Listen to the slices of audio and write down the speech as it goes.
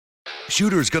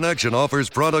Shooters Connection offers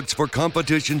products for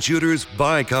competition shooters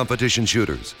by competition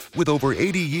shooters. With over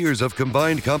 80 years of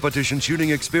combined competition shooting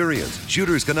experience,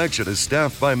 Shooters Connection is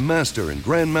staffed by master and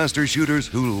grandmaster shooters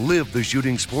who live the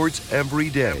shooting sports every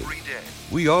day.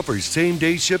 We offer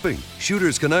same-day shipping.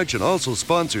 Shooters Connection also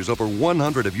sponsors over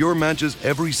 100 of your matches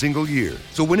every single year.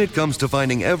 So when it comes to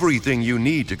finding everything you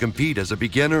need to compete as a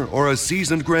beginner or a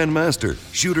seasoned grandmaster,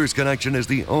 Shooters Connection is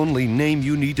the only name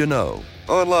you need to know.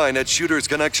 Online at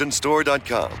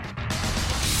shootersconnectionstore.com. All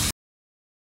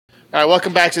right,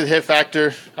 welcome back to the Hit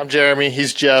Factor. I'm Jeremy.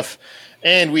 He's Jeff.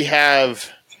 And we have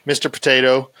Mr.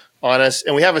 Potato on us.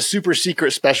 And we have a super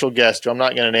secret special guest who I'm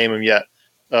not going to name him yet.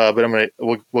 But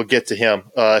we'll get to him.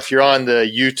 If you're on the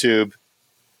YouTube,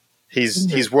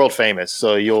 he's world famous,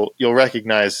 so you'll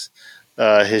recognize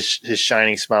his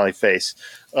shining smiley face.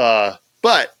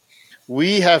 But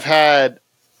we have had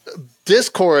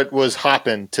Discord was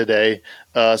hopping today,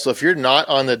 so if you're not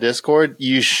on the Discord,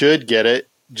 you should get it.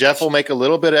 Jeff will make a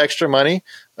little bit of extra money,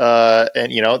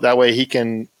 and that way he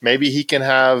can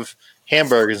have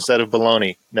hamburgers instead of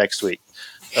bologna next week.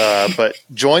 But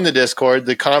join the Discord.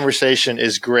 The conversation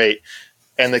is great.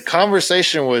 And the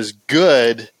conversation was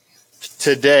good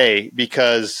today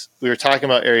because we were talking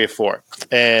about Area 4.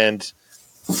 And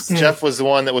Jeff was the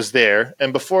one that was there.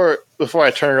 And before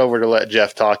I turn it over to let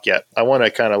Jeff talk yet, I want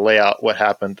to kind of lay out what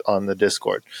happened on the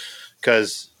Discord.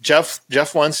 Because Jeff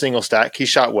won single stack. He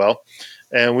shot well.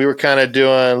 And we were kind of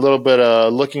doing a little bit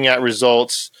of looking at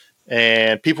results.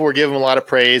 And people were giving him a lot of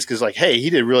praise because, like, hey, he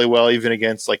did really well even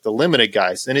against like the limited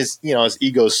guys, and his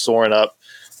ego's soaring up,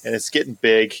 and it's getting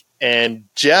big. And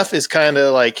Jeff is kind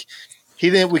of like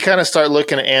we kind of start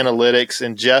looking at analytics,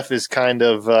 and Jeff is kind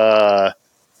of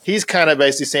he's kind of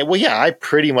basically saying, well, yeah, I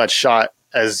pretty much shot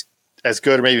as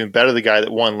good or maybe even better the guy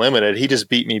that won limited. He just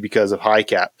beat me because of high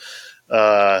cap.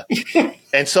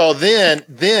 And so then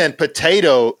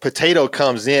Potato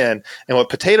comes in, and what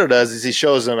Potato does is he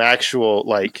shows them actual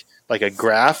like a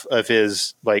graph of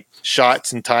his like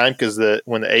shots and time, because they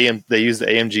use the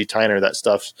AMG timer, that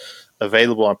stuff's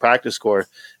available on Practice Score.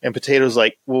 And Potato's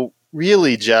like, well,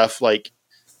 really, Jeff, like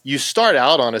you start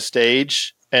out on a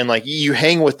stage and like you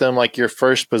hang with them like your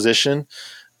first position,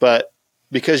 but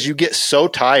because you get so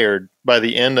tired by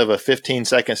the end of a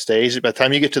 15-second stage, by the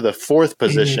time you get to the fourth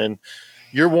position,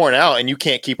 you're worn out and you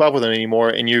can't keep up with them anymore,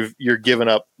 and you're giving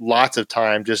up lots of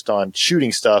time just on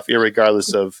shooting stuff,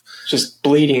 irregardless of just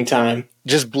bleeding time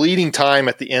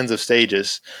at the ends of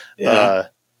stages. Yeah.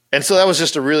 And so that was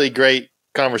just a really great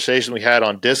conversation we had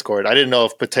on Discord. I didn't know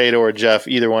if Potato or Jeff,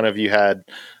 either one of you had,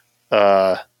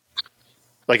 like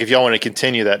if y'all want to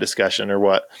continue that discussion or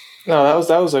what. No,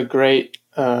 that was a great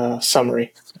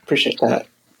summary. Appreciate that.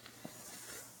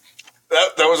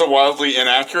 That was a wildly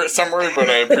inaccurate summary, but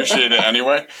I appreciate it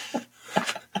anyway.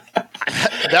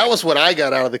 That was what I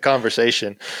got out of the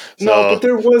conversation. So. No, but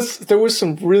there was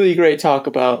some really great talk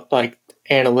about like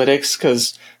analytics,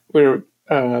 because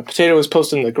Potato was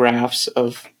posting the graphs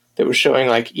that were showing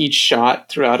like each shot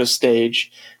throughout a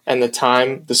stage and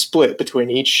the split between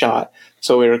each shot.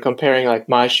 So we were comparing like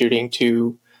my shooting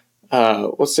to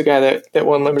what's the guy that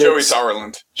won limited?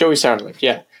 Joey Sauerland,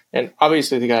 yeah. And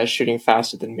obviously the guy's shooting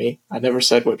faster than me. I never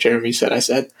said what Jeremy said I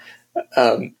said.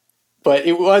 But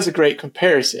it was a great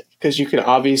comparison because you could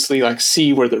obviously like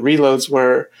see where the reloads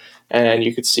were, and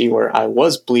you could see where I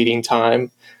was bleeding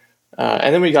time.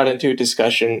 And then we got into a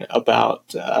discussion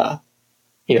about,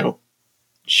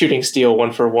 shooting steel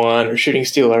 1-for-1 or shooting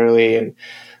steel early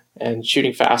and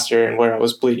shooting faster and where I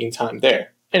was bleeding time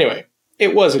there. Anyway,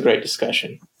 it was a great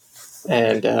discussion.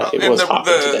 And it was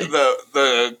hopping today.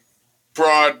 The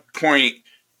broad point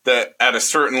that at a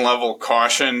certain level,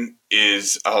 caution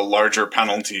is a larger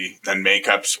penalty than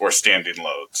makeups or standing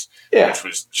loads, which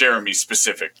was Jeremy's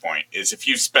specific point, is if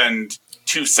you spend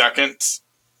 2 seconds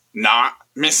not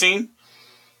missing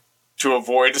to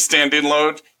avoid a standing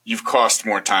load, you've cost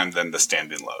more time than the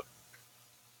standing load.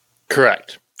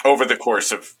 Correct. Over the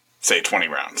course of, say, 20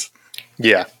 rounds.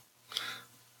 Yeah.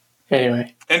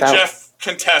 Anyway. And Jeff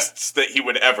contests that he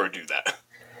would ever do that.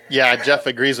 Yeah, Jeff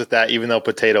agrees with that, even though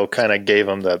Potato kind of gave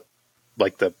him the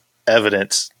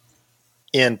evidence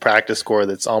in Practice Score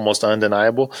that's almost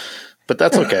undeniable, but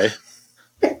that's okay.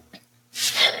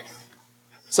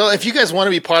 So if you guys want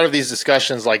to be part of these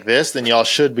discussions like this, then y'all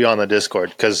should be on the Discord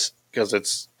because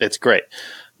it's great.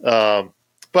 But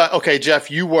okay,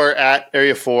 Jeff, you were at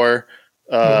Area 4.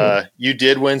 You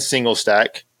did win single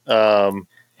stack. Yeah.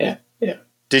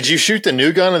 Did you shoot the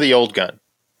new gun or the old gun?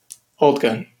 Old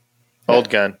gun. Old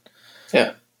gun.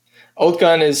 Yeah. Old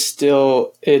gun is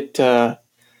still I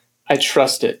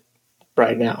trust it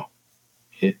right now.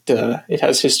 it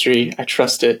has history. I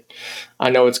trust it. I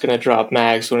know it's going to drop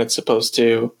mags when it's supposed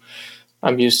to.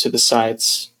 I'm used to the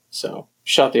sights, so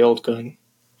shot the old gun.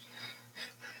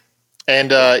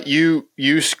 And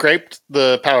you scraped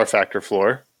the power factor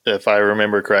floor, if I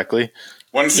remember correctly.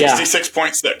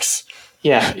 166.6.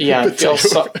 Yeah.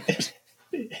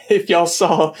 If y'all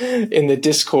saw in the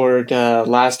Discord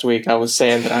last week, I was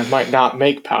saying that I might not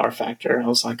make power factor. I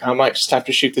was like, I might just have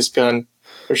to shoot this gun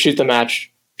or shoot the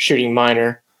match shooting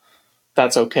minor.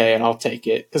 That's okay, I'll take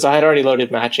it. Because I had already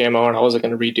loaded match ammo and I wasn't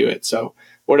going to redo it. So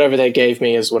whatever they gave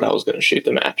me is what I was going to shoot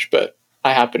the match. But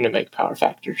I happened to make power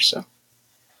factor, so.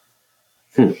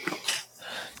 I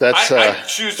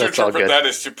choose to interpret that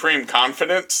as supreme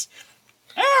confidence.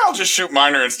 I'll just shoot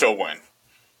minor and still win.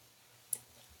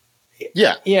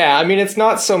 Yeah. Yeah, I mean, it's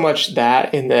not so much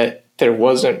that in that there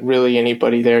wasn't really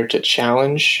anybody there to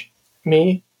challenge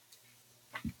me.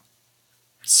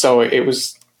 So it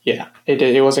was,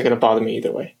 it wasn't going to bother me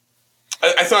either way.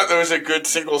 I thought there was a good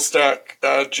single stack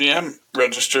GM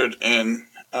registered in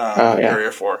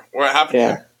Area 4. What happened?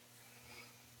 Yeah.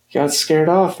 Got scared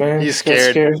off, man. He's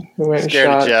scared. We went and scared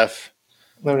shot of Jeff.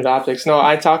 Limited optics. No,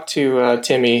 I talked to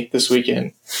Timmy this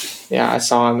weekend. Yeah, I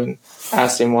saw him and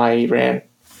asked him why he ran.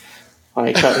 Why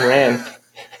he cut and ran.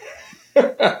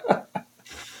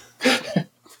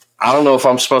 I don't know if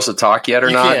I'm supposed to talk yet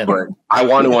or not, but I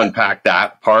want to unpack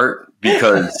that part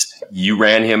because you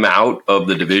ran him out of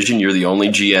the division. You're the only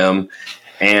GM.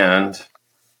 And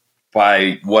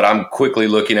by what I'm quickly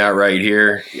looking at right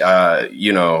here,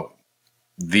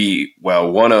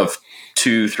 one of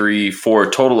 2, 3,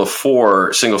 4, total of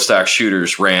 4 single stack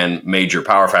shooters ran major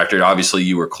power factor. Obviously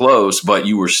you were close, but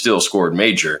you were still scored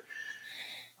major.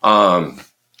 Wow.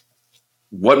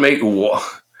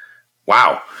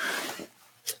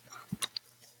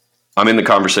 I'm in the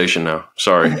conversation now.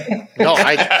 Sorry. No,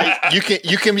 you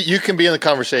can be in the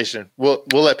conversation. We'll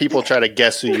let people try to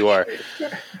guess who you are.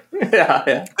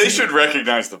 Yeah. They should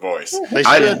recognize the voice. They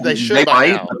should. They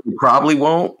might. But they probably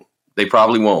won't.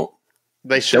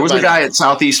 They should. There was a guy at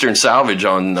Southeastern Salvage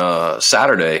on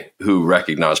Saturday who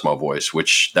recognized my voice,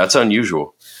 which that's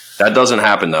unusual. That doesn't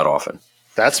happen that often.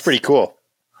 That's pretty cool.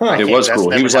 Huh. It was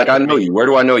cool. He was like, I know you. Where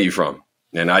do I know you from?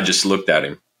 And I just looked at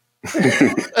him.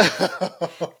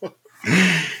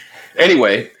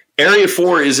 Anyway, Area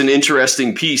 4 is an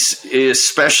interesting piece,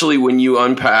 especially when you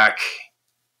unpack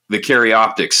the carry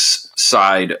optics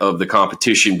side of the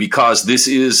competition, because this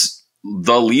is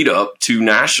the lead up to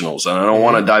nationals. And I don't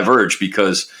want to diverge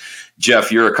because,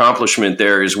 Jeff, your accomplishment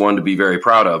there is one to be very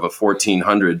proud of, a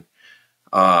 1,400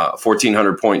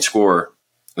 point score.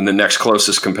 And the next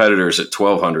closest competitor is at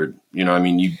 1,200.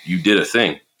 You did a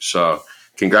thing. So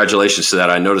congratulations to that.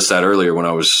 I noticed that earlier when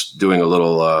I was doing a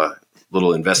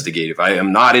little investigative. I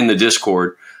am not in the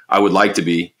Discord. I would like to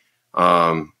be.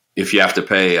 If you have to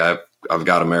pay, I've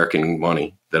got American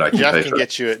money that I can pay for.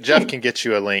 Jeff can get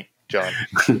you a link, John.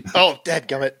 Oh,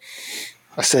 dadgummit.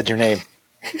 I said your name.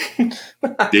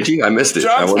 Did you? I missed it.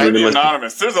 John's might be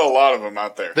anonymous. There's a lot of them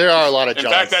out there. There are a lot of Johns.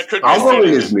 In fact, that could be I'll go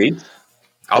in as me.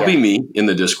 I'll be me in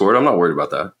the Discord. I'm not worried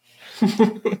about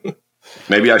that.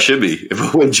 Maybe I should be.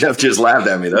 When Jeff just laughed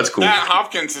at me, that's cool. Matt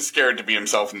Hopkins is scared to be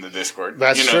himself in the Discord.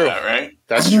 That's true. That, right?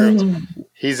 That's true.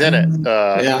 He's in it.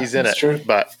 He's in it. True.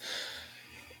 But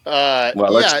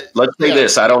let's say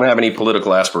this. I don't have any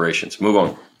political aspirations. Move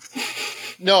on.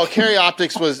 No, carry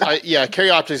optics carry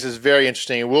optics is very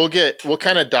interesting. We'll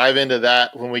kind of dive into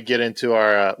that when we get into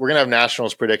our. We're gonna have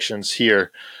nationals predictions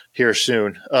here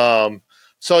soon.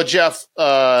 So Jeff,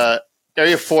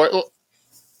 Area 4.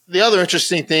 The other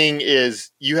interesting thing is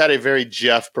you had a very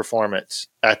Jeff performance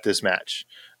at this match,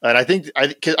 and I think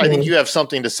you have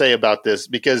something to say about this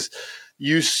because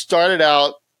you started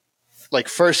out like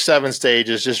first 7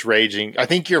 stages just raging. I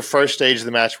think your first stage of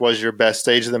the match was your best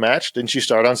stage of the match. Didn't you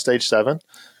start on stage 7?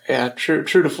 Yeah, true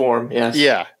to form. Yes.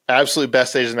 Yeah, absolute best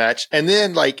stage of the match, and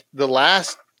then like the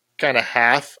last kind of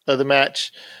half of the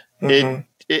match,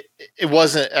 it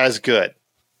wasn't as good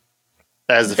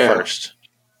as the first.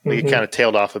 Like it kind of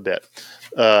tailed off a bit.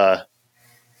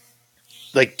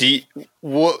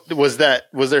 Was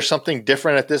there something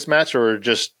different at this match, or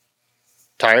just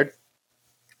tired?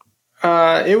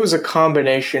 It was a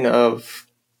combination of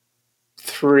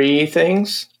 3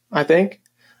 things, I think.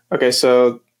 Okay,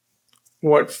 so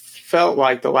what felt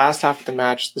like the last half of the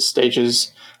match, the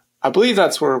stages, I believe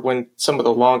that's when some of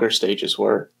the longer stages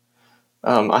were.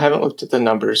 I haven't looked at the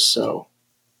numbers, so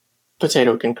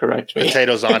Potato can correct me.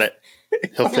 Potato's on it.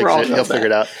 He'll fix it. He'll figure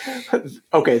it out.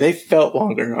 Okay, they felt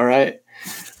longer. All right.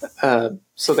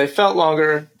 So they felt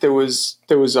longer. There was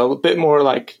a bit more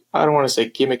like, I don't want to say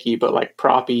gimmicky, but like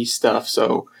proppy stuff.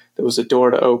 So there was a door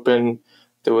to open.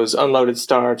 There was unloaded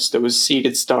starts. There was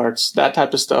seated starts. That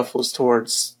type of stuff was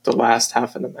towards the last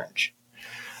half of the match.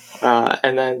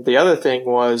 And then the other thing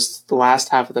was the last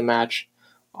half of the match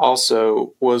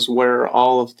also was where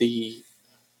all of the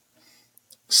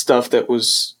stuff that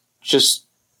was just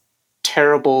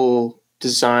terrible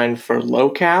design for low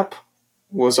cap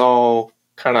was all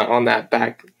kind of on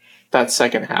that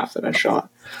second half that I shot.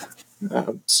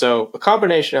 So a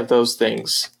combination of those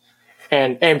things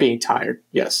and being tired.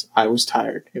 Yes, I was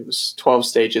tired. It was 12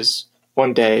 stages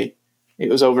one day. It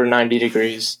was over 90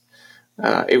 degrees.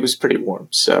 It was pretty warm.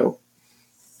 So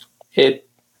it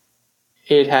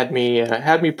had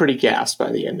me pretty gassed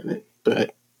by the end of it,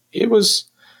 but it was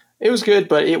good,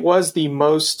 but it was the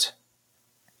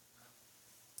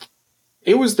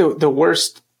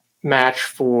worst match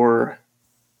for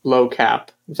low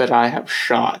cap that I have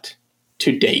shot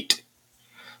to date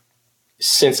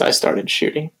since I started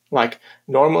shooting. Like,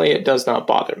 normally it does not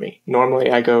bother me. Normally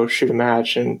I go shoot a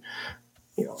match and,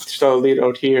 throw a lead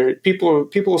out here. People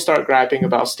will start griping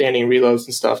about standing reloads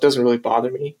and stuff. It doesn't really bother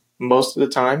me most of the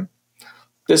time.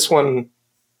 This one,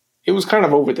 it was kind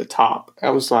of over the top.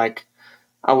 I was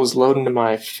loading to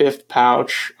my 5th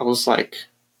pouch. I was like,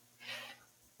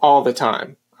 all the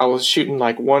time. I was shooting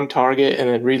like one target and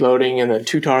then reloading and then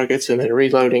 2 targets and then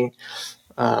reloading.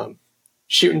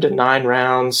 Shooting to 9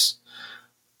 rounds,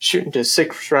 shooting to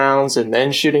 6 rounds and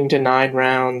then shooting to 9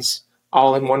 rounds,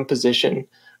 all in one position.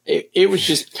 It was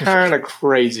just kind of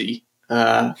crazy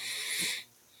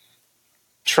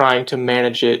trying to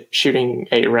manage it shooting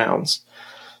 8 rounds.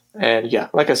 And yeah,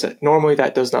 like I said, normally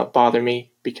that does not bother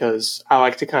me because I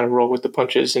like to kind of roll with the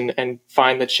punches and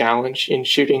find the challenge in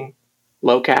shooting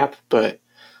low cap, but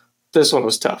this one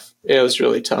was tough. It was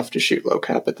really tough to shoot low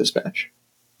cap at this match.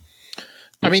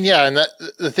 I mean, yeah, and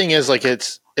the thing is, like,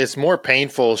 it's more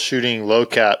painful shooting low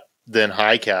cap than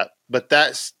high cap, but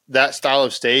that style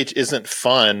of stage isn't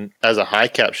fun as a high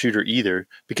cap shooter either,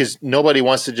 because nobody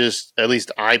wants to just, at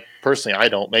least I personally, I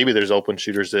don't. Maybe there's open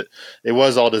shooters that it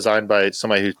was all designed by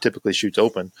somebody who typically shoots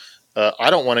open. I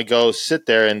don't want to go sit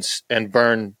there and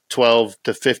burn 12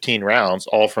 to 15 rounds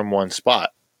all from one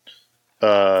spot.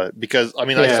 Because I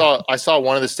mean, yeah. I saw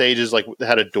one of the stages like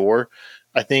had a door,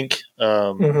 I think,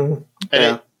 and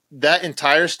that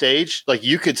entire stage, like,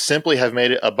 you could simply have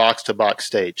made it a box to box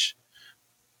stage,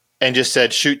 and just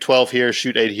said shoot 12 here,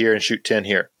 shoot 8 here, and shoot 10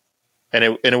 here, and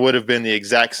it would have been the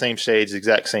exact same stage, the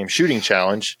exact same shooting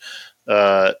challenge,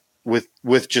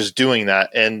 with just doing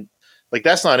that. And like,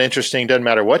 that's not interesting. Doesn't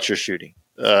matter what you're shooting.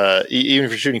 Even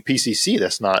if you're shooting PCC,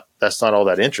 that's not all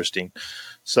that interesting.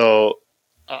 So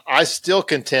I still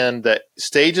contend that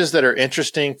stages that are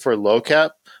interesting for low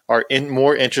cap are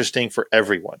more interesting for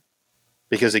everyone,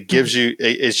 because it gives you,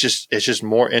 it's just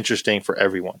more interesting for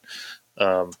everyone.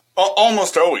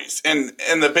 Almost always. And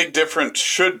the big difference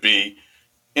should be,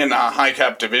 in a high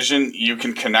cap division, you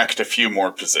can connect a few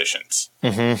more positions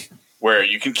where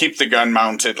you can keep the gun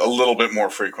mounted a little bit more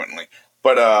frequently.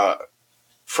 But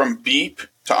from beep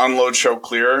to unload, show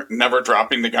clear, never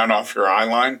dropping the gun off your eye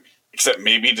line, except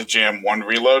maybe to jam one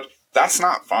reload, that's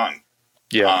not fun.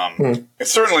 Yeah.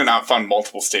 It's certainly not fun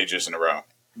multiple stages in a row.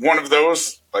 One of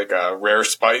those, like a rare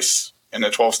spice in a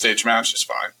 12-stage match, is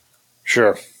fine.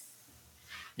 Sure.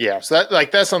 Yeah, so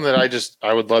that's something that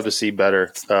I would love to see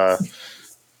better.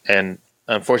 And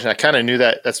unfortunately, I kind of knew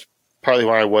that. That's partly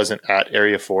why I wasn't at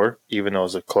Area 4, even though it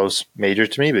was a close major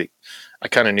to me. But I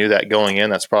kind of knew that going in.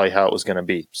 That's probably how it was going to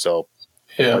be. So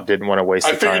I didn't want to waste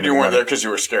the time. I figured you weren't there because you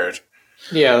were scared.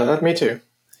 Yeah, me too.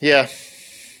 Yeah.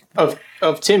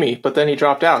 Of Timmy, but then he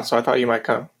dropped out, so I thought you might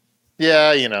come.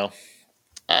 Yeah,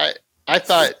 I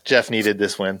thought Jeff needed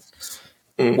this win.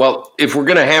 Well, if we're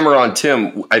going to hammer on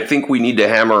Tim, I think we need to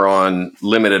hammer on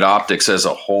Limited Optics as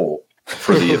a whole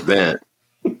for the event.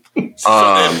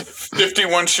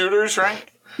 51 shooters,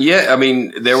 right? Yeah, I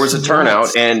mean, there was a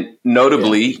turnout, and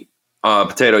notably,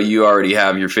 Potato, you already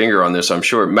have your finger on this, I'm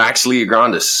sure. Max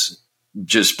Leograndis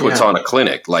just puts on a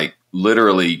clinic, like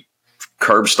literally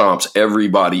curb stomps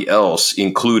everybody else,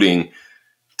 including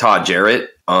Todd Jarrett.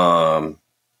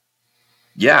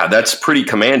 Yeah, that's pretty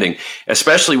commanding,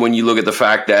 especially when you look at the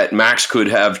fact that Max could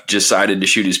have decided to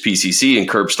shoot his PCC and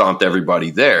curb stomped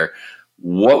everybody there.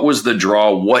 What was the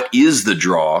draw? What is the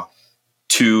draw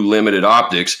to Limited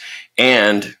Optics?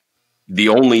 And the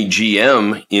only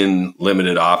GM in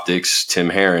Limited Optics, Tim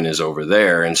Herron, is over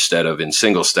there instead of in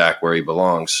single stack where he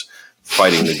belongs,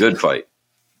 fighting the good fight.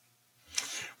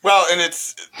 Well, and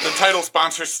it's the title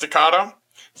sponsor Staccato.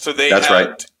 So they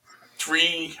had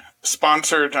 3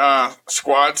 sponsored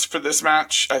squads for this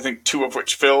match. I think 2 of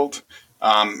which filled,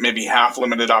 maybe half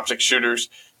Limited Optics shooters.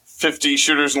 50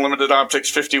 shooters in limited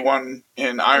optics, 51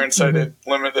 in iron sighted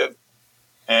limited.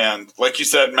 And like you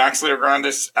said, Max Leo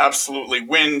Grandis absolutely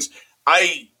wins.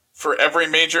 For every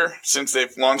major, since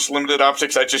they've launched limited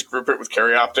optics, I just group it with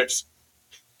carry optics.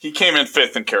 He came in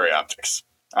 5th in carry optics.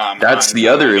 That's the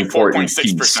other important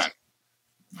piece.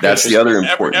 That's the other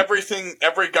important.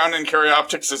 Every gun in carry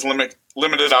optics is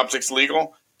limited optics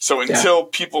legal. So until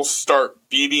people start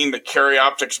beating the carry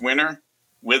optics winner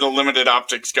with a limited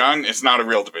optics gun, it's not a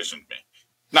real division to me.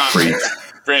 Not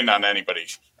rain on anybody,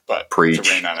 but to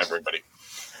rain on everybody.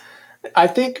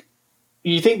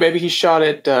 You think maybe he shot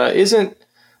it, isn't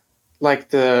like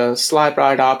the Slide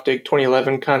Ride Optic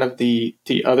 2011 kind of the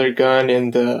other gun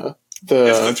in the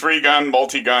it's the 3-gun,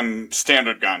 multi-gun,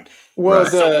 standard gun. Well,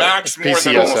 so Max, more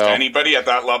than almost anybody at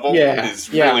that level,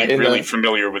 is really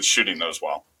familiar with shooting those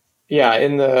well. Yeah,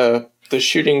 in the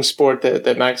shooting sport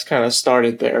that Max kind of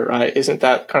started there, right? Isn't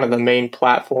that kind of the main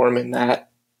platform in that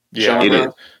genre? It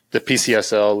is. The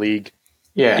PCSL league.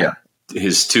 Yeah.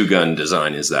 His 2-gun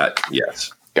design is that,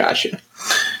 yes. Gotcha.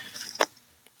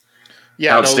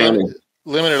 Yeah, outstanding.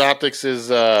 Limited optics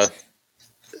is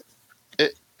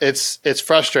it's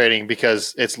frustrating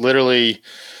because it's literally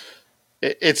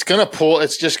it's going to pull.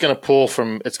 It's just going to pull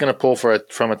from. It's going to pull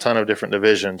from a ton of different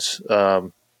divisions.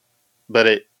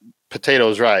 But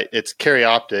Potato's right. It's carry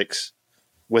optics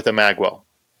with a magwell.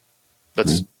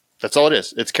 That's all it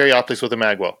is. It's carry optics with a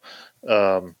magwell.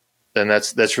 And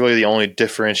that's really the only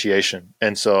differentiation.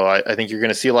 And so I think you're going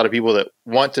to see a lot of people that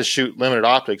want to shoot limited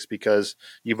optics because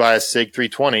you buy a SIG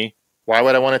 320. Why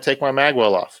would I want to take my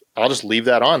magwell off? I'll just leave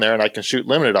that on there and I can shoot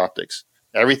limited optics.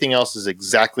 Everything else is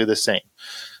exactly the same.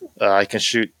 I can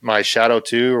shoot my Shadow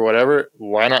 2 or whatever.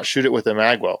 Why not shoot it with a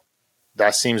magwell?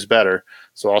 That seems better.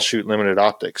 So I'll shoot limited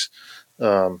optics.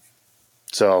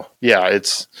 So yeah,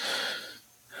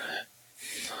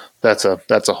 that's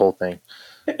a whole thing.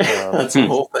 That's a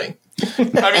whole thing.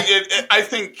 I mean, I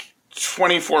think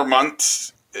 24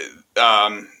 months,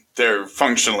 there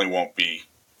functionally won't be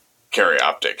carry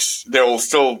optics. We'll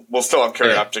still have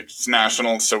carry optics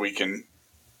national, so we can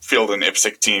field an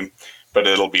IPSC team, but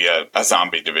it'll be a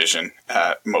zombie division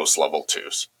at most level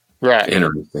 2s. Right.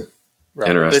 Interesting.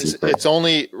 Right. Interesting. It's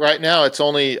only right now. It's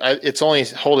only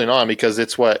holding on because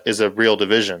it's what is a real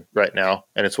division right now,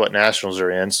 and it's what nationals are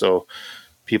in. So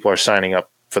people are signing up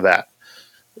for that.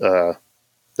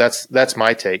 That's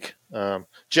my take.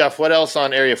 Jeff, what else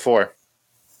on Area 4?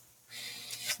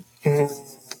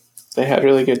 They had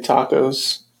really good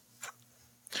tacos.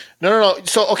 No.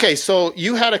 So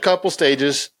you had a couple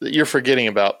stages that you're forgetting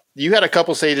about. You had a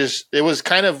couple stages. It was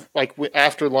kind of like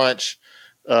after lunch,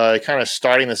 kind of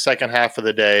starting the second half of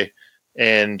the day.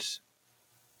 And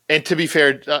to be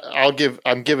fair,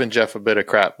 I'm giving Jeff a bit of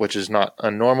crap, which is not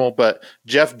unnormal, but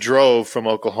Jeff drove from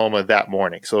Oklahoma that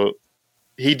morning. So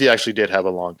he actually did have a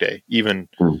long day. Even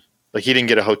like he didn't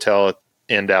get a hotel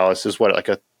in Dallas. Is what, like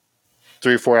a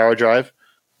 3 or 4 hour drive?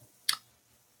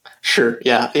 Sure.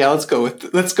 Yeah. Let's go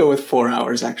with 4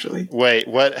 hours. Actually. Wait.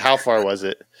 What? How far was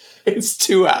it? It's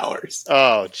 2 hours.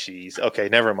 Oh, geez. Okay.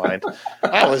 Never mind.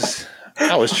 I do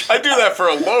that for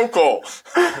a local.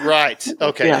 Right.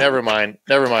 Okay. Yeah. Never mind.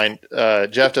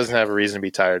 Jeff doesn't have a reason to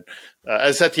be tired.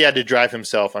 Except he had to drive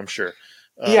himself, I'm sure.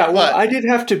 Well, I did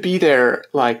have to be there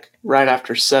like right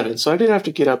after 7, so I did have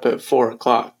to get up at 4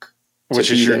 o'clock.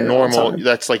 Which is your normal.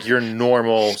 That's like your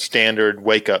normal standard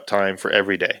wake up time for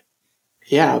every day.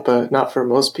 Yeah, but not for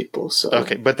most people. So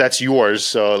okay, but that's yours.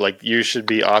 So like you should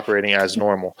be operating as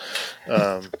normal.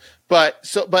 But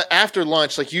after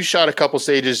lunch, like you shot a couple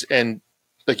stages and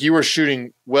like you were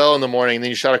shooting well in the morning, and then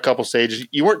you shot a couple stages.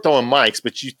 You weren't throwing mics,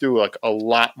 but you threw like a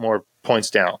lot more points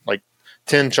down, like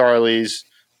 10 Charlies,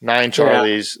 9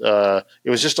 Charlies. Yeah. It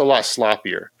was just a lot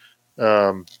sloppier.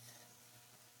 Talk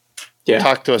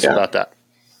to us about that.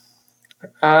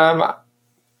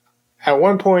 At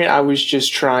one point, I was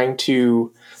just trying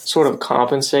to sort of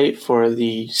compensate for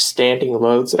the standing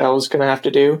loads that I was going to have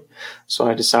to do. So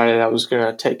I decided I was going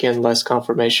to take in less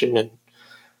confirmation and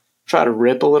try to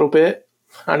rip a little bit.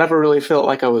 I never really felt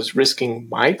like I was risking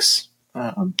mics.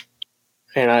 And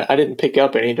I didn't pick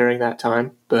up any during that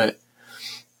time, but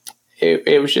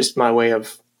it was just my way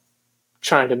of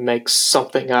trying to make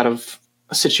something out of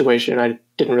a situation I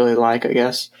didn't really like, I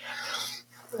guess.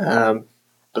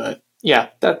 But yeah,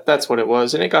 that's what it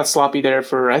was. And it got sloppy there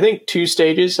for, I think, 2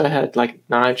 stages. I had like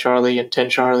 9 Charlie and 10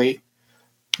 Charlie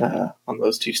on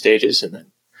those 2 stages.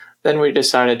 And then we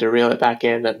decided to reel it back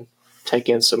in and take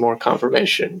in some more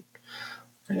confirmation.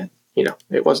 And,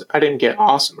 I didn't get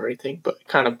awesome or anything, but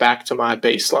kind of back to my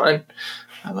baseline.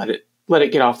 I let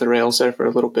it get off the rails there for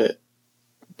a little bit.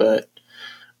 But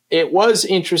it was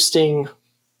interesting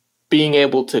being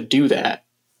able to do that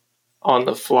on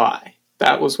the fly.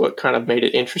 That was what kind of made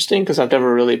it interesting, because I've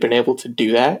never really been able to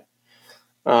do that.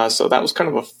 So that was kind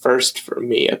of a first for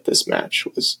me at this match,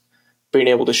 was being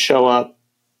able to show up,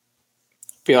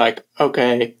 be like,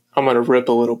 okay, I'm going to rip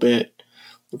a little bit.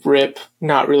 Rip,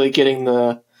 not really getting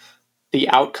the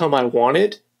outcome I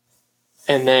wanted,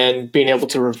 and then being able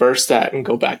to reverse that and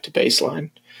go back to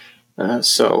baseline.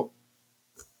 So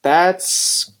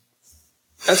that's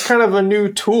kind of a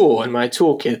new tool in my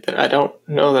toolkit that I don't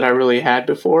know that I really had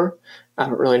before. I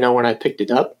don't really know when I picked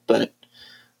it up, but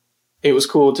it was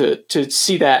cool to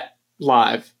see that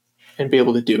live and be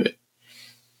able to do it.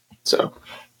 So,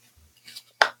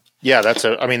 yeah, that's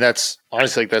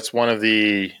honestly, that's one of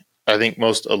the, I think,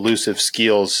 most elusive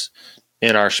skills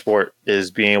in our sport, is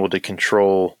being able to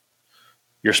control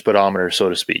your speedometer, so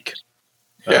to speak.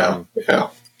 Yeah.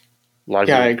 A lot of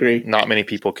I agree. Not many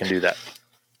people can do that.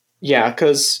 Yeah,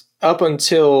 because up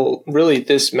until really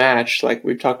this match, like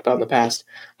we've talked about in the past,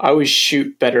 I always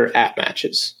shoot better at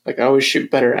matches. Like, I always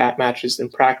shoot better at matches than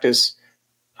practice.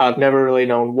 I've never really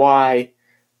known why.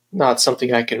 Not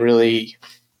something I can really,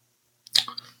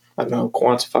 I don't know,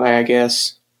 quantify, I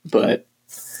guess. But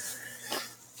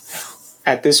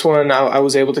at this one, I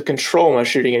was able to control my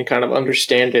shooting and kind of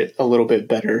understand it a little bit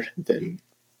better than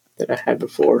I had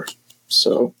before.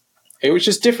 So it was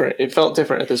just different. It felt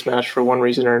different at this match for one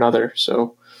reason or another.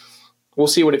 So we'll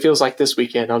see what it feels like this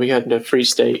weekend. I'll be heading to Free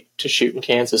State to shoot in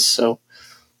Kansas. So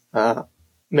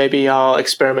maybe I'll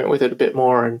experiment with it a bit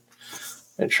more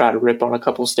and try to rip on a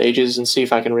couple stages and see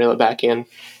if I can reel it back in.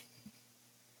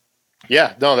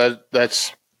 Yeah, no,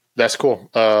 that's cool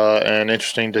and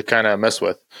interesting to kind of mess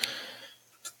with.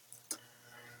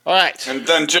 All right. And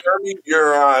then, Jeremy,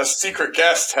 your secret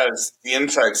guest has the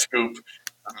inside scoop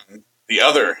on the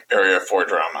other Area 4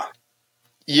 drama.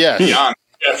 Yes. Beyond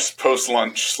Jeff's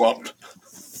post-lunch slump.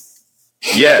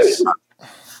 Yes.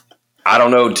 I don't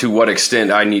know to what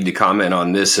extent I need to comment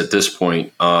on this at this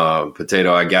point.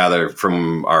 Potato, I gather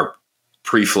from our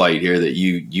pre-flight here that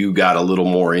you got a little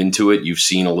more into it. You've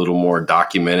seen a little more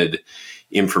documented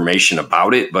information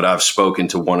about it, but I've spoken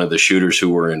to one of the shooters who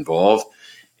were involved,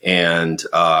 and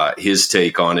his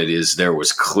take on it is there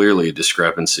was clearly a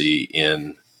discrepancy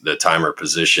in the timer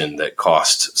position that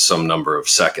cost some number of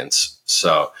seconds.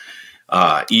 So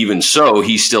even so,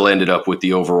 he still ended up with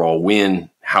the overall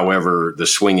win. However, the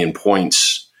swing in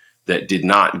points that did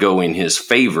not go in his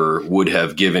favor would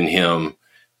have given him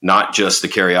not just the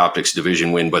Carry Optics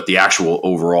division win, but the actual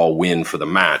overall win for the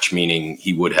match, meaning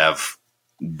he would have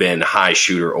been high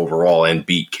shooter overall and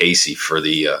beat Casey for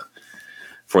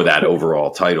that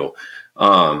overall title.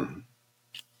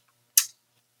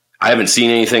 I haven't seen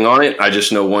anything on it. I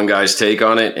just know one guy's take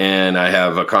on it, and I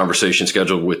have a conversation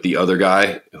scheduled with the other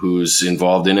guy who's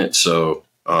involved in it. So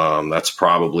that's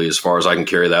probably as far as I can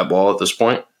carry that ball at this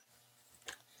point.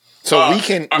 So we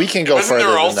can go further than that. Wasn't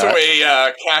there also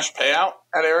a cash payout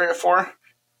at Area 4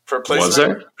 for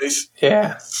placement? Was there?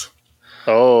 Yeah.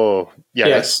 Oh, yeah.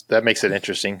 Yes. That makes it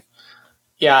interesting.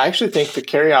 Yeah, I actually think the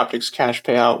Carry Optics cash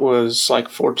payout was like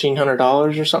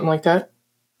 $1,400 or something like that.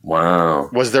 Wow.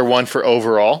 Was there one for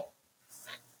overall?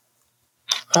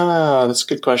 That's a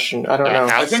good question. I don't know.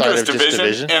 I think it was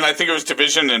division, and I think it was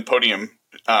division and podium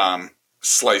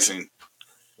slicing.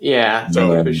 Yeah.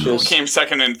 So it was who just, came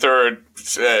second and third?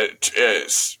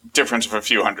 Difference of a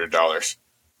few $100s.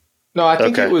 no, I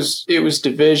think it was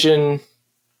division,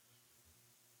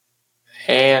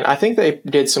 and I think they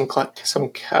did some class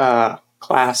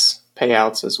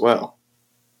payouts as well.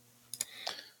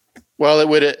 Well, it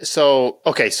would. So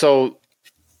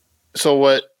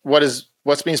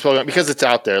what's being spoken, because it's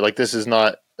out there. Like, this is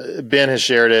not, Ben has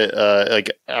shared it.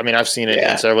 I've seen it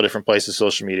in several different places,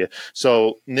 social media.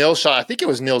 So Nil shot, I think it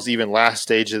was Nil's even last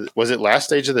stage. Was it last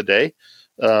stage of the day?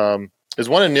 It was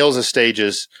one of Nil's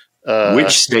stages.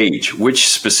 Which stage? Which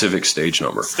specific stage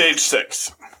number? Stage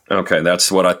 6. Okay,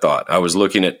 that's what I thought. I was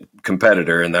looking at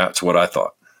competitor, and that's what I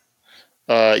thought.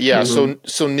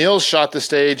 So Nil shot the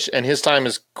stage, and his time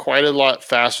is quite a lot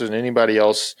faster than anybody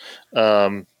else.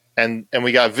 And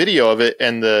we got video of it,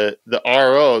 and the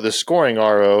RO, the scoring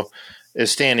RO,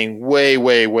 is standing way,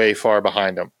 way, way far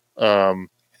behind him. And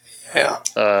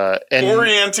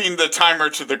orienting the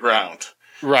timer to the ground.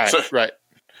 Right, right.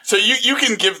 So you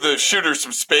can give the shooter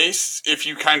some space if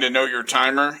you kind of know your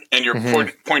timer, and you're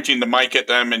pointing the mic at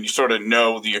them, and you sort of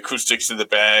know the acoustics of the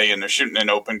bay, and they're shooting an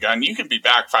open gun. You can be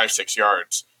back 5-6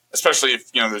 yards, especially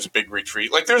if there's a big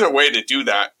retreat. Like, there's a way to do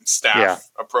that and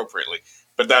staff appropriately.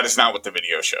 But that is not what the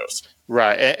video shows.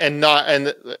 Right. And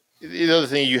the other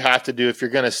thing you have to do if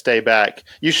you're going to stay back,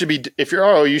 if you're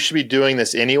RO, you should be doing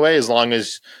this anyway, as long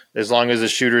as the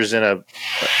shooter's in a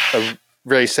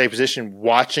very safe position,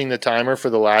 watching the timer for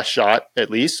the last shot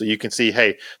at least, so you can see,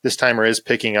 hey, this timer is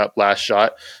picking up last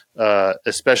shot,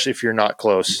 especially if you're not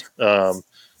close. And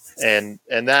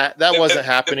that wasn't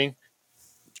happening.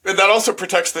 That also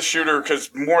protects the shooter because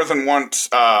more than once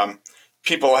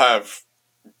people have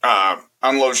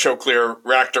unload, show clear,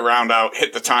 racked a round out,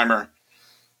 hit the timer.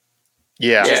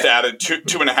 Yeah. Just added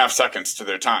 2.5 seconds to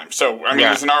their time. So, I mean,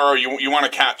 as an RO, you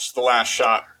want to catch the last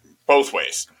shot both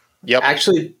ways. Yep.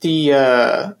 Actually,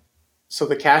 the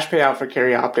cash payout for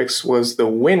Carry Optics was the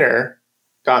winner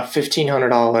got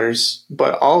 $1,500,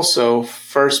 but also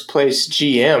first place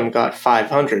GM got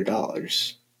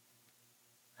 $500.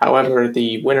 However,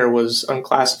 the winner was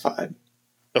unclassified.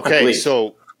 Okay,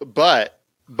 so but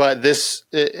this,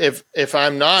 if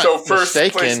I'm not first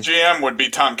mistaken, place GM would be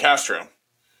Tom Castro.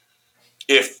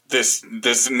 If this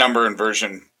number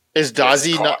inversion is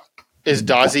Dazzy not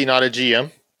a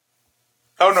GM?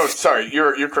 Oh no, sorry,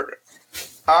 you're correct.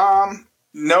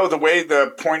 No, the way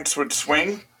the points would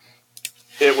swing,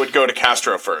 it would go to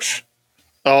Castro first.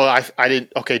 Oh, I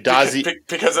didn't. Okay, Dazzy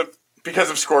because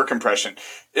of score compression,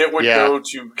 it would go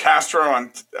to Castro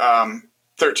on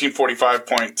 1345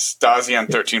 points, Dazzy on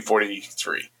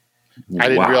 1343. I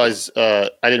didn't realize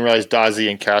Dazzy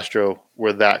and Castro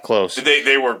were that close.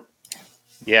 They were.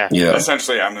 Yeah.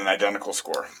 Essentially on an identical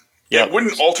score. Yeah. It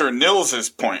wouldn't alter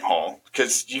Nils's point haul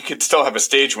because you could still have a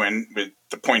stage win with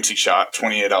the points he shot,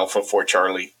 28 Alpha, 4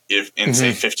 Charlie, in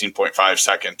say 15.5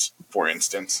 seconds, for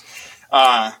instance.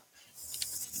 And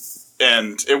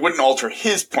it wouldn't alter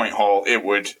his point haul. It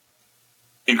would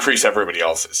increase everybody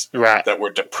else's that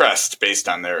were depressed based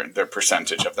on their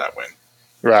percentage of that win.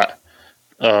 Right.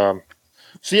 So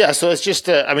it's just,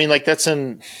 we're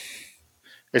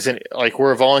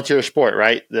a volunteer sport,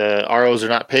 right? The ROs are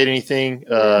not paid anything.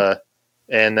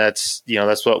 And that's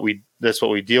what we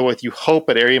deal with. You hope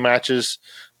at area matches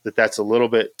that's a little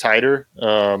bit tighter.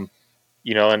 If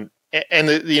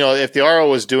the RO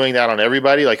was doing that on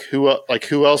everybody,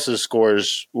 who else's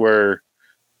scores were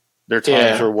their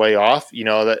times were way off,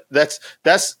 that's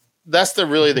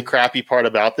the crappy part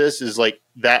about this is like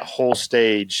that whole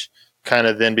stage kind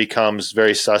of then becomes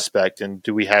very suspect. And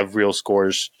do we have real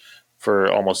scores for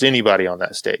almost anybody on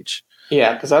that stage?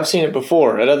 Yeah, because I've seen it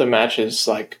before at other matches.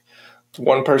 Like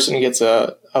one person gets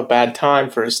a bad time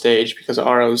for a stage because the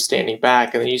RO is standing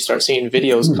back, and then you start seeing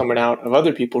videos coming out of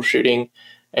other people shooting,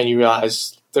 and you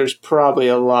realize there's probably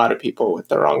a lot of people with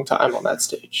the wrong time on that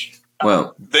stage.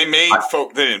 Well, they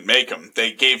didn't make them.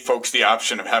 They gave folks the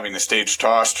option of having the stage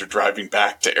tossed or driving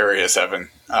back to Area 7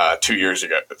 3 years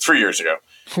ago.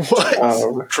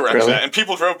 What? Correct really? that. And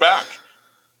people drove back.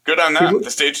 Good on them.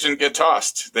 The stage didn't get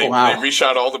tossed. They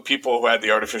reshot all the people who had the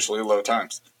artificially low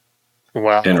times.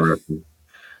 Wow. Interesting.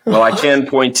 Well, I can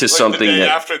point to something the day that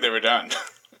after they were done.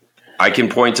 I can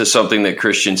point to something that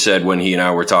Christian said when he and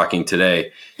I were talking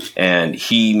today, and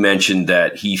he mentioned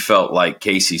that he felt like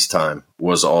Casey's time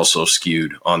was also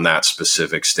skewed on that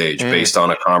specific stage based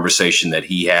on a conversation that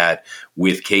he had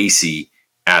with Casey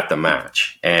at the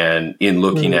match. And in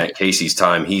looking at Casey's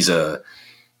time, he's a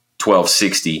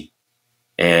 1260,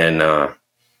 and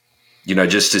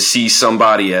just to see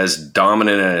somebody as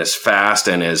dominant and as fast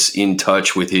and as in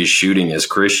touch with his shooting as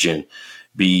Christian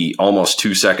be almost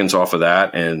 2 seconds off of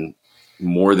that and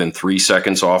more than 3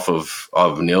 seconds off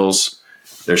of Nils,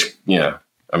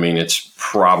 it's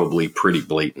probably pretty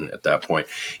blatant at that point.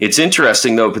 It's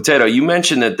interesting though, Potato, you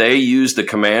mentioned that they use the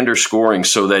commander scoring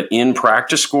so that in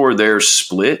practice score there's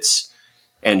splits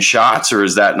and shots, or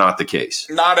is that not the case?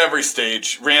 Not every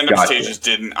stage. Random stages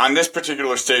didn't. On this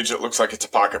particular stage, it looks like it's a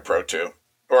Pocket Pro 2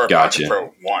 or a Pocket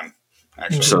Pro 1,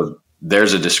 actually. So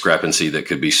there's a discrepancy that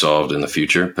could be solved in the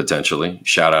future, potentially.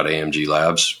 Shout out AMG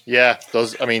Labs. Yeah,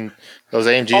 those AMGs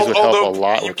would help a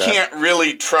lot with that. You can't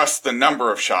really trust the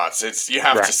number of shots. You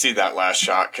have to see that last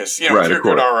shot because, if you're a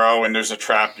good RO and there's a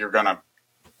trap, you're going to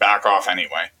back off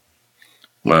anyway.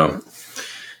 Well,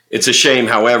 it's a shame,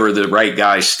 however, the right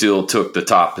guy still took the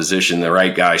top position. The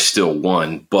right guy still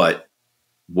won, but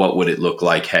what would it look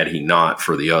like had he not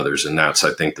for the others? And that's,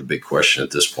 I think, the big question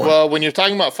at this point. Well, when you're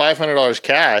talking about $500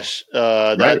 cash,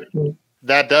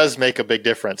 that does make a big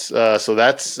difference. So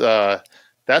that's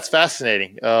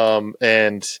fascinating.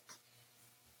 If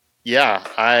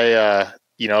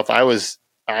I was,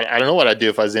 I don't know what I'd do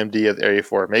if I was MD of Area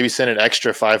 4. Maybe send an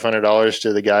extra $500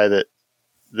 to the guy that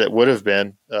would have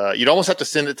been. You'd almost have to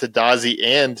send it to Dazzy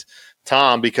and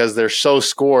Tom because they're so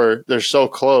close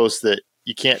that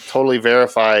you can't totally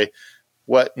verify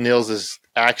what Nils'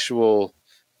 actual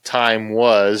time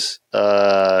was.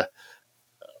 I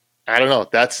don't know.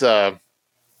 That's a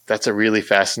really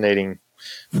fascinating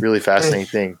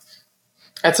thing.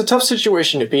 It's a tough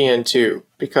situation to be in too,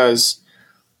 because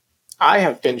I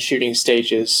have been shooting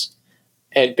stages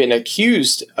and been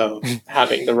accused of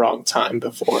having the wrong time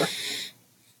before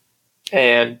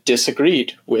and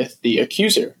disagreed with the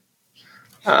accuser.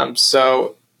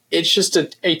 So it's just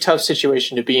a tough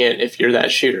situation to be in if you're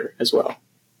that shooter as well.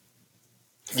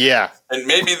 Yeah. And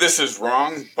maybe this is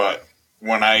wrong, but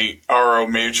when I RO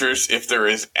majors, if there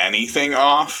is anything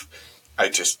off, I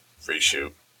just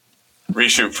reshoot.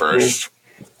 Reshoot first.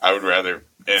 I would rather,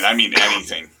 and I mean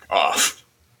anything off.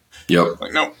 Yep.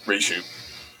 Like, no, reshoot.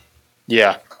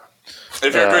 Yeah.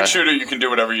 If you're a good shooter, you can do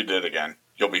whatever you did again.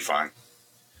 You'll be fine.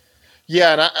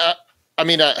 Yeah, and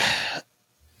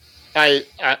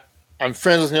I'm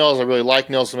friends with Nils. I really like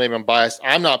Nils, so maybe I'm biased.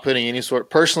 I'm not putting any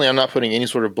sort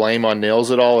of blame on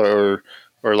Nils at all, or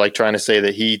like trying to say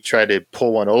that he tried to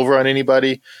pull one over on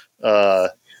anybody. Yeah.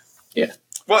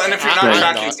 Well, and if you're not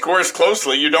tracking scores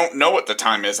closely, you don't know what the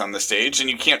time is on the stage, and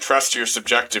you can't trust your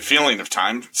subjective feeling of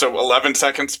time. So 11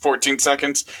 seconds, 14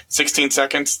 seconds, 16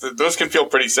 seconds, those can feel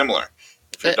pretty similar.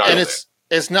 And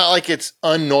it's not like it's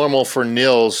unnormal for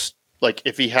Nils. Like,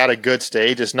 if he had a good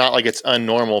stage, it's not like it's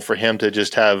unnormal for him to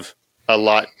just have a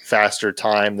lot faster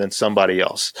time than somebody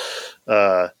else.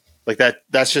 Like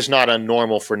that's just not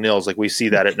unnormal for Nils. Like, we see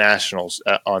that at nationals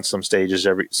on some stages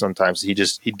sometimes he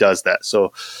does that.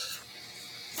 So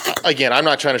again, I'm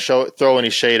not trying to throw any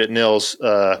shade at Nils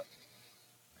at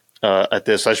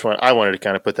this. I wanted to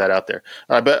kind of put that out there.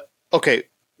 All right, but okay,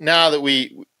 now that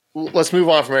let's move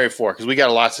on from Area 4, because we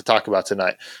got a lot to talk about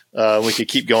tonight. We could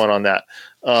keep going on that.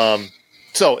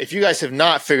 So if you guys have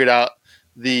not figured out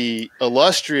the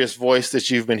illustrious voice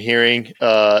that you've been hearing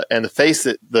and the face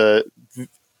that the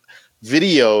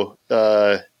video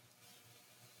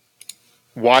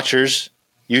watchers,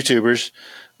 YouTubers,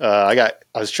 I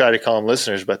was trying to call them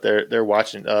listeners, but they're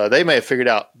watching. They may have figured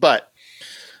out. But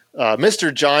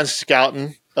Mr. John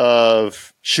Scouten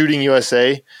of Shooting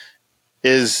USA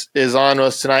is on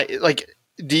us tonight. Like,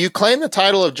 do you claim the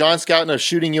title of John Scouten of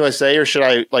Shooting USA, or should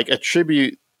I like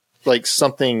attribute like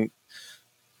something?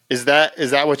 Is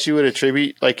that what you would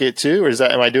attribute like it to, or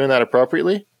am I doing that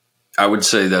appropriately? I would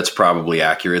say that's probably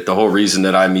accurate. The whole reason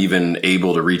that I'm even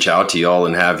able to reach out to y'all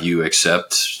and have you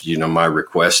accept, my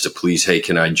request to please, hey,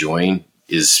 can I join,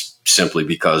 is simply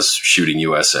because Shooting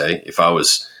USA. If I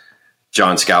was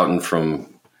John Scouten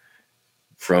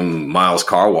from Miles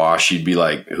Car Wash, you'd be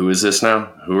like, who is this now?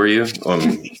 Who are you?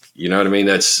 You know what I mean?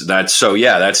 That's so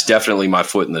yeah, that's definitely my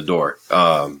foot in the door.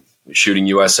 Shooting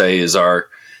USA is our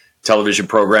television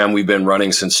program we've been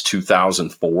running since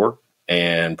 2004.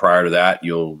 And prior to that,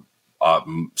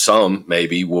 some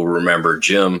maybe will remember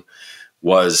Jim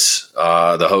was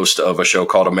the host of a show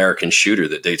called American Shooter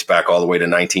that dates back all the way to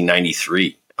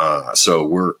 1993. So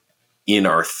we're in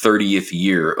our 30th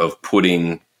year of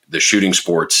putting the shooting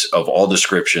sports of all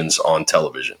descriptions on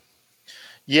television.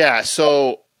 Yeah,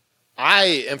 so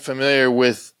I am familiar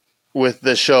with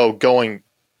the show going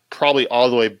probably all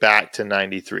the way back to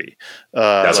 93.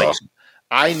 That's awesome.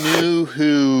 I knew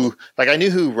who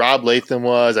Rob Latham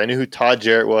was. I knew who Todd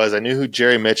Jarrett was. I knew who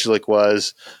Jerry Michalik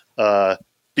was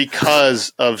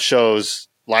because of shows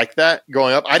like that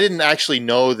growing up. I didn't actually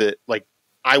know that. Like,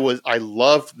 I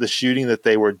loved the shooting that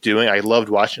they were doing. I loved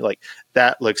watching. Like,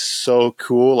 that looks so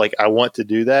cool. Like, I want to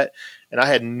do that. And I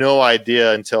had no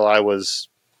idea until I was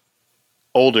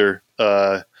older,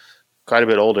 quite a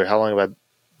bit older. How long have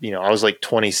I was like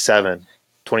 27,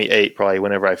 28 probably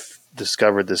whenever I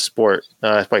discovered this sport.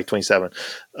 Probably 27,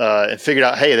 and figured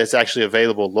out, hey, that's actually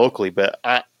available locally. But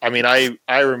I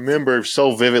remember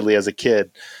so vividly as a kid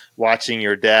watching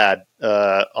your dad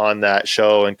on that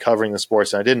show and covering the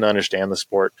sports. And I didn't understand the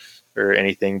sport or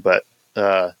anything, but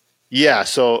yeah.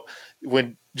 So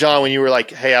when you were like,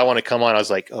 hey, I want to come on, I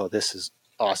was like, oh, this is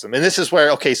awesome. And this is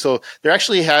where, okay, so there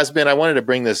actually has been, I wanted to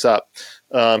bring this up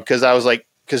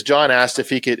because John asked if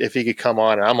he could come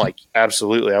on, and I'm like,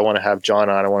 absolutely, I want to have John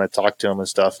on. I want to talk to him and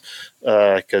stuff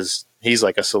because he's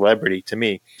like a celebrity to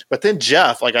me. But then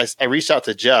Jeff, like I reached out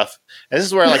to Jeff, and this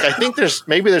is where like I think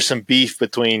there's some beef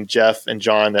between Jeff and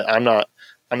John that I'm not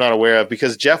aware of,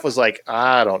 because Jeff was like,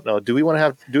 I don't know, do we want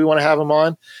to have him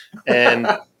on? And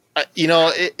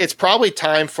it's probably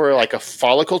time for like a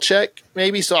follicle check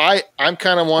maybe. So I'm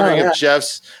kind of wondering if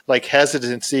Jeff's like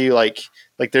hesitancy, like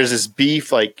there's this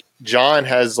beef, like John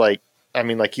has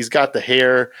he's got the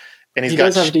hair, and he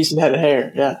does have a decent head of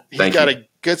hair. Yeah, he's got a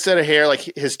good set of hair.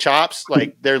 Like his chops,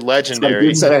 like they're legendary.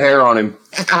 Good set of hair on him.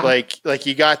 like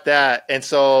you got that, and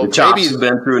so the chops have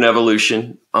been through an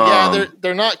evolution.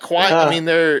 They're not quite. I mean,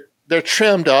 they're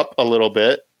trimmed up a little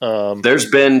bit. There's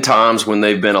been times when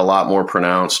they've been a lot more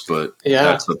pronounced, but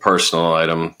that's a personal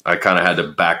item. I kind of had to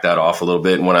back that off a little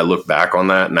bit. And when I look back on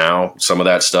that now, some of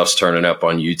that stuff's turning up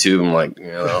on YouTube. I'm like,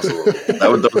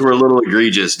 those were a little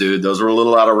egregious, dude. Those were a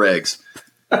little out of regs.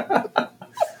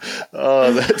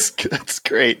 Oh, that's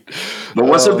great. But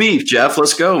what's the beef, Jeff?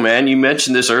 Let's go, man. You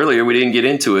mentioned this earlier. We didn't get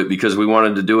into it because we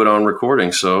wanted to do it on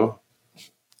recording. So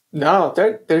no,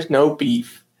 there's no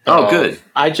beef. Oh, good.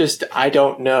 I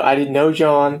don't know. I didn't know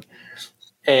John,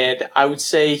 and I would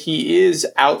say he is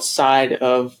outside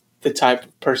of the type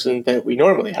of person that we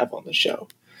normally have on the show.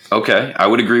 Okay, I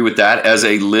would agree with that. As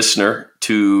a listener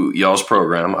to y'all's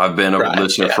program, I've been a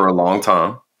listener for a long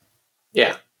time.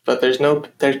 Yeah, but there's no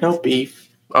beef.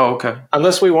 Oh, okay.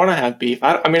 Unless we want to have beef.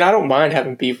 I mean, I don't mind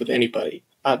having beef with anybody.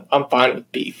 I'm fine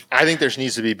with beef. I think there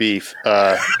needs to be beef.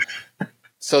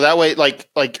 So that way, like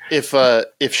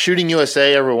if Shooting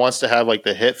USA ever wants to have like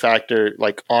the hit factor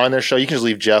like on their show, you can just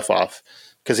leave Jeff off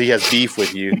because he has beef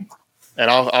with you, and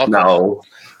I'll no,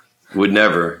 would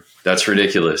never. That's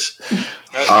ridiculous.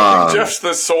 Jeff's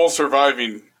the sole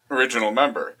surviving original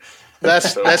member.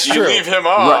 That's true. You leave him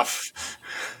off. Right.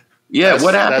 Yeah,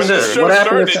 what happened? What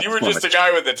happened? You were just a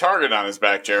guy with a target on his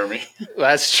back, Jeremy.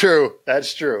 That's true.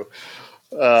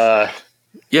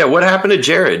 Yeah, what happened to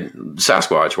Jared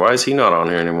Sasquatch? Why is he not on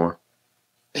here anymore?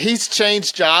 He's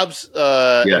changed jobs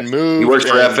and moved. He works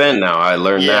for FN now. I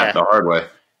learned that the hard way.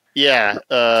 Yeah,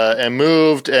 and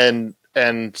moved and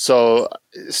so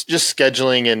it's just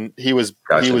scheduling, and he was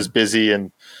busy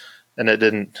and it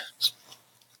didn't.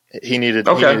 He needed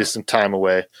some time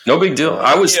away. No big deal.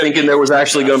 I was thinking there was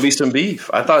actually going to be some beef.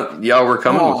 I thought y'all were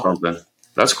coming with something.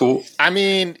 That's cool. I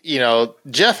mean,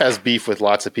 Jeff has beef with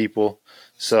lots of people,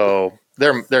 so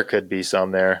there could be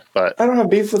some there. But I don't have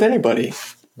beef with anybody.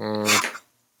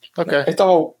 Okay, it's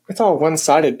all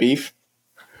one-sided beef.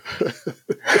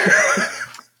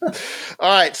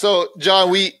 All right, so John,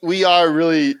 we are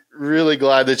really really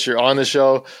glad that you're on the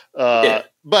show.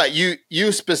 But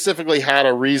you specifically had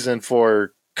a reason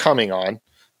for coming on.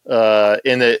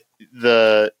 In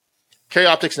the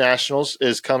Optics Nationals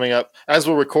is coming up as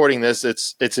we're recording this.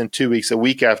 It's in 2 weeks, a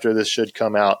week after this should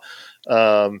come out.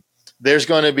 There's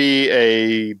going to be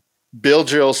a Bill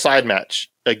Drill side match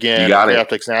again at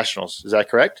Optics Nationals. Is that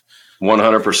correct?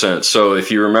 100%. So if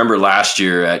you remember last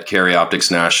year at Optics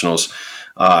Nationals,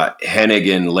 Hennig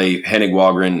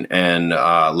Wagren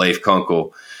and Leif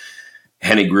Kunkel,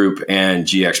 Hennig Group and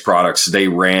GX Products, they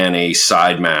ran a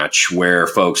side match where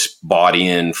folks bought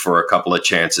in for a couple of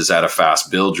chances at a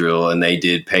fast bill drill, and they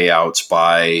did payouts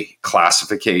by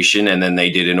classification, and then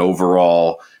they did an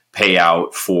overall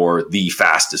payout for the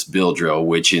fastest bill drill,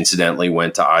 which incidentally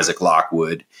went to Isaac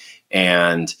Lockwood.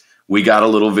 And we got a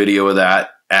little video of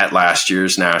that at last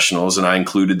year's Nationals, and I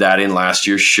included that in last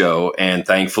year's show. And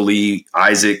thankfully,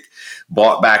 Isaac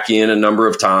bought back in a number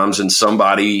of times, and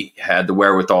somebody had the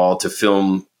wherewithal to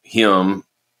film him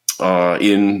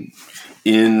in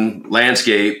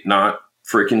landscape, not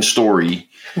freaking story,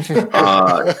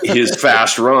 his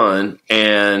fast run.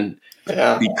 And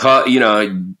because,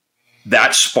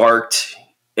 that sparked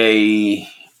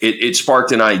it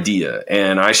sparked an idea,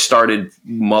 and I started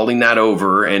mulling that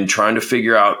over and trying to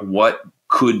figure out what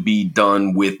could be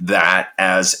done with that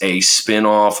as a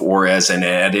spin-off or as an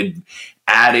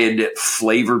added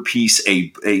flavor piece,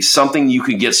 a something you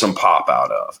could get some pop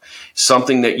out of,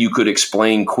 something that you could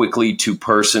explain quickly to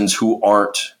persons who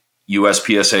aren't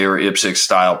USPSA or IPSC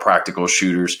style practical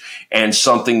shooters, and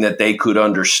something that they could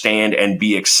understand and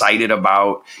be excited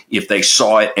about if they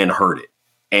saw it and heard it.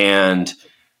 And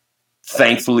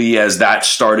thankfully, as that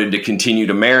started to continue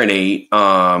to marinate,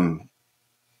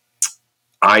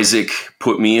 Isaac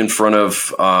put me in front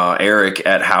of Eric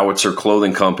at Howitzer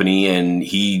Clothing Company, and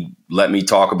he let me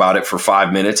talk about it for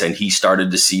 5 minutes, and he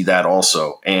started to see that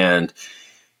also. And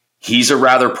he's a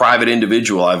rather private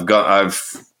individual. I've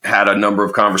had a number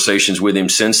of conversations with him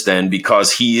since then,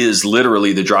 because he is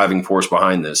literally the driving force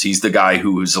behind this. He's the guy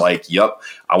who is like, yep,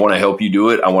 I want to help you do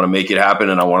it. I want to make it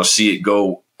happen, and I want to see it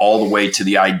go all the way to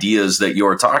the ideas that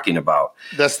you're talking about.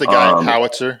 That's the guy at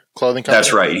Howitzer Clothing Company?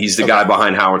 That's right. He's the guy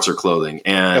behind Howitzer Clothing.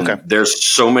 And there's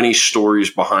so many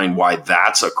stories behind why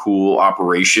that's a cool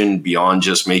operation beyond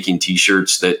just making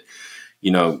T-shirts that,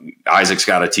 Isaac's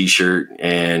got a T-shirt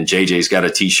and JJ's got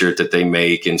a T-shirt that they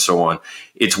make and so on.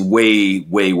 It's way,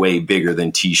 way, way bigger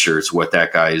than T-shirts, what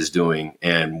that guy is doing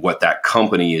and what that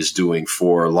company is doing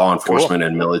for law enforcement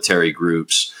and military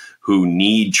groups who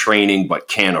need training but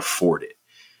can't afford it.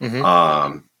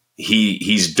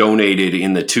 He's donated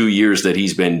in the 2 years that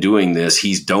he's been doing this.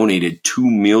 He's donated $2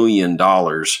 million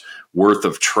worth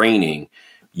of training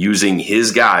using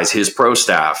his guys, his pro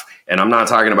staff. And I'm not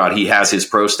talking about he has his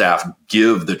pro staff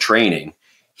give the training.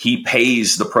 He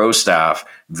pays the pro staff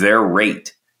their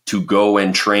rate to go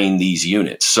and train these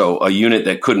units. So a unit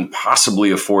that couldn't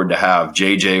possibly afford to have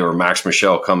JJ or Max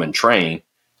Michel come and train,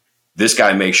 this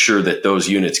guy makes sure that those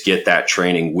units get that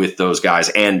training with those guys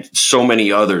and so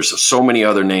many other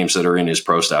names that are in his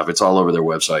pro staff. It's all over their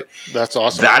website. That's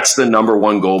awesome. That's the number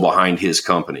one goal behind his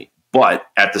company. But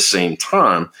at the same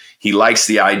time, he likes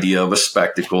the idea of a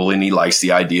spectacle and he likes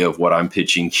the idea of what I'm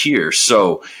pitching here.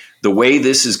 So the way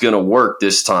this is going to work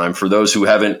this time, for those who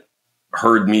haven't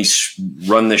heard me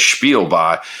run this spiel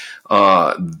by,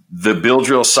 the Bill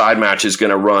Drill side match is going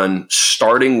to run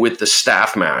starting with the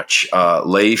staff match.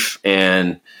 Leif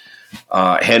and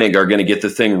Hennig are going to get the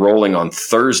thing rolling on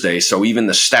Thursday. So even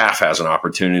the staff has an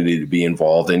opportunity to be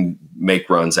involved and make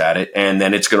runs at it. And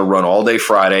then it's going to run all day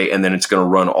Friday, and then it's going to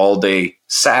run all day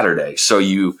Saturday. So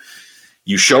you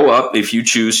show up if you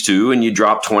choose to, and you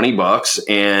drop $20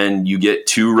 and you get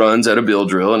 2 runs at a Bill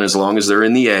Drill. And as long as they're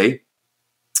in the A,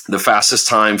 the fastest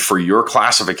time for your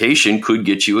classification could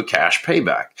get you a cash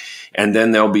payback. And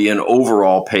then there'll be an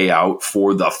overall payout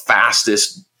for the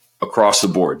fastest across the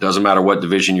board. Doesn't matter what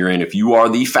division you're in. If you are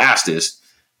the fastest,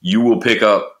 you will pick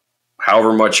up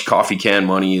however much coffee can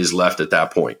money is left at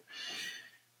that point.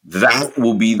 That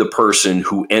will be the person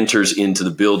who enters into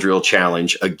the Bill Drill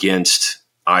Challenge against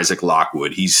Isaac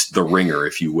Lockwood. He's the ringer,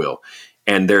 if you will.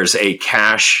 And there's a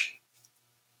cash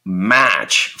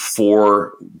match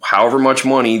for however much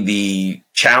money the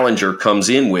challenger comes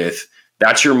in with.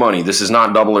 That's your money. This is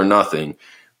not double or nothing.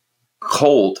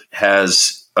 Colt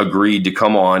has agreed to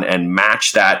come on and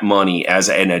match that money as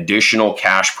an additional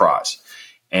cash prize.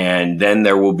 And then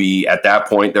there will be, at that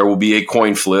point, there will be a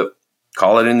coin flip.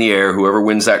 Call it in the air. Whoever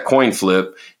wins that coin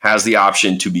flip has the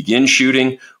option to begin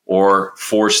shooting or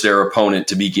force their opponent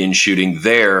to begin shooting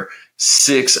their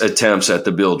 6 attempts at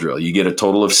the Bill Drill. You get a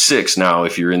total of 6 now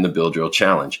if you're in the Bill Drill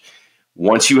Challenge.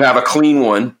 Once you have a clean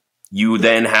one, you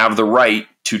then have the right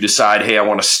to decide, hey, I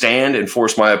want to stand and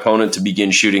force my opponent to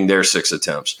begin shooting their 6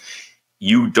 attempts.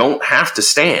 You don't have to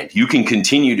stand. You can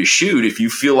continue to shoot. If you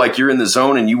feel like you're in the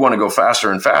zone and you want to go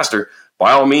faster and faster,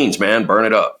 by all means, man, burn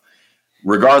it up.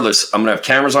 Regardless, I'm going to have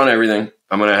cameras on everything.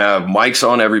 I'm going to have mics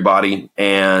on everybody.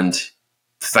 And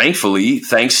thankfully,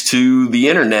 thanks to the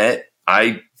internet,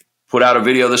 I put out a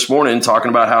video this morning talking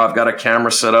about how I've got a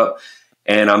camera set up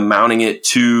and I'm mounting it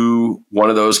to one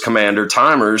of those Commander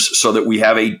timers so that we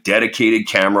have a dedicated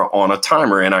camera on a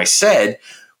timer. And I said,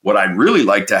 what I'd really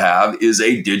like to have is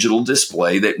a digital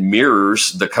display that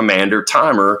mirrors the Commander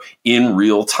timer in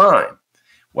real time.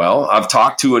 Well, I've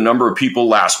talked to a number of people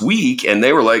last week and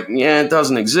they were like, yeah, it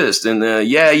doesn't exist. And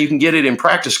yeah, you can get it in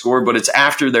practice score, but it's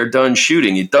after they're done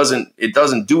shooting. It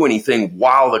doesn't do anything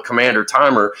while the Commander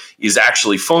timer is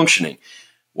actually functioning.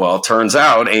 Well, it turns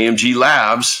out AMG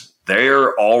Labs,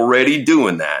 they're already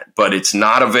doing that, but it's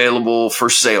not available for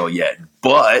sale yet.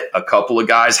 But a couple of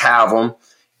guys have them.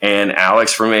 And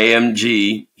Alex from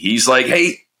AMG, he's like,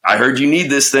 hey, I heard you need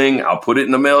this thing. I'll put it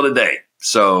in the mail today.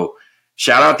 So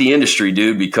shout out the industry,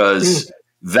 dude, because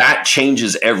that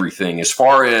changes everything. As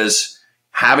far as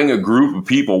having a group of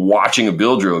people watching a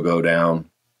Bill Drill go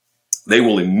down, they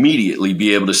will immediately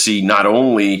be able to see not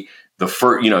only the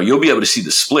first, you'll be able to see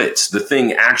the splits. The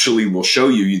thing actually will show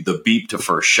you the beep to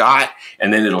first shot,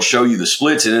 and then it'll show you the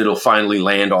splits, and it'll finally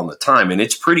land on the time. And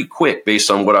it's pretty quick based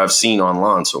on what I've seen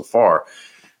online so far.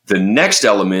 The next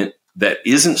element that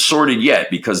isn't sorted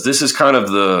yet, because this is kind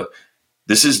of the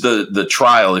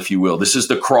trial, if you will. This is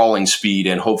the crawling speed,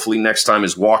 and hopefully next time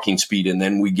is walking speed, and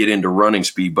then we get into running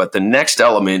speed. But the next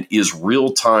element is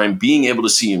real time, being able to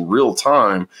see in real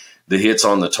time the hits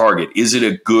on the target. Is it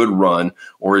a good run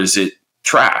or is it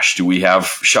trash? Do we have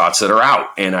shots that are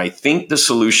out? And I think the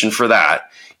solution for that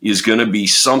is going to be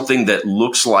something that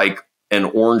looks like an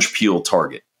orange peel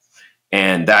target.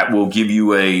 And that will give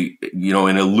you an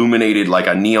illuminated, like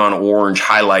a neon orange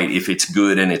highlight if it's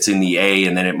good and it's in the A,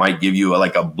 and then it might give you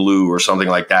like a blue or something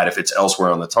like that if it's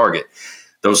elsewhere on the target.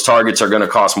 Those targets are going to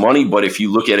cost money, but if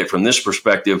you look at it from this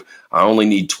perspective, I only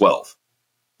need 12.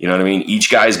 You know what I mean? Each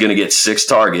guy's going to get 6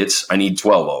 targets. I need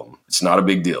 12 of them. It's not a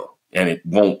big deal. And it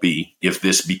won't be if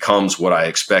this becomes what I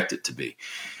expect it to be.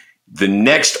 The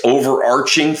next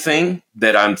overarching thing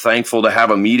that I'm thankful to have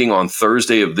a meeting on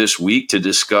Thursday of this week to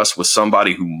discuss with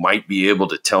somebody who might be able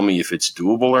to tell me if it's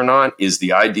doable or not is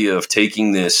the idea of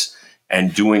taking this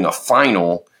and doing a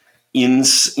final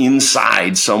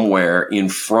inside somewhere in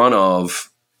front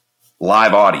of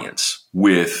live audience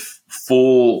with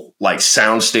full like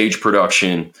soundstage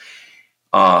production.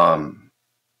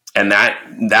 And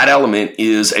that element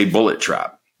is a bullet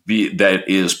trap that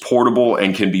is portable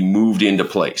and can be moved into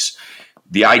place.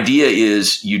 The idea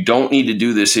is you don't need to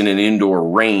do this in an indoor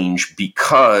range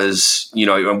because,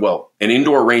 an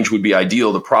indoor range would be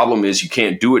ideal. The problem is you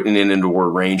can't do it in an indoor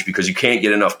range because you can't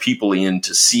get enough people in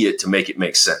to see it to make it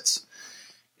make sense.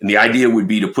 And the idea would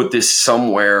be to put this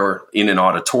somewhere in an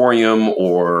auditorium,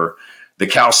 or the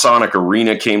Calsonic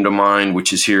Arena came to mind,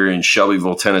 which is here in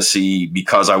Shelbyville, Tennessee,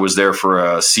 because I was there for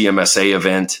a CMSA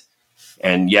event.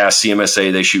 And yeah,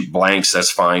 CMSA, they shoot blanks. That's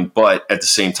fine. But at the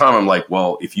same time, I'm like,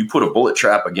 well, if you put a bullet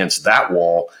trap against that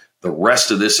wall, the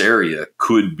rest of this area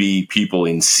could be people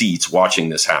in seats watching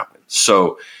this happen.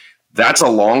 So that's a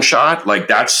long shot. Like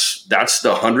that's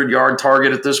the 100-yard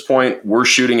target at this point. We're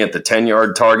shooting at the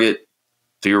 10-yard target,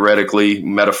 theoretically,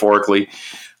 metaphorically.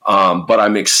 But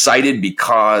I'm excited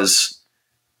because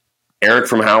Eric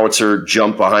from Howitzer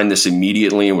jumped behind this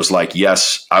immediately and was like,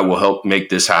 yes, I will help make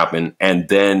this happen. And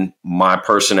then my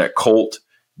person at Colt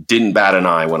didn't bat an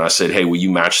eye when I said, hey, will you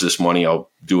match this money?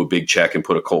 I'll do a big check and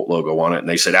put a Colt logo on it. And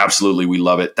they said, absolutely, we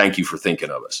love it. Thank you for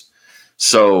thinking of us.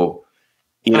 So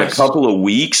in a couple of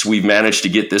weeks, we've managed to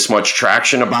get this much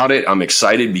traction about it. I'm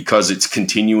excited because it's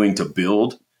continuing to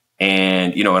build.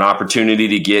 And, an opportunity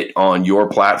to get on your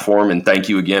platform. And thank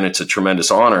you again. It's a tremendous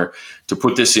honor to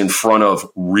put this in front of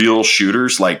real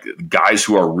shooters, like guys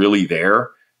who are really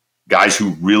there, guys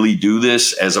who really do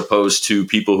this, as opposed to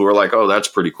people who are like, oh, that's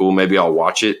pretty cool, maybe I'll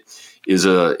watch it, is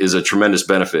a tremendous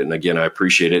benefit. And again, I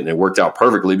appreciate it. And it worked out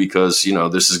perfectly because,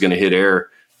 this is going to hit air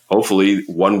hopefully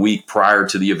 1 week prior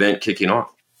to the event kicking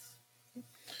off.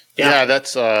 Yeah,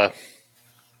 that's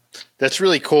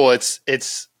really cool.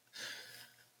 It's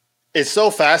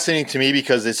so fascinating to me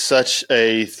because it's such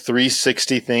a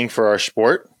 360 thing for our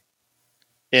sport,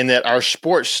 in that our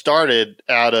sport started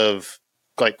out of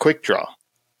like quick draw.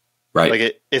 Right.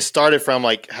 Like it started from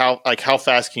how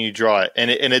fast can you draw it? And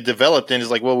it developed into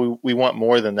like, well, we want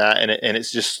more than that. And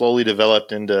it's just slowly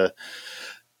developed into,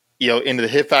 into the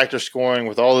hit factor scoring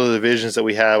with all the divisions that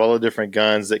we have, all the different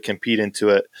guns that compete into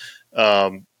it.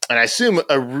 And I assume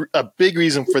a big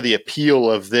reason for the appeal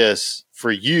of this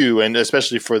for you, and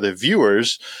especially for the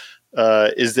viewers,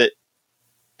 is that,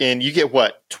 and you get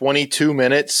 22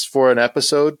 minutes for an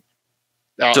episode?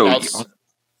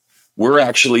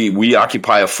 We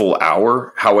occupy a full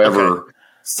hour. However,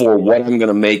 for what I'm going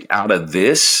to make out of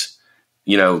this,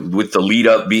 with the lead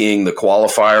up being the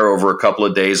qualifier over a couple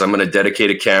of days, I'm going to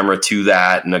dedicate a camera to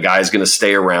that, and the guy's going to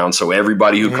stay around. So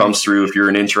everybody who comes through, if you're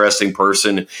an interesting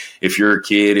person, if you're a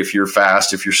kid, if you're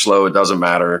fast, if you're slow, it doesn't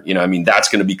matter. That's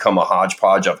going to become a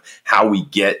hodgepodge of how we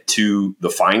get to the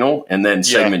final. And then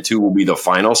segment 2 will be the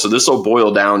final. So this will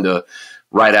boil down to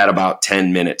right at about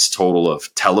 10 minutes total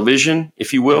of television,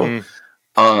 if you will.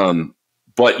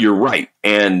 But you're right.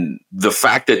 And the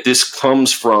fact that this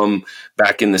comes from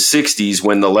back in the 60s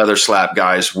when the leather slap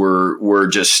guys were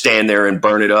just stand there and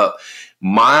burn it up.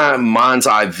 My mind's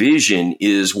eye vision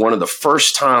is one of the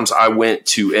first times I went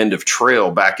to End of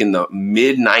Trail back in the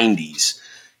mid 90s,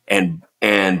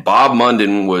 and Bob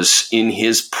Munden was in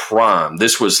his prime.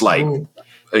 This was like,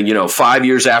 5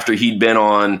 years after he'd been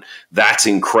on That's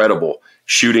Incredible,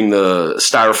 shooting the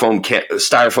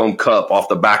styrofoam cup off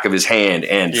the back of his hand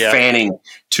and fanning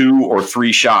 2 or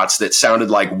 3 shots that sounded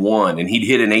like one. And he'd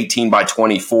hit an 18 by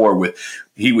 24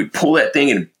 he would pull that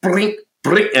thing and blink.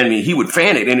 He would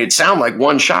fan it and it'd sound like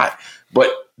one shot. But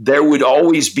there would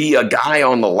always be a guy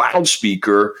on the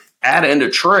loudspeaker at End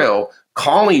of Trail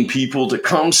calling people to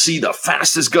come see the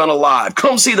fastest gun alive.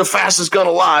 Come see the fastest gun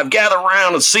alive. Gather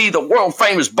around and see the world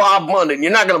famous Bob Munden.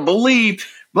 You're not going to believe,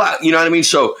 blah, you know what I mean?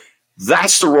 So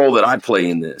that's the role that I play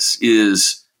in this.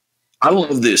 Is I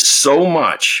love this so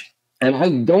much.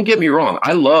 And don't get me wrong,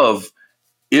 I love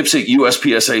IPSC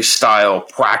USPSA style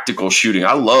practical shooting.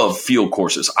 I love field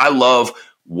courses. I love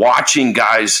watching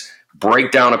guys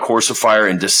break down a course of fire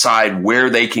and decide where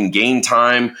they can gain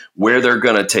time, where they're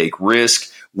going to take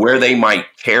risk, where they might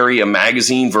carry a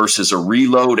magazine versus a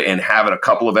reload and have a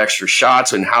couple of extra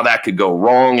shots, and how that could go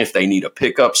wrong if they need a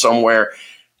pickup somewhere.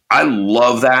 I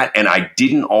love that, and I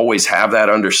didn't always have that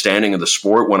understanding of the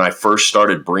sport when I first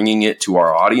started bringing it to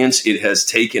our audience. It has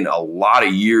taken a lot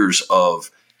of years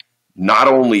of not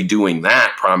only doing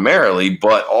that primarily,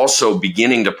 but also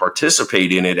beginning to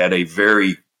participate in it at a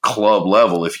very club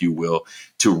level, if you will,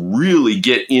 to really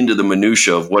get into the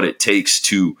minutia of what it takes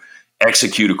to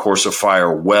execute a course of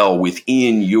fire well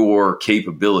within your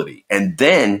capability. And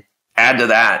then add to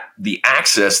that the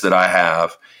access that I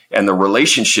have and the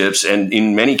relationships, and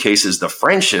in many cases, the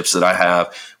friendships that I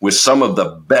have with some of the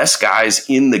best guys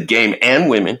in the game and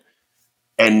women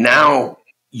And now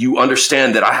you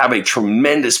understand that I have a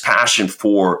tremendous passion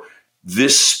for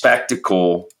this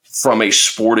spectacle from a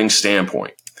sporting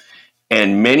standpoint.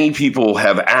 And many people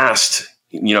have asked,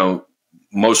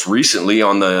 most recently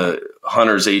on the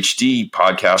Hunters HD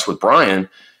podcast with Brian,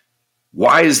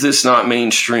 why is this not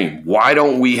mainstream? Why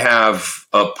don't we have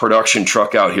a production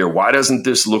truck out here? Why doesn't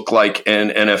this look like an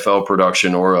NFL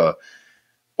production or a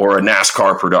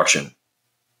NASCAR production?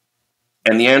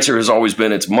 And the answer has always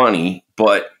been it's money.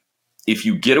 But if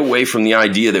you get away from the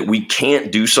idea that we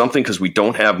can't do something because we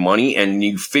don't have money, and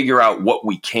you figure out what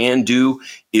we can do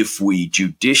if we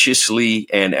judiciously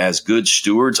and as good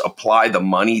stewards apply the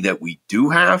money that we do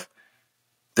have,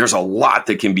 there's a lot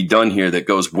that can be done here that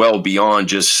goes well beyond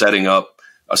just setting up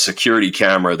a security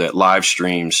camera that live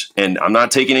streams. And I'm not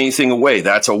taking anything away.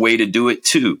 That's a way to do it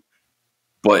too.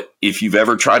 But if you've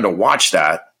ever tried to watch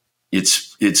that,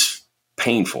 it's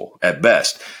painful at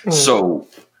best. So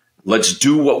let's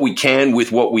do what we can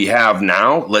with what we have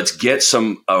now. Let's get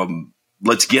some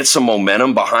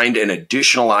momentum behind an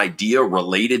additional idea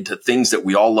related to things that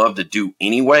we all love to do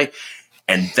anyway.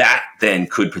 And that then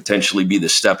could potentially be the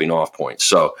stepping off point.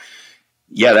 So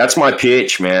yeah, that's my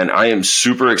pitch, man. I am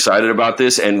super excited about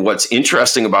this. And what's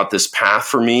interesting about this path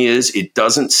for me is it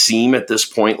doesn't seem at this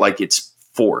point like it's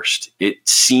forced. It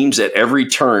seems at every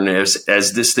turn as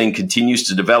this thing continues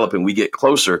to develop and we get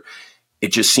closer,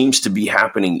 it just seems to be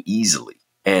happening easily.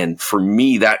 And for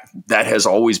me, that has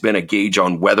always been a gauge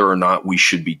on whether or not we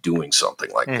should be doing something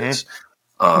like this.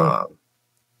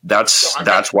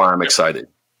 That's why I'm excited.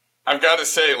 I've got to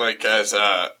say, like, as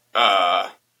a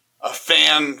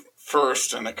fan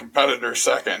first and a competitor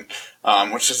second,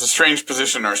 which is a strange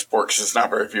position in our sport because it's not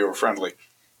very viewer friendly.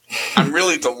 I'm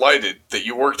really delighted that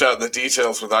you worked out the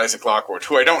details with Isaac Lockwood,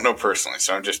 who I don't know personally,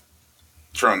 so I'm just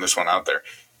throwing this one out there,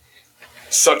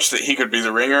 such that he could be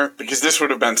the ringer, because this would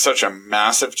have been such a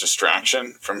massive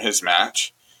distraction from his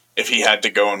match if he had to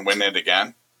go and win it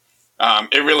again.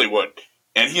 It really would.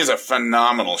 And he is a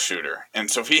phenomenal shooter.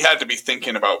 And so if he had to be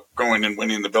thinking about going and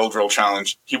winning the Bill Drill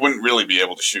Challenge, he wouldn't really be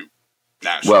able to shoot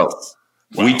nationally. Well,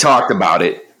 we talked about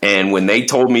it. And when they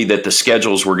told me that the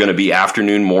schedules were going to be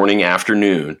afternoon, morning,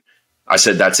 afternoon, I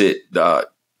said, that's it. To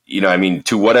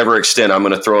whatever extent, I'm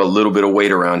going to throw a little bit of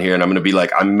weight around here and I'm going to be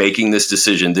like, I'm making this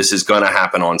decision. This is going to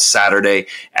happen on Saturday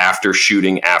after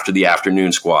shooting, after the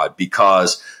afternoon squad,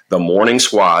 because the morning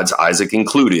squads, Isaac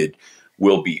included,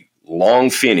 will be long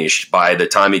finished by the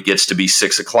time it gets to be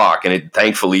 6 o'clock. And it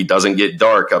thankfully doesn't get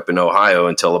dark up in Ohio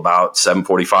until about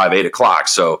 7:45, 8 o'clock.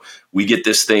 So we get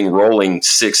this thing rolling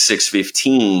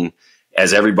 6:15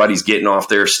 as everybody's getting off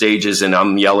their stages, and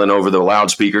I'm yelling over the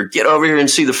loudspeaker, get over here and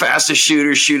see the fastest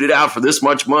shooters shoot it out for this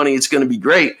much money. It's going to be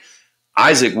great.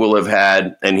 Isaac will have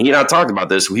had, and he and I talked about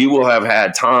this, he will have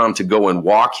had time to go and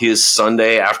walk his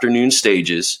Sunday afternoon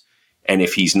stages. And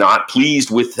if he's not pleased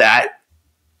with that,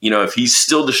 if he's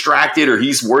still distracted or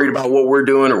he's worried about what we're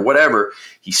doing or whatever,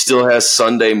 he still has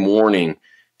Sunday morning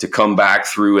to come back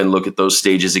through and look at those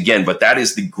stages again. But that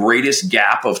is the greatest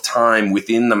gap of time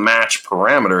within the match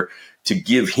parameter to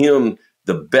give him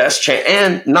the best chance,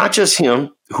 and not just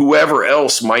him, whoever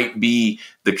else might be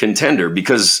the contender.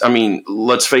 Because,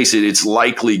 let's face it, it's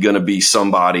likely going to be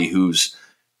somebody who's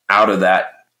out of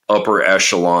that upper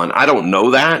echelon. I don't know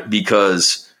that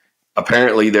because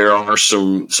apparently there are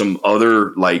some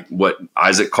other, like what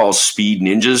Isaac calls speed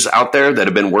ninjas out there that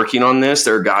have been working on this.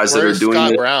 There are guys that are doing Scott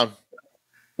this. Brown?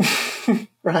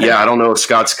 Right. Yeah, I don't know if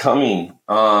Scott's coming.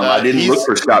 I didn't look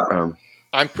for Scott Brown.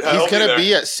 He's going to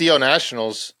be at CO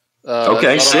Nationals.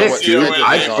 Okay, sick, dude.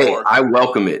 I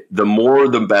welcome it. The more,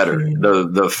 the better.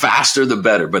 The faster, the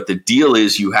better. But the deal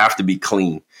is you have to be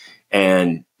clean.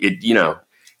 And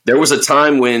there was a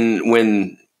time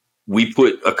when we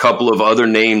put a couple of other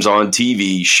names on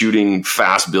TV shooting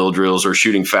fast bill drills or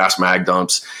shooting fast mag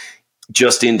dumps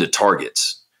just into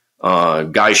targets.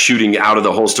 Guys shooting out of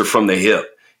the holster from the hip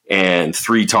and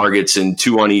 3 targets and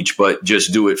 2 on each, but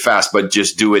just do it fast, but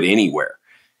just do it anywhere.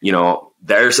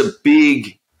 There's a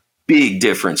big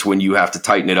difference when you have to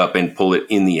tighten it up and pull it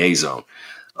in the A zone.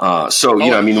 One of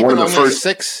the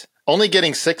first only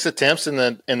getting 6 attempts in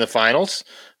the finals.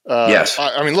 Yes.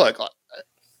 Look,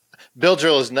 Bill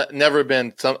Drill has never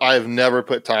been. I have never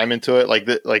put time into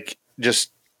it.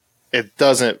 It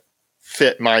doesn't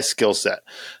fit my skill set.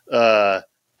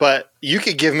 But you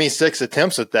could give me 6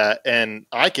 attempts at that, and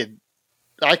I could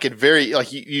very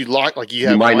you lock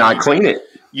you might not clean it.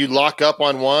 You lock up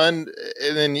on one,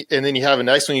 and then you have a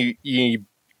nice one. You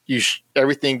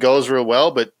everything goes real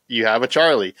well, but you have a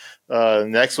Charlie.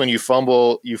 Next one you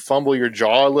fumble your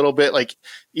jaw a little bit.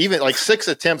 Even 6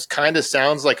 attempts kind of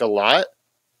sounds like a lot,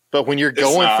 but when you're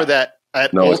going for that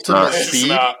at No, it's ultimate not.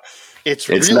 speed. It's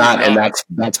really not, and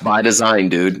that's by design,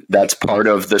 dude. That's part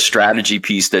of the strategy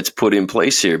piece that's put in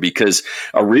place here. Because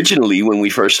originally, when we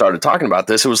first started talking about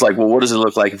this, it was like, well, what does it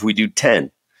look like if we do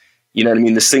 10? You know what I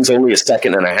mean? This thing's only a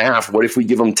second and a half. What if we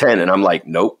give them 10? And I'm like,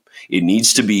 nope. It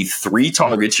needs to be 3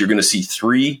 targets. You're going to see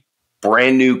 3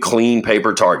 brand new, clean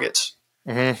paper targets.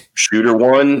 Mm-hmm. Shooter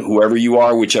 1, whoever you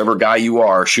are, whichever guy you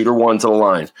are, shooter 1 to the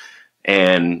line.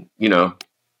 And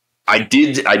I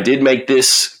did make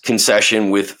this concession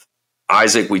with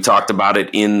Isaac. We talked about it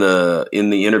in the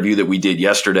interview that we did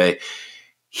yesterday.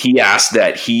 He asked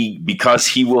that because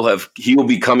he will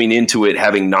be coming into it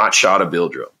having not shot a bill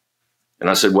drill. And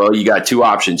I said, well, you got 2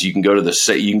 options. You can go to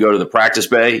the practice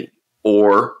bay,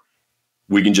 or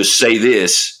we can just say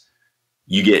this: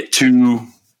 you get 2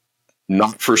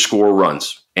 not for score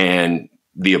runs, and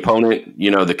the opponent,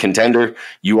 the contender,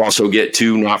 you also get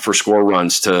 2 not for score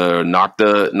runs to knock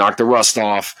the rust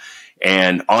off.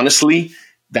 And honestly,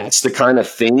 that's the kind of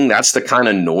thing, that's the kind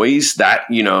of noise that,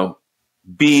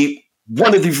 be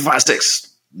 1, 2, 3, 4, 5,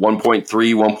 6, 1.3,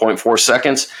 1.4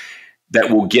 seconds that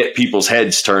will get people's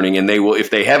heads turning. And they will, if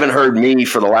they haven't heard me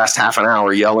for the last half an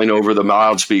hour yelling over the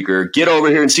loudspeaker, get over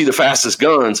here and see the fastest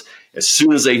guns. As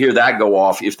soon as they hear that go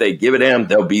off, if they give it M,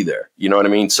 they'll be there. You know what I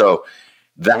mean? So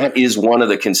that is one of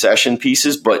the concession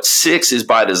pieces, but 6 is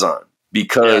by design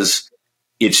because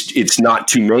it's not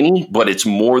too many, but it's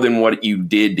more than what you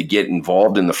did to get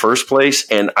involved in the first place.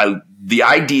 And the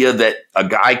idea that a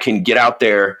guy can get out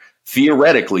there,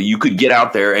 theoretically, you could get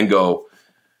out there and go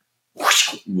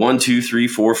 1, 2, 3,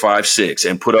 4, 5, 6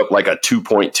 and put up like a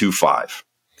 2.25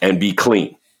 and be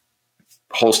clean.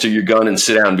 Holster your gun and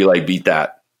sit down and be like, beat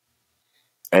that.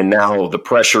 And now the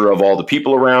pressure of all the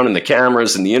people around and the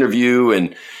cameras and the interview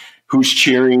and who's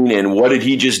cheering and what did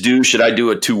he just do? Should I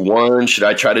do a 2-1? Should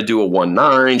I try to do a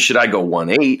 1-9? Should I go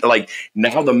 1-8? Like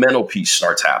now the mental piece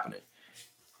starts happening.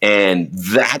 And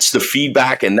that's the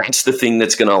feedback. And that's the thing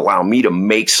that's going to allow me to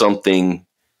make something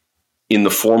in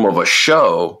the form of a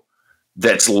show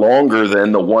that's longer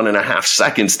than the 1.5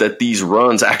 seconds that these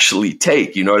runs actually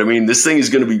take. You know what I mean? This thing is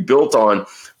going to be built on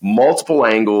multiple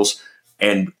angles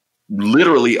and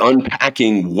literally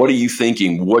unpacking. What are you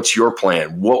thinking? What's your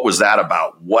plan? What was that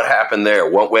about? What happened there?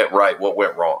 What went right? What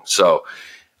went wrong? So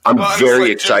I'm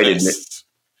very excited.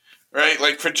 Right?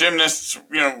 Like for gymnasts,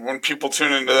 when people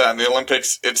tune into that in the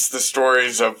Olympics, it's the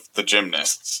stories of the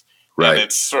gymnasts. Right. And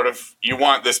it's sort of, you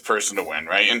want this person to win,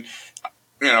 right? And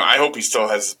I hope he still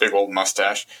has this big old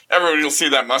mustache. Everybody will see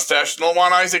that mustache and they'll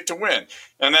want Isaac to win.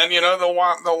 And then, they'll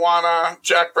want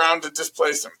Jack Brown to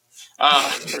displace him.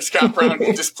 Or Scott Brown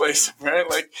to displace him, right?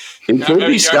 Like, it could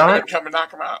be Scott. Come and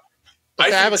knock him out.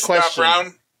 Okay, I have a question.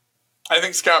 I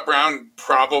think Scott Brown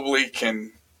probably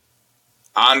can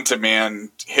on-demand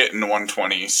hit in the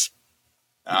 120s.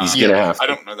 He's going to have to. I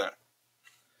don't know that.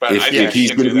 But if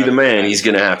he's going to be the man, he's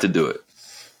going to have to do it.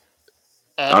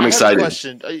 I'm excited. I have a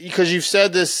question, because you've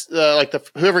said this,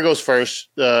 whoever goes first,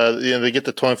 they get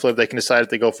the coin flip. They can decide if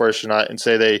they go first or not, and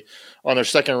say they on their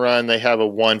second run they have a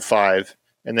 1-5,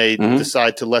 and they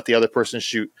decide to let the other person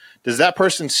shoot. Does that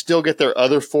person still get their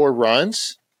other 4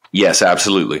 runs? Yes,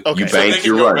 absolutely. Okay. You bank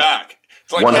your run. Back.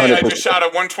 It's like, 100%. Hey, I just shot a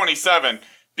 127,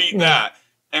 beat that,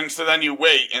 and so then you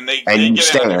wait, and they get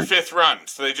it on their 5th run,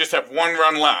 so they just have 1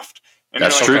 run left. And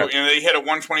that's true. And they hit a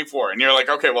 124, and you're like,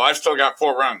 okay, well, I've still got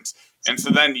 4 runs. And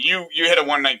so then you hit a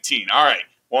 119. All right.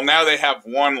 Well, now they have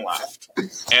 1 left, and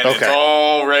it's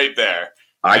all right there.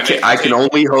 I can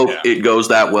only hope it goes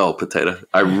that well, Potato.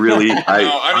 I really,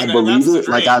 I believe it.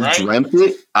 Dream, like I've dreamt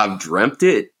it. I've dreamt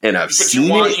it, and I've seen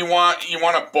it. You want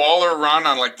a baller run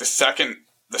on like the second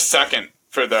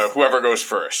for the whoever goes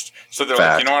first. So they're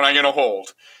like, you know what, I'm going to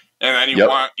hold, and then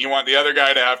you want the other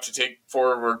guy to have to take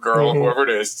 4 or girl, whoever it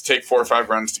is, to take 4 or 5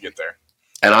 runs to get there.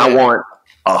 And I want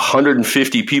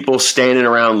 150 people standing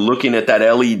around looking at that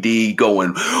LED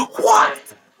going,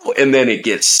 what? And then it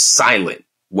gets silent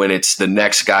when it's the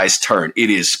next guy's turn. It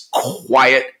is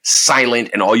quiet,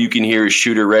 silent, and all you can hear is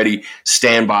shooter ready,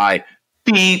 stand by,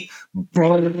 beep,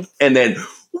 and then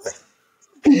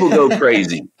people go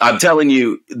crazy. I'm telling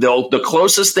you, the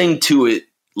closest thing to it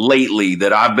lately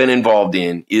that I've been involved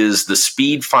in is the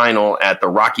speed final at the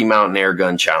Rocky Mountain Air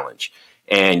Gun Challenge.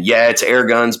 And yeah, it's air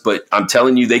guns, but I'm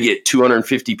telling you, they get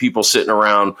 250 people sitting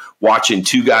around watching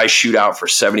 2 guys shoot out for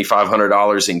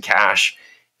 $7,500 in cash.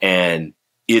 And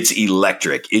it's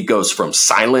electric. It goes from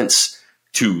silence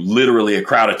to literally a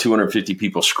crowd of 250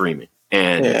 people screaming.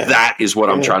 And that is what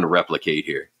I'm trying to replicate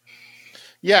here.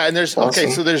 Yeah. And there's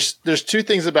there's 2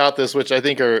 things about this, which I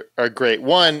think are great.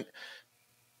 One,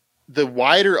 the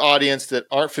wider audience that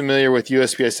aren't familiar with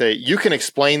USPSA, you can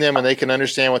explain them and they can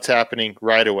understand what's happening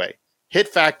right away. hit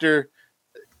factor.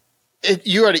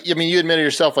 You admitted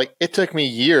yourself, like, it took me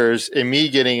years in me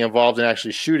getting involved in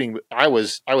actually shooting. I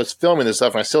was filming this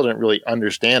stuff and I still didn't really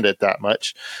understand it that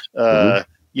much.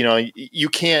 You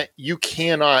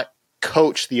cannot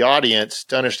coach the audience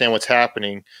to understand what's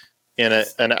happening in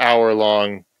an hour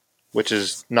long, which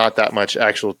is not that much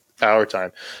actual hour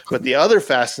time. But the other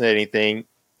fascinating thing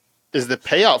is the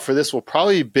payout for this will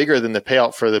probably be bigger than the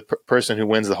payout for the person who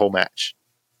wins the whole match.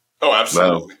 Oh,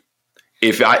 absolutely. Well,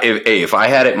 if I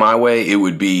had it my way, it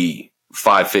would be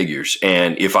 5 figures.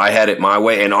 And if I had it my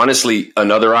way, and honestly,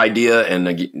 another idea,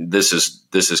 and this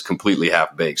is completely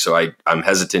half baked, so I'm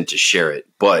hesitant to share it.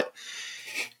 But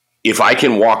if I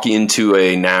can walk into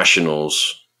a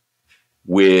nationals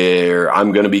where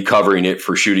I'm going to be covering it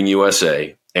for Shooting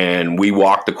USA, and we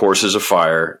walk the courses of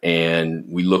fire, and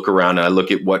we look around, and I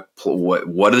look at what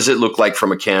does it look like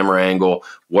from a camera angle?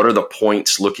 What are the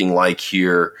points looking like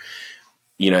here?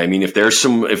 If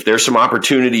there's some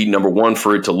opportunity, number one,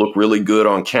 for it to look really good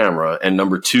on camera, and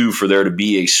number two, for there to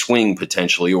be a swing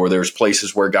potentially, or there's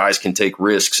places where guys can take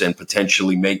risks and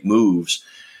potentially make moves.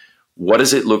 What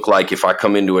does it look like if I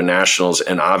come into a nationals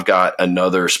and I've got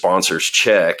another sponsor's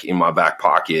check in my back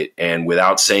pocket, and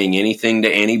without saying anything to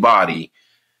anybody,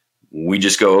 we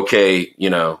just go, okay,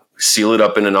 seal it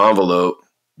up in an envelope.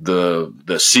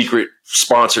 The secret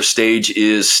sponsor stage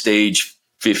is stage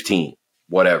 15,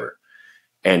 whatever.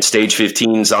 And stage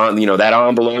 15's on, that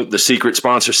envelope, the secret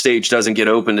sponsor stage doesn't get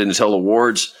opened until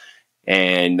awards.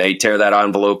 And they tear that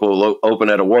envelope open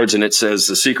at awards, and it says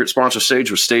the secret sponsor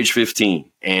stage was stage 15.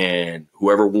 And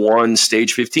whoever won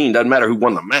stage 15, doesn't matter who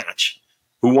won the match,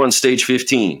 who won stage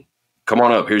 15, come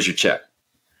on up, here's your check.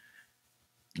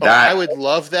 I would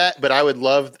love that, but I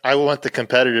want the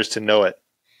competitors to know it.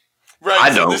 Right.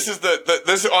 I so know. This is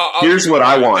here's what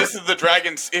I want. This is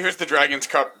here's the Dragons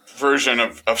Cup version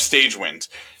of stage wins.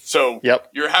 So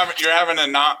you're having a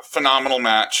not phenomenal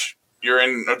match. You're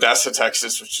in Odessa,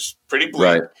 Texas, which is pretty bleak.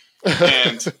 Right.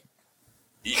 And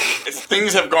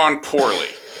things have gone poorly.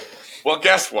 Well,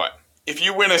 guess what? If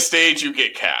you win a stage, you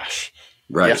get cash.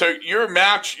 Right. So your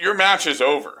match is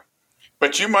over,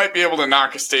 but you might be able to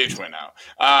knock a stage win out.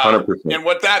 100%. And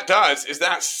what that does is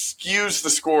that skews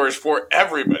the scores for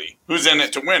everybody who's in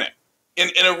it to win it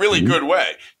in a really good way,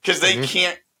 because they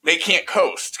can't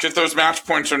coast, because those match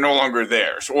points are no longer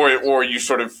theirs, or you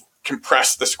sort of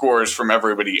compress the scores from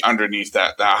everybody underneath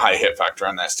that high hit factor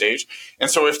on that stage. And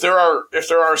so if there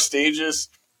are stages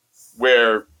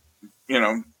where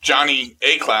Johnny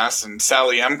A class and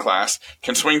Sally M class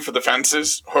can swing for the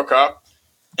fences, hook up,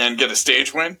 and get a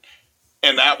stage win,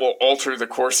 and that will alter the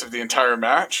course of the entire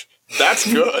match,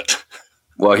 that's good.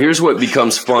 Well, here's what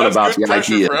becomes fun about the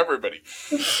idea for everybody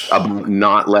of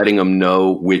not letting them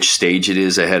know which stage it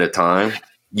is ahead of time.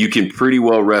 You can pretty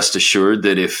well rest assured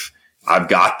that if I've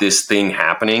got this thing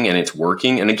happening and it's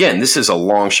working, and again, this is a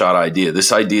long shot idea.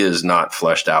 This idea is not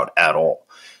fleshed out at all.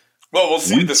 Well, we'll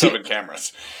see the 7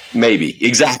 cameras. Maybe.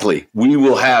 Exactly. We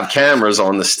will have cameras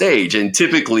on the stage, and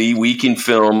typically we can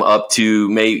film up to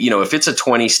maybe, if it's a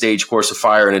 20-stage course of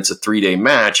fire and it's a 3-day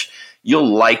match,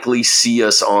 you'll likely see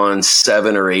us on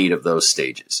 7 or 8 of those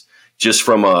stages, just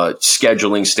from a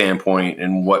scheduling standpoint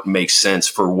and what makes sense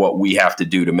for what we have to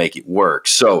do to make it work.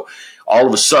 So all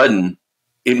of a sudden,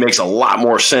 it makes a lot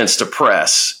more sense to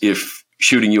press if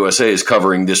Shooting USA is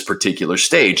covering this particular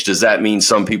stage. Does that mean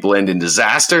some people end in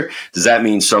disaster? Does that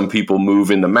mean some people move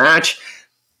in the match?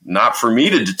 Not for me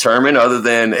to determine, other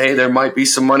than, hey, there might be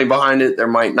some money behind it. There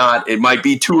might not. It might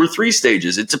be 2 or 3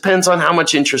 stages. It depends on how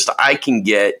much interest I can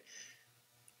get.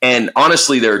 And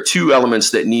honestly, there are 2 elements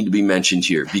that need to be mentioned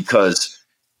here, because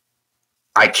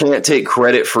I can't take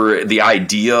credit for the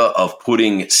idea of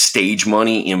putting stage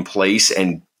money in place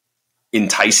and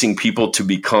enticing people to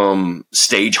become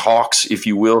stage hawks, if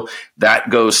you will. That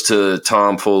goes to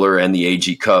Tom Fuller and the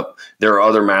AG Cup. There are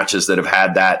other matches that have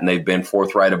had that, and they've been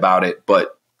forthright about it.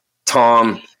 But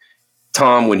Tom,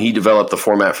 when he developed the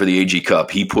format for the AG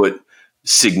Cup, he put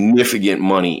significant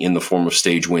money in the form of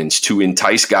stage wins to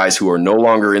entice guys who are no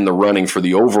longer in the running for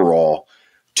the overall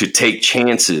to take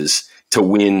chances to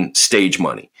win stage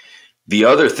money. The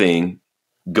other thing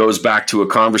goes back to a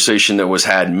conversation that was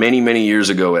had many, many years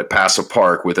ago at Paso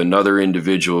Park with another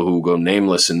individual who will go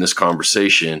nameless in this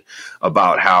conversation,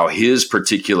 about how his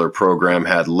particular program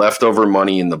had leftover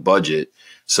money in the budget.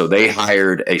 So they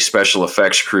hired a special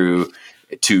effects crew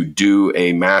to do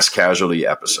a mass casualty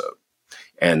episode.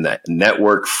 And that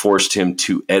network forced him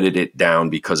to edit it down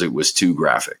because it was too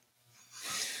graphic.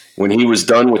 When he was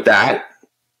done with that,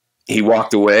 he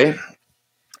walked away.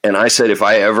 And I said, if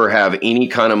I ever have any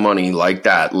kind of money like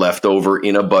that left over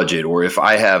in a budget, or if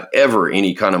I have ever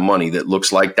any kind of money that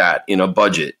looks like that in a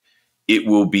budget, it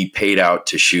will be paid out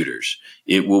to shooters.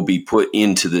 It will be put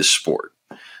into this sport.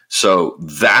 So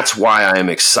that's why I am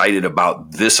excited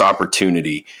about this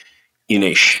opportunity. In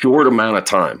a short amount of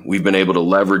time, we've been able to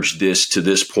leverage this to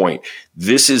this point.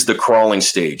 This is the crawling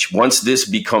stage. Once this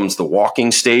becomes the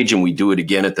walking stage, and we do it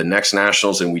again at the next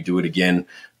nationals, and we do it again,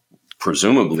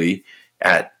 presumably,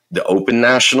 at the Open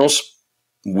Nationals,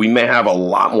 we may have a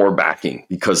lot more backing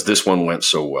because this one went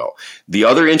so well. The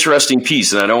other interesting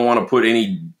piece, and I don't want to put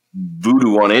any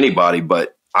voodoo on anybody,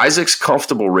 but Isaac's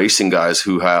comfortable racing guys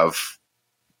who have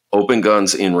open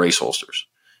guns in race holsters.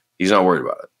 He's not worried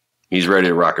about it. He's ready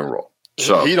to rock and roll.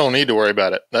 So he don't need to worry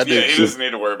about it. He doesn't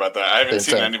need to worry about that. I haven't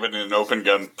seen anybody in an open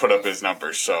gun put up his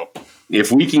numbers. So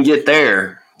if we can get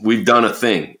there, we've done a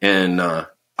thing. And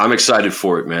I'm excited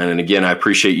for it, man. And again, I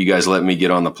appreciate you guys letting me get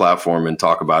on the platform and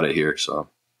talk about it here. So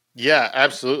yeah,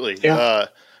 absolutely. Yeah.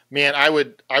 Man, I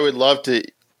would love to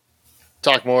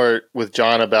talk more with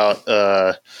John about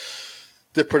the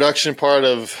production part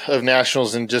of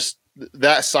nationals and just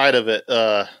that side of it.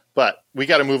 But we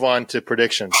got to move on to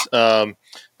predictions.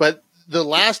 But the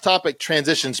last topic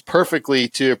transitions perfectly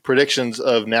to predictions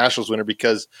of nationals winner,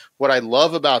 because what I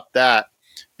love about that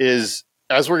is,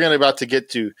 as we're about to get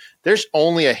to, there's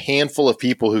only a handful of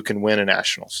people who can win a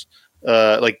nationals.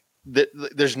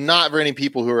 There's not very many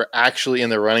people who are actually in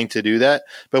the running to do that.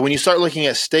 But when you start looking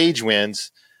at stage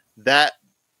wins, that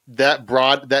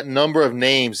number of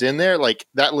names in there, like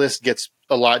that list gets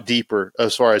a lot deeper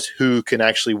as far as who can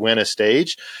actually win a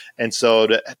stage. And so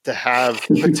to have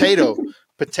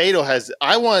Potato has,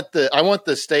 I want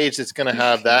the stage that's going to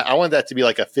have that. I want that to be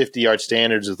like a 50-yard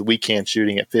standards of the weekend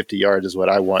shooting at 50 yards is what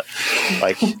I want.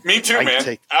 Like me too, man.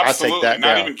 Absolutely. I'll take that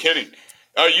Not even kidding.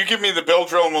 You give me the bill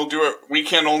drill and we'll do it.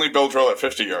 Weekend only bill drill at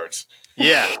 50 yards.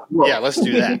 Yeah. Yeah. Let's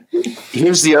do that.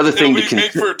 Here's the other thing to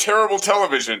make for terrible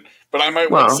television, but I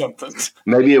might win something.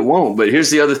 Maybe it won't, but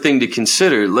here's the other thing to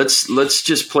consider. Let's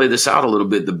just play this out a little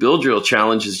bit. The bill drill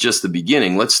challenge is just the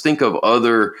beginning. Let's think of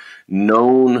other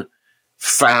known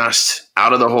fast,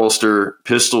 out of the holster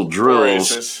pistol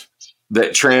drills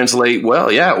that translate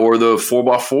well, yeah, or the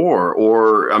 4x4,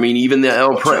 or I mean, even the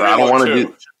L Prep. I don't want to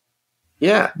do.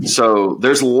 Yeah, so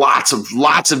there's lots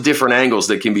of different angles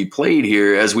that can be played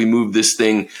here as we move this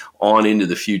thing on into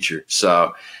the future.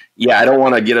 So, yeah, I don't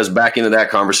want to get us back into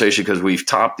that conversation because we've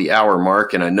topped the hour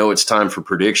mark, and I know it's time for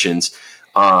predictions.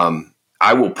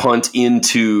 I will punt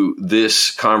into this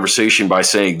conversation by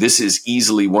saying this is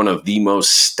easily one of the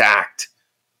most stacked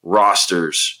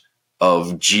rosters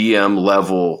of GM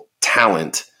level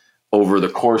talent over the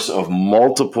course of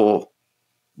multiple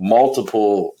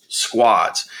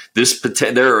squads.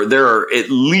 There are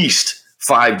at least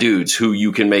 5 dudes who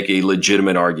you can make a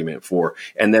legitimate argument for,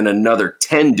 and then another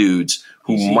 10 dudes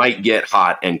who might get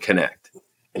hot and connect.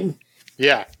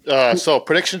 Yeah. So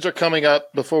predictions are coming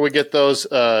up. Before we get those,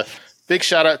 big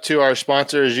shout out to our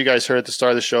sponsor, as you guys heard at the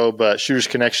start of the show, but Shooters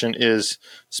Connection is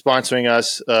sponsoring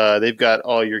us. They've got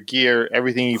all your gear,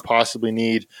 everything you possibly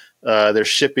need. Their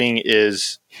shipping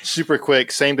is super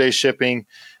quick, same day shipping,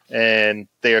 and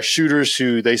they are shooters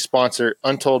who they sponsor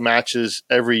untold matches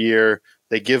every year.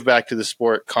 They give back to the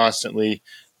sport constantly,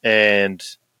 and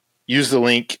use the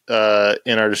link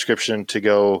in our description to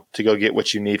go get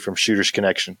what you need from Shooters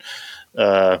Connection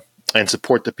and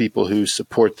support the people who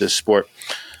support this sport.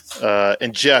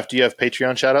 And Jeff, do you have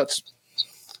Patreon shout-outs?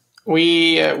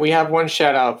 We have one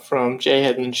shout-out from Jay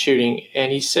Headland Shooting,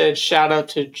 and he said shout-out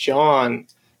to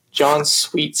John's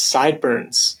Sweet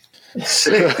Sideburns.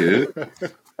 Sick, dude.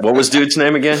 What was dude's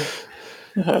name again?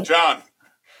 John.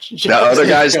 The other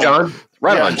guy's John?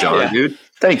 Right on, John, dude.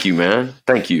 Thank you, man.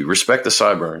 Thank you. Respect the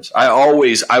sideburns. I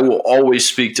will always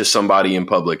speak to somebody in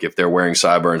public if they're wearing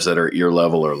sideburns that are ear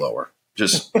level or lower.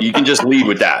 You can just lead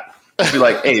with that. Just be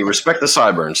like, hey, respect the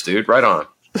sideburns, dude. Right on.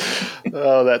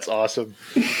 Oh, that's awesome.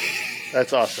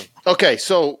 That's awesome. Okay,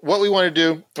 so what we want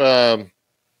to do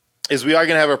is we are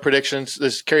going to have our predictions.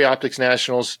 This Carry Optics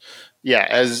Nationals. Yeah,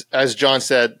 as John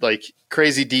said, like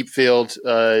crazy deep field.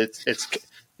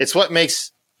 It's what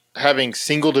makes having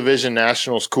single division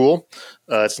nationals cool.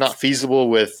 It's not feasible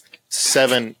with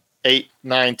 7, 8,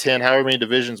 9, 10, however many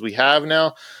divisions we have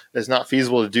now. It's not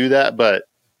feasible to do that, but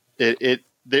it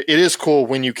is cool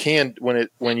when you can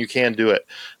do it.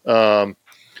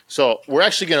 So we're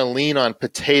actually going to lean on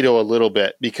Potato a little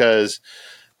bit, because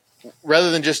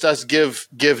rather than just us give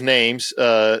names,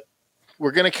 we're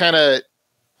going to kind of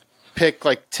pick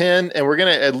like 10, and we're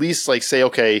going to at least like say,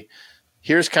 okay,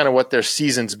 here's kind of what their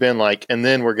season's been like, and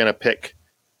then we're going to pick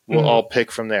we'll all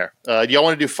pick from there. Do y'all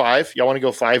want to do 5? Y'all want to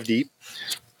go 5 deep?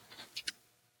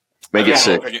 Make it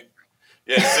 6.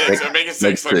 Yeah, 6. Make it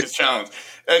 6 like a challenge.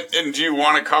 And do you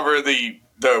want to cover the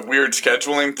weird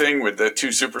scheduling thing with the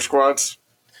 2 super squads?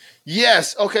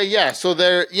 Yes. Okay. Yeah. So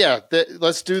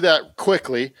let's do that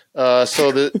quickly.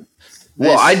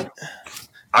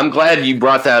 I'm glad you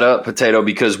brought that up, Potato,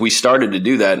 because we started to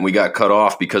do that and we got cut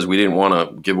off because we didn't want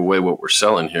to give away what we're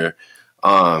selling here.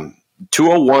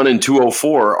 201 and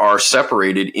 204 are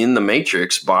separated in the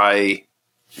matrix by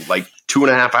like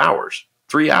 2.5 hours,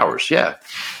 3 hours. Yeah.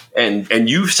 And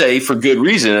you say for good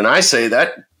reason. And I say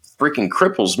that freaking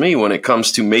cripples me when it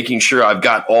comes to making sure I've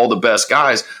got all the best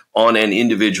guys on an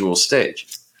individual stage.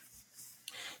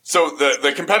 So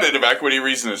the competitive equity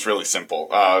reason is really simple.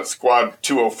 Squad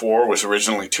 204 was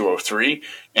originally 203,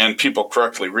 and people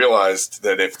correctly realized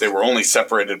that if they were only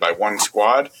separated by one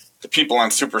squad, the people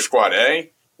on Super Squad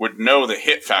A would know the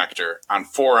hit factor on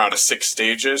 4 out of 6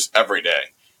 stages every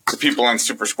day. The people on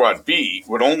Super Squad B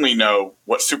would only know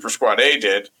what Super Squad A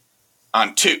did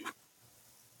on 2.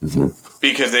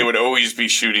 Because they would always be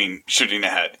shooting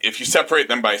ahead. If you separate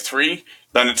them by 3,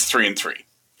 then it's 3 and 3.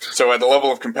 So at the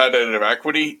level of competitive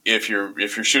equity, if you're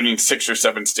shooting 6 or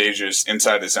 7 stages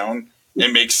inside the zone,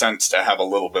 it makes sense to have a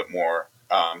little bit more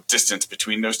distance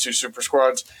between those 2 super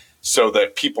squads, so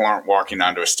that people aren't walking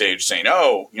onto a stage saying,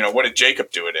 "Oh, what did Jacob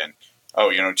do it in?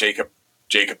 Oh, Jacob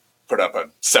put up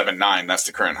a 7-9. That's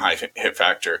the current high hit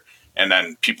factor," and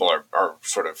then people are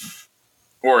sort of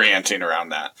orienting around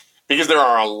that. Because there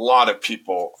are a lot of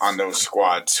people on those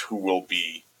squads who will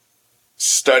be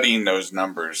studying those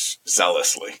numbers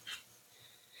zealously.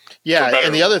 Yeah,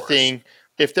 and the other thing,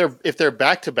 if they're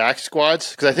back-to-back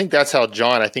squads, because I think that's how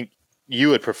John, I think you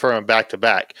would prefer them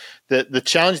back-to-back. The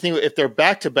challenging thing, if they're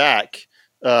back-to-back,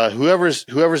 whoever's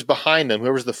behind them,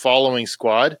 whoever's the following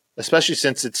squad, especially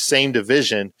since it's same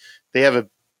division, they have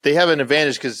an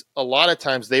advantage because a lot of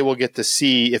times they will get to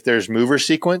see if there's mover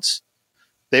sequence.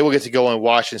 They will get to go and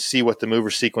watch and see what the mover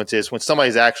sequence is when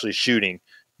somebody's actually shooting,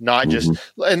 not just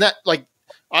and that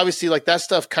obviously that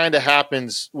stuff kind of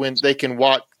happens when they can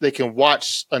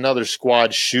watch another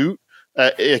squad shoot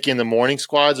like in the morning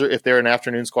squads, or if they're an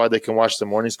afternoon squad, they can watch the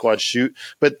morning squad shoot.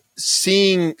 But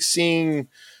seeing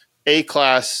a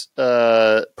class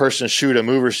person shoot a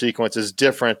mover sequence is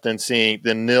different than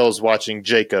Nils watching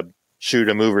Jacob shoot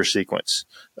a mover sequence.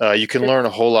 You can learn a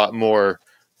whole lot more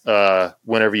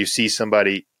whenever you see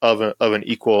somebody of an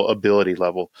equal ability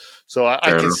level. So I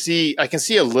can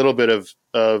see a little bit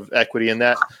of equity in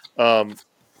that.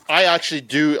 I actually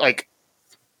do,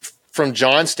 from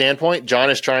John's standpoint,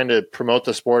 John is trying to promote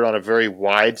the sport on a very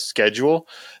wide schedule.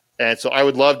 And so I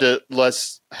would love to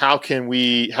how can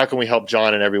we help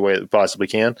John in every way that we possibly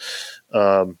can?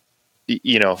 The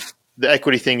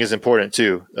equity thing is important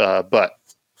too. But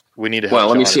we need to help John.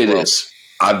 Let me say this.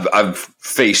 I've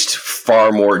faced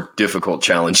far more difficult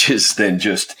challenges than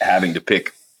just having to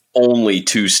pick only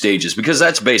 2 stages, because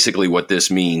that's basically what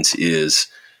this means is,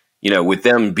 with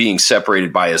them being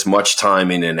separated by as much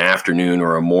time in an afternoon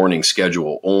or a morning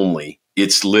schedule only,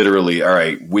 it's literally, all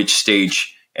right, which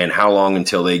stage and how long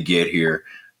until they get here?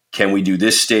 Can we do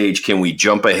this stage? Can we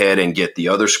jump ahead and get the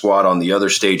other squad on the other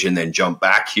stage and then jump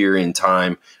back here in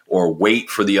time, or wait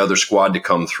for the other squad to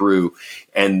come through?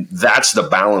 And that's the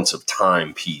balance of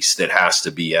time piece that has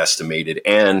to be estimated.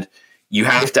 And you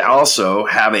have to also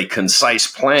have a concise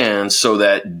plan so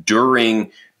that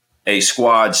during a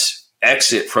squad's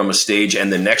exit from a stage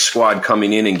and the next squad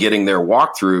coming in and getting their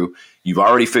walkthrough, you've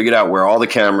already figured out where all the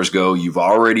cameras go. You've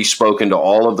already spoken to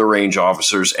all of the range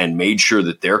officers and made sure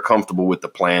that they're comfortable with the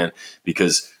plan,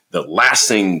 because the last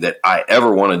thing that I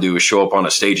ever want to do is show up on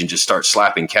a stage and just start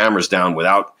slapping cameras down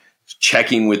without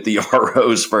checking with the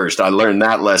ROs first. I learned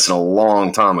that lesson a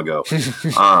long time ago.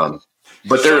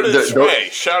 But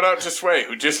shout out to Sway,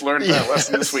 who just learned that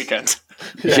lesson this weekend.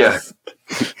 Yeah.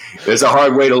 It's a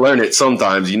hard way to learn it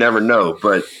sometimes. You never know.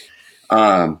 But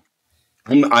I'm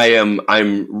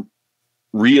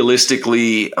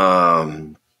realistically,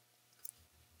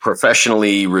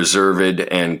 professionally reserved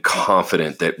and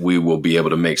confident that we will be able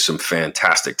to make some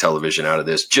fantastic television out of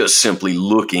this, just simply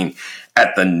looking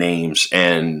at the names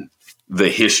and the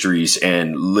histories.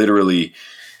 And literally,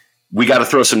 we got to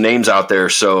throw some names out there.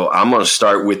 So I'm going to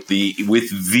start with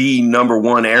the number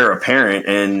one heir apparent,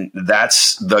 and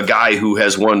that's the guy who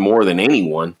has won more than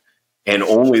anyone and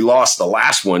only lost the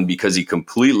last one because he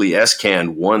completely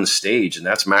S-canned one stage, and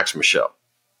that's Max Michel.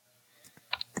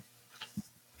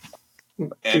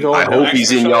 And I hope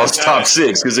he's in y'all's top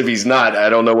 6, because if he's not, I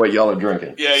don't know what y'all are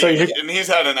drinking. Yeah, and he's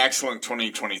had an excellent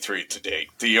 2023 to date.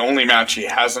 The only match he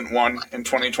hasn't won in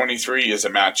 2023 is a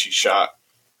match he shot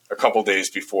a couple days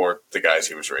before the guys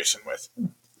he was racing with.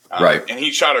 Right. And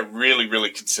he shot a really, really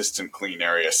consistent, clean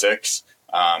Area 6.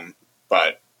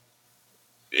 But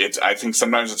I think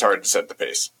sometimes it's hard to set the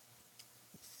pace.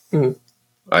 Mm-hmm.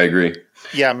 I agree.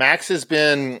 Yeah, Max has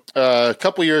been a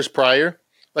couple years prior.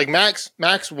 Like Max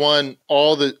won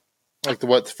all the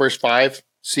first 5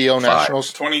 CO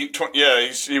Nationals. 20, yeah,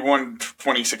 he won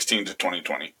 2016 to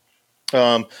 2020.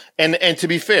 And to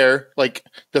be fair, like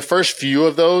the first few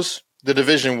of those, the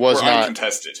division was not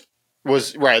uncontested.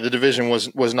 The division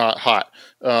was not hot.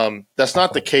 That's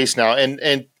not the case now. And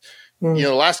you know,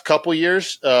 the last couple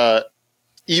years,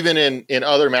 even in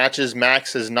other matches,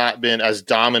 Max has not been as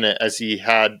dominant as he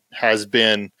has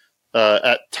been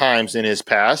at times in his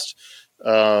past.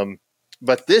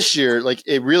 But this year, like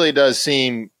it really does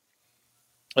seem,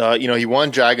 you know, he won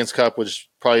Dragons Cup, which is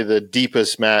probably the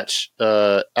deepest match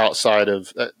outside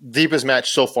of deepest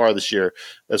match so far this year,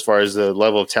 as far as the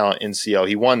level of talent in CO.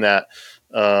 He won that.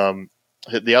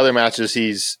 The other matches,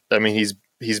 he's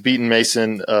beaten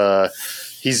Mason.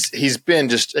 He's been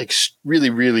just really,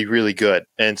 really, really good.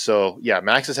 And so, yeah,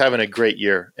 Max is having a great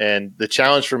year. And the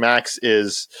challenge for Max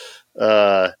is,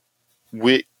 to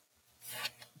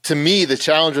me, the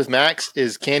challenge with Max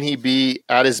is, can he be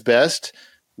at his best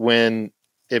when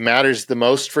it matters the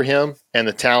most for him and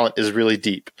the talent is really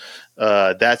deep?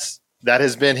 That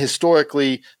has been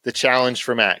historically the challenge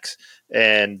for Max.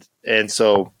 And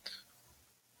so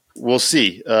we'll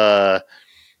see.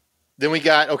 Then we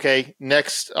got,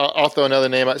 next, I'll throw another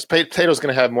name out. Potato's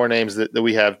going to have more names that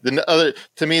we have. The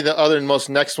other most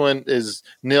next one is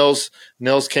Nils.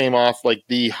 Nils came off like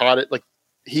the hottest, like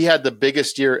he had the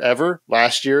biggest year ever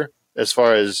last year, as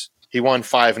far as he won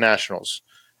 5 nationals.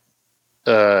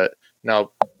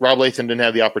 Now, Rob Latham didn't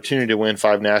have the opportunity to win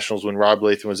 5 nationals when Rob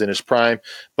Latham was in his prime,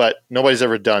 but nobody's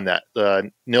ever done that.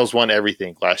 Nils won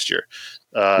everything last year.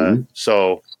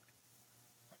 So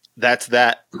that's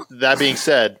that. That being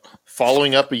said,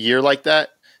 following up a year like that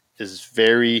is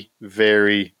very,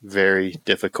 very, very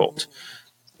difficult.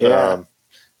 Yeah.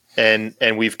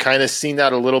 And we've kind of seen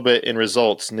that a little bit in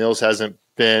results. Nils hasn't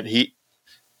been he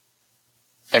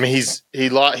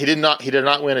did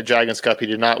not win a Dragons Cup. He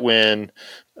did not win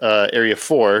Area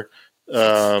 4.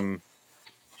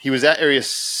 He was at Area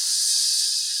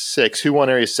 6. Who won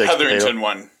Area 6? Hetherington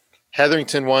won.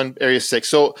 Hetherington won Area 6.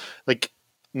 So like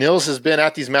Nils has been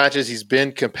at these matches. He's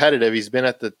been competitive. He's been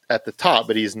at the top,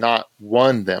 but he's not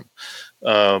won them.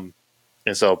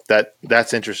 And so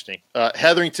that's interesting.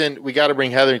 Hetherington, we got to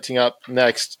bring Hetherington up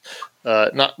next.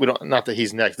 Not that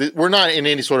he's next. We're not in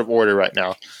any sort of order right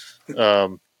now.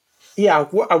 Yeah,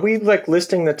 are we like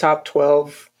listing the top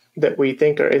 12 that we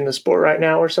think are in the sport right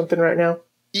now or something right now?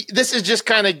 This is just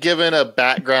kind of giving a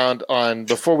background on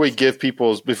before we give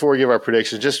our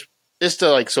predictions, just to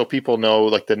like so people know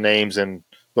like the names and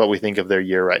what we think of their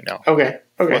year right now. Okay.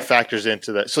 What factors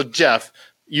into that? So Jeff,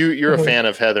 you're a fan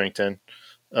of Hetherington.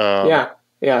 Yeah,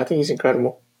 I think he's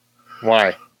incredible.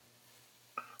 Why?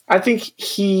 I think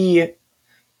he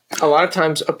a lot of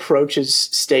times approaches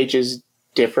stages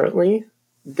differently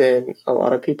than a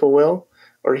lot of people will,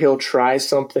 or he'll try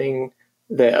something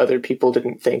that other people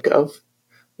didn't think of.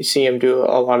 You see him do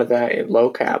a lot of that in low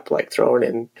cap, like throwing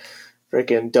in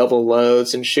freaking double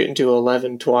loads and shooting to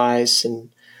 11 twice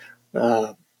and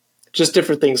just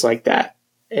different things like that.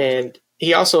 And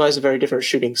he also has a very different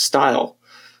shooting style.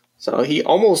 So he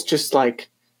almost just like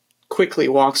quickly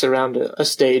walks around a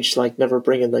stage, like never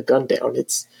bringing the gun down.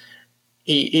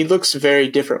 He looks very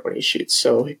different when he shoots.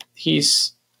 So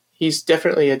he's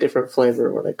definitely a different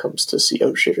flavor when it comes to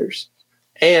CO shooters.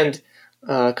 And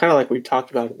kind of like we've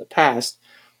talked about in the past,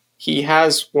 he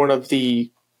has one of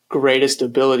the greatest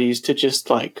abilities to just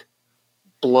like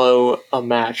blow a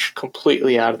match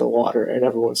completely out of the water. And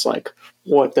everyone's like,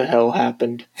 what the hell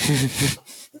happened?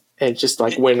 And just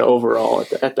like win overall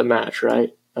at the match,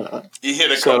 right? He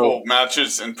hit a couple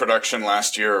matches in production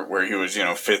last year where he was,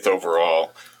 5th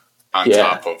overall on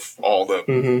top of all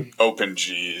the open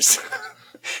Gs.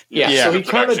 So he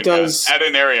kind of does at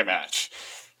an area match.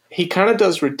 He kind of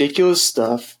does ridiculous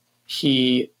stuff.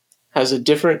 He has a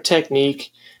different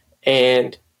technique,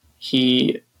 and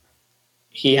he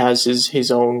has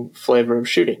his own flavor of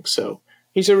shooting. So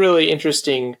he's a really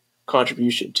interesting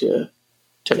contribution to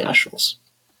nationals.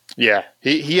 Yeah,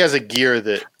 he has a gear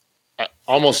that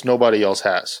almost nobody else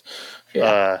has.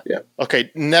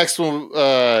 Okay, next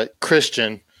one,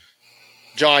 Christian.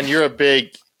 John, I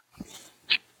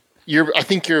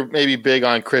think you're maybe big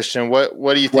on Christian.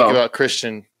 What do you think about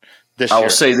Christian this year? I will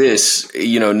say this,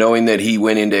 knowing that he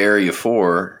went into Area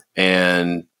 4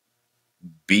 and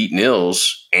beat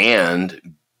Nils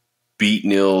and beat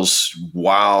Nils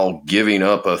while giving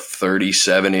up a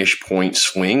 37-ish point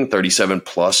swing, 37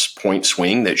 plus point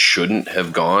swing that shouldn't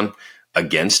have gone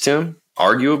against him,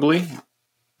 arguably,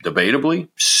 debatably,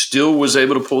 still was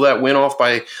able to pull that win off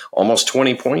by almost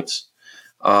 20 points.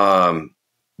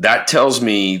 That tells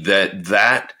me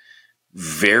that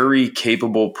very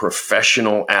capable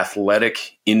professional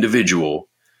athletic individual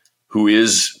who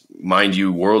is, mind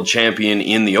you, world champion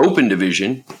in the open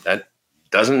division, that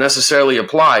doesn't necessarily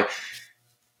apply.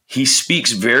 He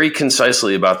speaks very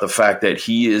concisely about the fact that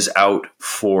he is out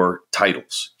for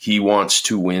titles. He wants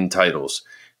to win titles.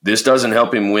 This doesn't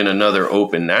help him win another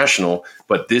Open National,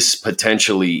 but this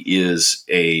potentially is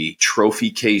a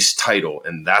trophy case title,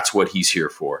 and that's what he's here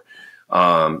for.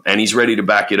 And he's ready to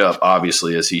back it up,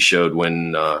 obviously, as he showed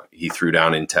when he threw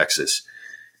down in Texas.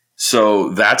 So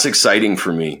that's exciting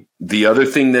for me. The other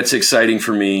thing that's exciting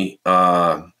for me,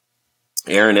 Aaron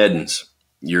Edens,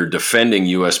 your defending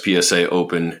USPSA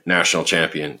Open national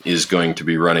champion, is going to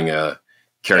be running a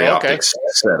Karyoptics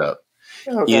setup.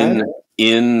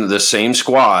 In the same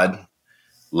squad,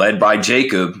 led by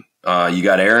Jacob. You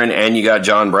got Aaron and you got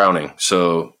John Browning.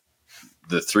 So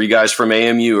the three guys from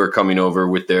AMU are coming over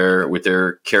with their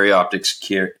Karyoptics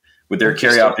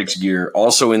gear.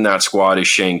 Also in that squad is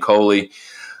Shane Coley.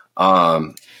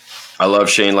 I love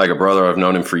Shane like a brother. I've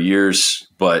known him for years,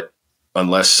 but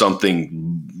unless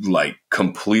something like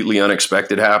completely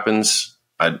unexpected happens,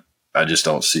 I just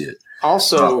don't see it.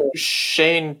 Also,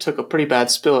 Shane took a pretty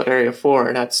bad spill at Area 4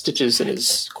 and had stitches in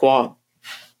his quad.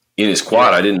 In his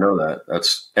quad, I didn't know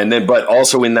that. But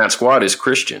also in that squad is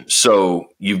Christian. So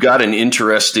you've got an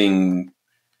interesting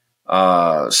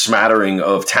smattering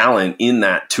of talent in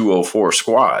that 204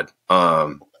 squad.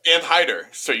 And Hyder.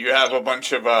 So you have a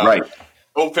bunch of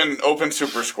open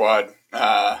super squad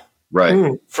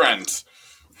friends.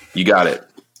 You got it.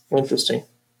 Interesting.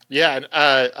 Yeah,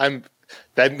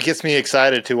 that gets me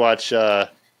excited to watch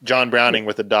John Browning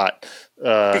with a dot.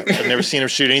 I've never seen him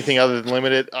shoot anything other than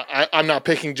limited. I'm not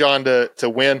picking John to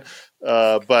win,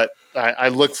 but I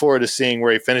look forward to seeing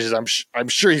where he finishes. I'm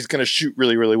sure he's going to shoot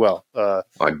really, really well.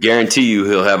 I guarantee you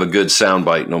he'll have a good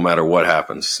soundbite no matter what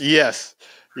happens. Yes.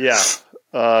 Yeah,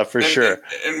 for sure.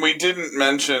 And we didn't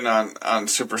mention on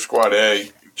Super Squad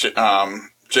A,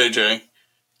 JJ.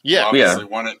 Yeah. Obviously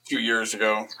won it 2 years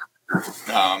ago.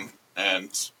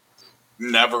 And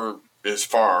never is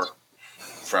far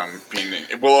from being.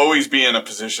 It will always be in a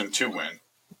position to win.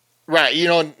 Right.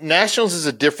 Nationals is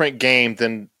a different game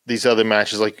than these other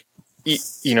matches. Like,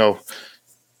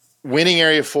 winning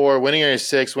Area 4, winning Area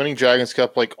 6, winning Dragons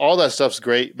Cup, like all that stuff's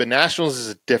great. But Nationals is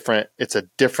it's a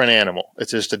different animal.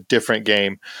 It's just a different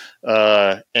game.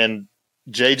 And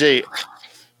JJ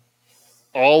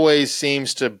always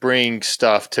seems to bring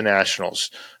stuff to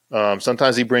Nationals.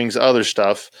 Sometimes he brings other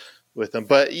stuff with him.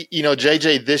 But,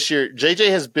 JJ this year,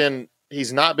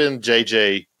 he's not been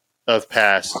JJ of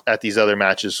past at these other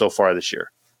matches so far this year,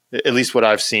 at least what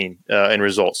I've seen in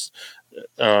results.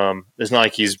 It's not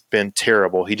like he's been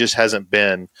terrible. He just hasn't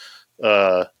been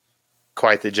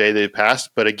quite the JJ past.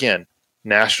 But again,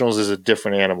 Nationals is a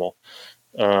different animal.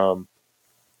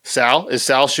 Is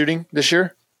Sal shooting this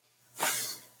year?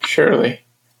 Surely.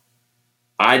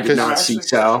 I did not see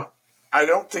Sal. I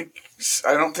don't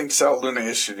think Sal Luna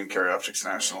is shooting Karyoptics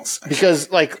Nationals. Because,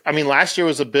 last year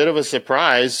was a bit of a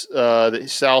surprise that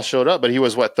Sal showed up, but he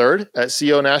was, third at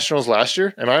CO Nationals last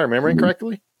year? Am I remembering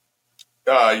correctly?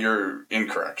 You're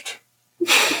incorrect.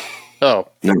 Oh.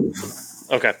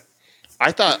 Okay.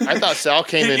 I thought Sal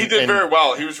came in. He did very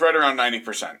well. He was right around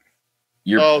 90%.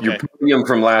 Your podium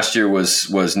from last year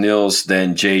was Nils,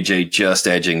 then JJ just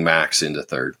edging Max into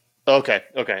third. Okay.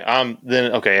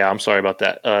 I'm sorry about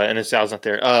that. And then Sal's not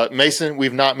there. Mason,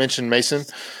 we've not mentioned Mason.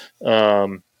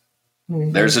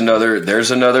 There's another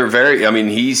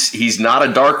he's not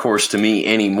a dark horse to me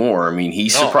anymore. He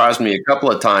surprised me a couple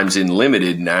of times in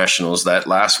limited nationals. That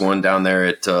last one down there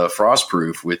at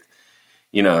Frostproof with,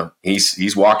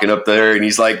 he's walking up there and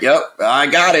he's like, "Yep, I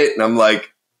got it." And I'm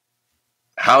like,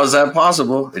 how is that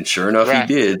possible? And sure enough, He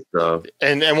did. So.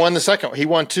 And won the second. He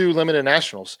won 2 limited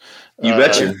nationals. You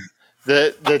betcha.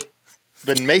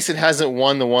 But Mason hasn't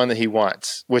won the one that he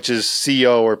wants, which is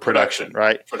CO or production,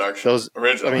 right? Production.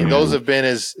 Those have been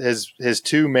his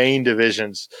 2 main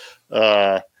divisions,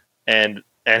 and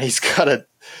he's got the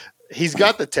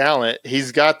talent,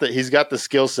 he's got the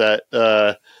skill set.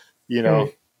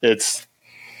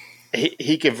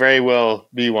 He could very well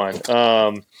be one.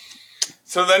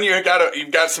 So then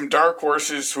you've got some dark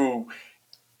horses who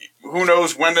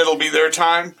knows when it'll be their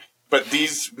time, but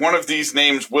one of these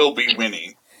names will be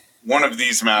winning one of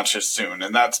these matches soon,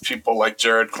 and that's people like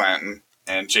Jared Clanton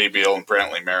and Jay Beal and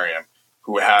Brantley Merriam.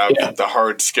 who have the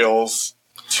hard skills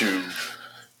to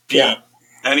beat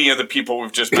any of the people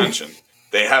we've just mentioned.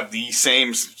 They have the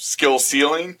same skill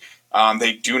ceiling.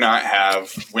 They do not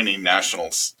have winning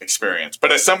nationals experience.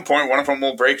 But at some point, one of them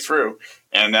will break through,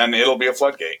 and then it'll be a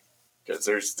floodgate because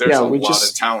there's a lot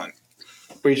of talent.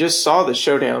 We just saw the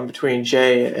showdown between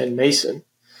Jay and Mason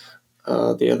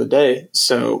the other day,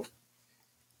 so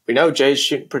we know Jay's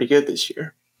shooting pretty good this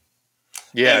year.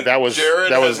 Yeah, and that was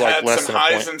like had less some than a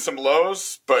highs point. and some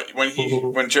lows, but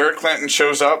when Jared Clinton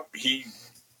shows up, he's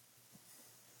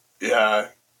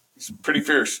pretty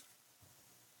fierce.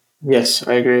 Yes,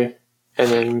 I agree. And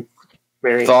then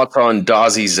Mary. Thoughts on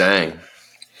Dazzy Zhang?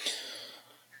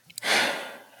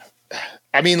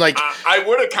 I mean, like I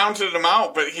would have counted him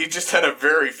out, but he just had a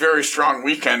very, very strong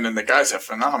weekend, and the guy's a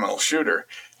phenomenal shooter.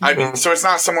 I mean, so it's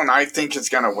not someone I think is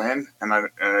going to win, and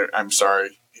I'm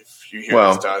sorry if you hear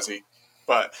this, Dazzy,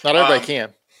 but not everybody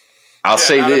can. I'll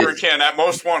say not this: everybody can. At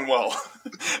most, one will.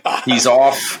 He's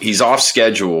off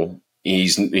schedule.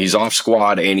 He's off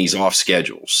squad and he's off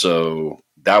schedule. So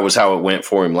that was how it went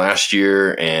for him last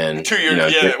year. And 2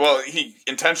 years, well, he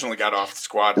intentionally got off the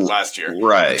squad last year.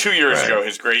 Right. 2 years ago,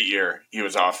 his great year, he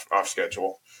was off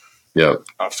schedule. Yep.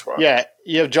 Off squad. Yeah,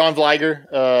 you have John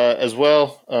Vliger as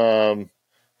well.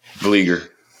 Vlieger.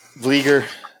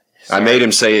 Sorry. I made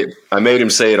him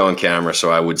say it on camera, so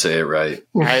I would say it right.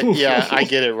 I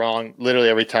get it wrong literally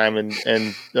every time, and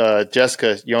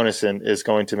Jessica Jonassen is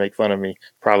going to make fun of me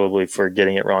probably for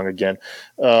getting it wrong again.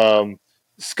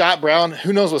 Scott Brown,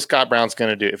 who knows what Scott Brown's going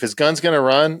to do? If his gun's going to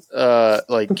run,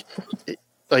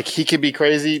 like he could be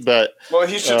crazy, but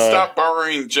he should stop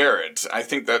borrowing Jared's. I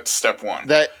think that's step one.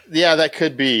 That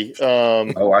could be.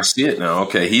 I see it now.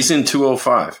 Okay, he's in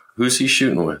 205. Who's he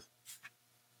shooting with?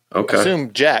 Okay. I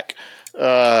assume Jack.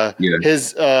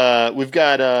 We've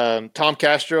got Tom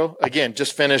Castro again,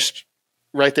 just finished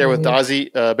right there with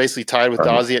Dazzy, basically tied with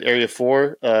Dazzy at area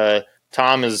 4.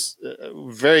 Tom is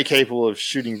very capable of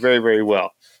shooting very, very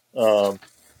well.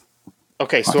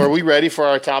 Okay, so are we ready for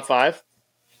our top 5?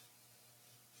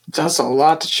 That's a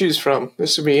lot to choose from.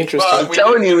 This would be interesting. I'm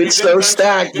telling you, it's so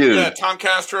stacked, dude. Tom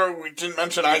Castro. We didn't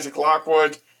mention Isaac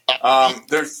Lockwood.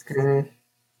 There's.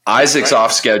 Isaac's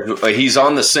off schedule. He's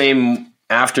on the same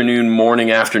morning,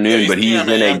 but he's in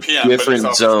a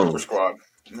different zone.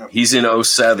 He's in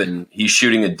 07. He's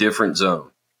shooting a different zone.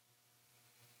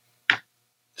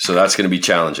 So that's going to be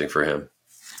challenging for him.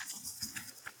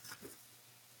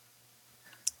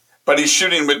 But he's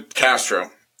shooting with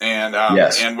Castro and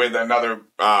with another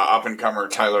up-and-comer,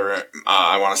 Tyler,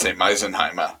 I want to say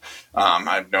Meisenheimer. I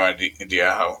have no idea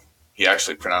how he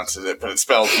actually pronounces it, but it's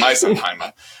spelled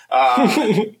Meisenheimer.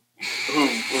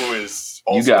 Who is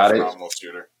also a phenomenal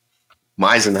shooter.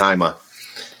 Meisenheimer.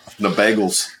 The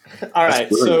bagels. All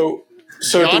right, so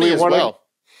Johnny do we want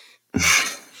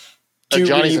to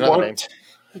Johnny's another name.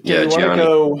 Do we want to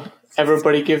go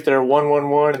everybody give their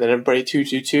 1-1-1 and then everybody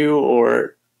 2-2-2,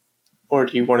 or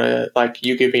do you want to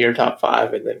you give me your top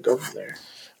 5 and then go from there?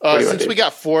 Since we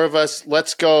got 4 of us,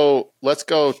 let's go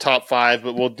top 5,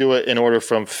 but we'll do it in order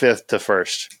from 5th to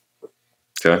 1st.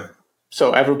 Okay.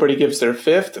 So everybody gives their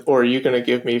 5th, or are you going to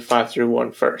give me 5 through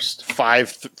 1 first? 5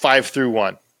 through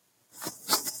 1.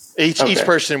 Each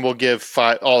person will give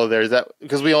 5 all of theirs. That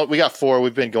because we got 4.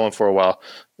 We've been going for a while,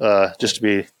 just to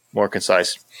be more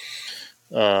concise.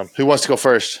 Who wants to go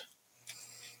first?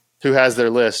 Who has their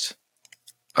list?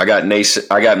 I got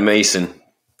Mason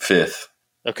 5th.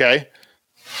 Okay.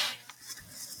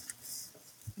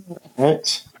 All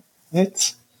right.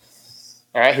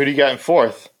 Who do you got in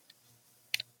 4th?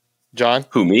 John?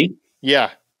 Who, me?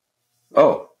 Yeah.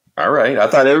 Oh, all right. I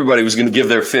thought everybody was going to give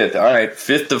their 5th. All right,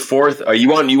 5th to 4th. You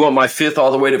want my 5th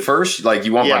all the way to 1st? Like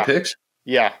you want my picks?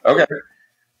 Yeah. Okay.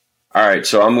 All right.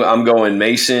 So I'm going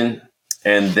Mason,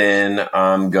 and then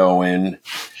I'm going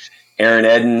Aaron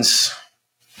Edens.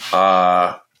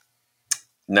 Now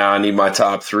I need my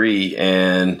top 3,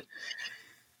 and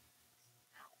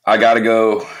I got to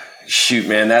go. Shoot,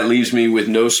 man, that leaves me with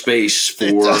no space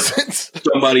for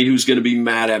somebody who's going to be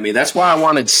mad at me. That's why I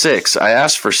wanted 6. I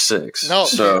asked for 6. No,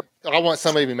 so I want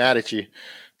somebody to be mad at you.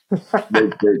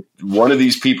 One of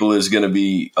these people is going to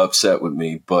be upset with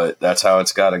me, but that's how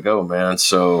it's got to go, man.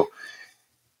 So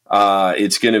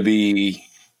it's going to be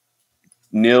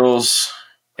Nils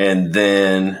and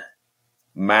then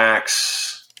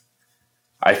Max.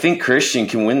 I think Christian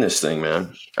can win this thing,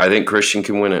 man. I think Christian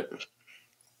can win it.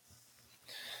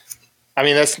 I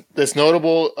mean, that's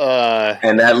notable.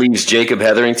 And that leaves Jacob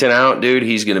Hetherington out, dude.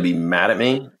 He's going to be mad at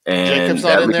me. And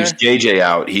that leaves JJ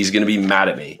out. He's going to be mad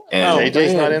at me. And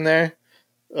JJ's not in there.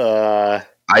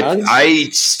 I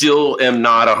still am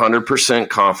not 100%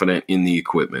 confident in the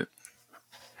equipment.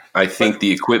 I think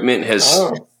the equipment has.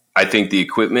 Oh. I think the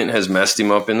equipment has messed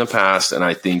him up in the past, and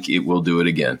I think it will do it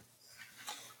again.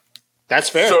 That's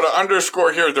fair. So to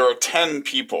underscore here, there are 10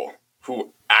 people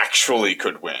who actually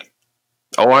could win.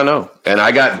 Oh, I know. And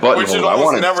I got buttonholed. Which is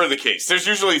almost never the case. There's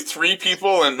usually 3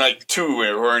 people and like 2 who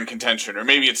are in contention. Or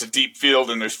maybe it's a deep field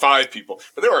and there's 5 people.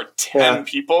 But there are 10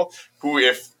 people who,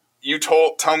 if you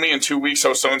tell me in 2 weeks,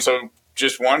 oh, so-and-so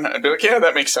just won, I'd be like, yeah,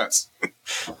 that makes sense.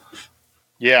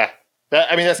 Yeah.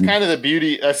 That's kind of the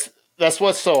beauty. That's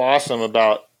what's so awesome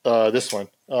about this one.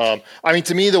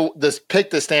 To me, the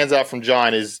pick that stands out from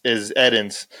John is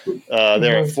Edens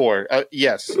there at 4.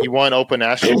 Yes, he won Open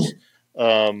Nationals.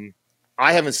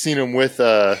 I haven't seen him with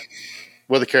a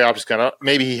Carioptics gun.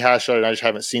 Maybe he has shot it. I just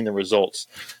haven't seen the results.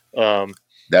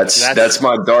 That's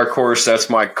my dark horse. That's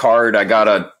my card. I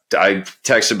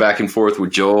texted back and forth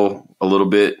with Joel a little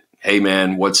bit. Hey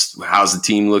man, how's the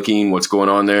team looking? What's going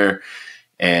on there?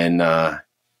 And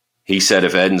he said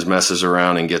if Edens messes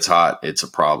around and gets hot, it's a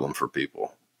problem for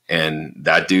people. And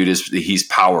that dude he's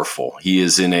powerful. He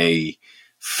is in a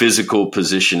physical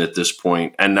position at this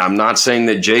point. And I'm not saying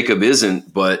that Jacob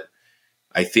isn't, but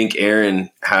I think Aaron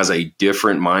has a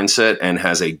different mindset and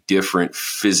has a different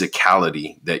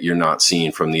physicality that you're not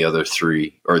seeing from the other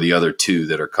 3 or the other 2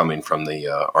 that are coming from the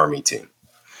Army team.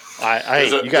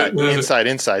 You got inside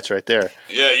insights right there.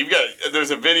 Yeah,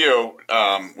 there's a video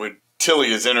with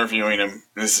Tilly is interviewing him.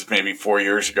 This is maybe 4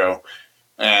 years ago.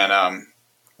 And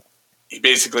he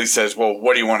basically says, well,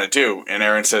 what do you want to do? And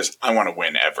Aaron says, I want to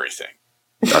win everything.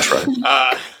 That's right. And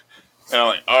I'm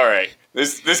like, all right.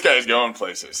 This guy's going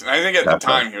places. And I think at the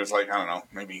time he was like, I don't know,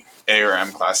 maybe A or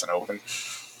M class and Open.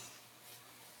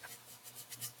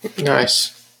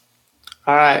 Nice.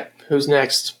 All right. Who's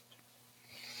next?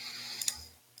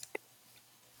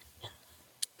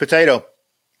 Potato.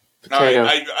 No,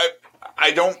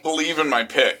 I don't believe in my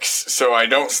picks, so I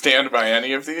don't stand by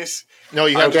any of these. No,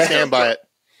 you have to stand by it.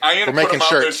 I'm going to put them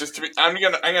out there just to be. I'm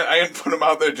going to put them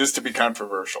out there just to be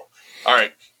controversial. All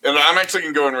right, and I'm actually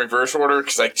going to go in reverse order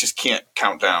because I just can't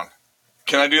count down.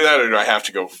 Can I do that, or do I have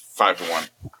to go 5-1?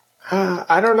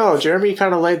 I don't know. Jeremy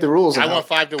kind of laid the rules out. I want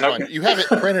 5-1. Okay. You have it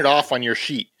printed off on your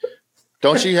sheet,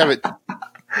 don't you? Have it?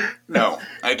 No,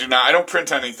 I do not. I don't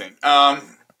print anything.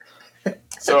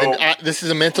 So this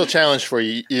is a mental challenge for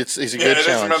you. It's a good challenge.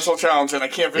 It is a mental challenge, and I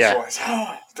can't visualize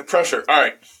the pressure. All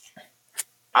right,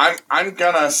 I'm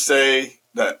gonna say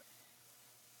that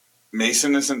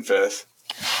Mason is in 5th,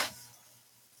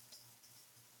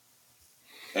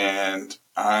 and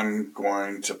I'm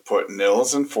going to put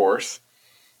Nils in 4th.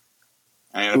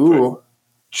 I'm going to put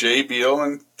Jay Beal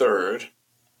in 3rd.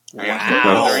 I'm going to put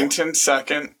Hetherington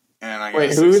 2nd, and I'm going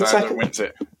to say Seiler wins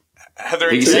it.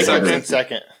 Hetherington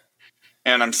 2nd.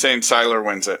 And I'm saying Seiler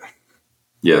wins it.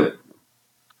 Yeah.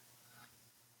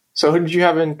 So who did you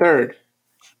have in 3rd?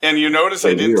 And you notice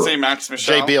I didn't say Max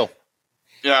Michel. Jay Beal.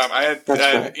 Yeah, I had.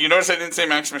 Right. You notice I didn't say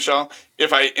Max Michel.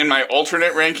 In my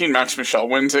alternate ranking, Max Michel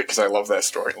wins it because I love that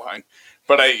storyline.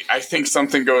 But I think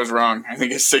something goes wrong. I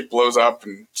think his SIG blows up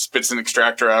and spits an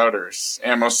extractor out, or his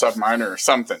ammo subminer, or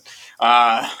something.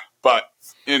 But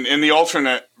in the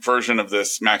alternate version of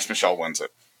this, Max Michel wins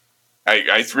it.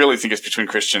 I really think it's between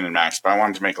Christian and Max, but I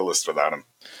wanted to make a list without him.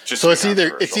 So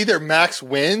it's either Max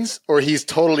wins or he's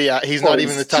totally out. He's not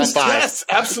even in the top 5. Yes,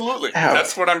 absolutely. Ow.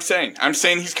 That's what I'm saying. I'm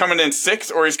saying he's coming in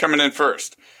 6th or he's coming in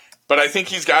 1st. But I think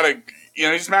he's got to,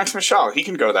 he's Max Michel. He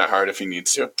can go that hard if he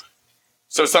needs to.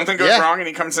 So something goes wrong and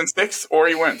he comes in 6th or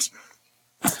he wins.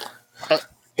 Look,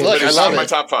 I love my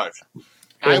top 5.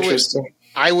 Interesting.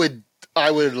 I would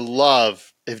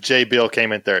love if Jay Beal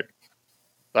came in 3rd.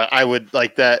 I would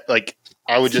like that. Like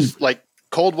I would just like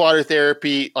cold water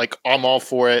therapy. Like I'm all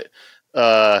for it.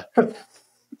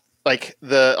 Like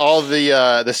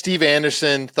the Steve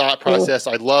Anderson thought process.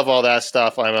 I love all that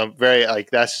stuff. I'm a very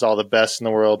that's just all the best in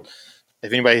the world.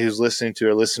 If anybody who's listening to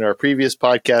our previous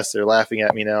podcast, they're laughing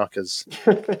at me now because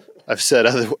I've said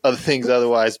other things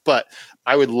otherwise. But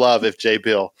I would love if Jay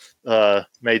Bill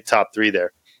made top 3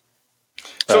 there.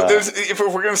 So if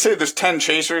we're going to say there's 10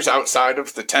 chasers outside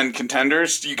of the 10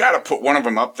 contenders, you got to put one of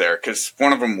them up there because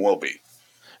one of them will be.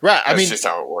 Right. That's just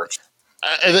how it works.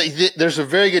 There's a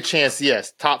very good chance,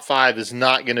 yes, top 5 is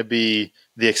not going to be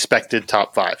the expected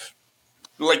top 5.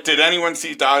 Like, did anyone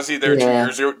see Dazzy there 2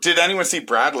 years ago? Did anyone see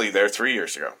Bradley there 3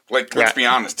 years ago? Like, let's be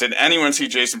honest. Did anyone see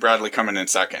Jason Bradley coming in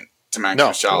 2nd to Max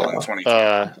Michel in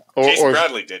 2020? Jason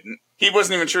Bradley didn't. He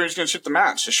wasn't even sure he was going to shoot the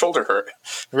match. His shoulder hurt.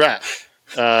 Right.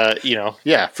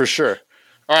 For sure.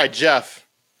 All right, Jeff.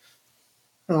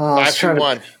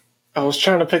 5-1. I was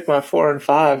trying to pick my 4 and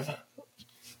 5.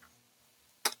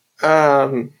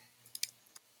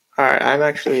 All right, I'm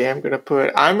gonna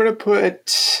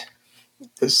put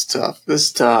this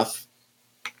tough.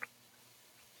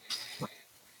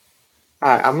 All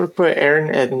right, I'm gonna put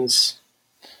Aaron Edens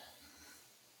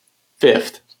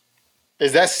 5th.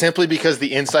 Is that simply because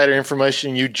the insider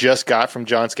information you just got from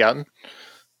John Scouten?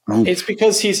 It's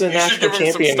because he's a national champion.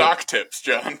 You should give him some stock tips,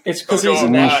 John. It's because he's a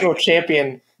national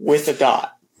champion with a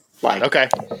dot. Like, okay.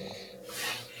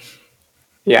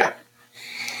 Yeah.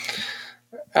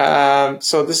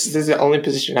 So this is the only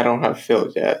position I don't have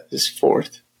filled yet. This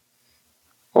 4th.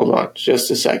 Hold on,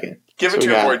 just a second. Give it to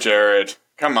your boy Jared.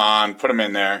 Come on, put him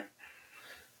in there.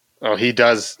 Oh, he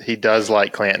does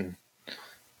like Clanton.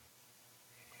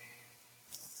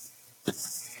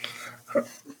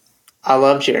 I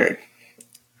love Jared.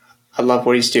 I love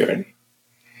what he's doing.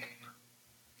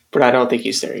 But I don't think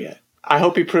he's there yet. I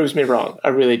hope he proves me wrong. I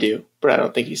really do. But I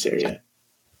don't think he's there yet.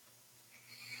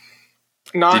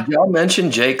 Did y'all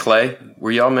mention Jay Clay? Were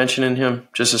y'all mentioning him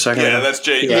just a second ago? That's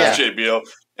Jay. Yeah. That's Jay Beal.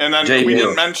 And then we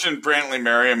didn't mention Brantley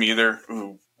Merriam either.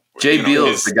 Jay Beal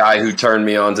is the guy who turned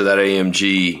me on to that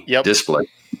AMG display.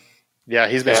 Yeah,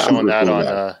 he's been showing that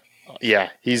on.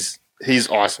 He's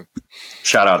awesome.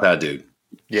 Shout out that dude.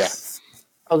 Yeah.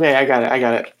 Okay, I got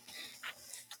it.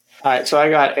 All right, so I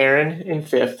got Aaron in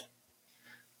 5th.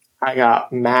 I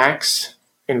got Max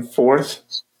in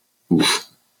 4th. Oof.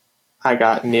 I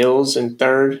got Nils in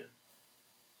 3rd.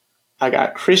 I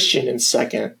got Christian in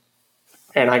 2nd.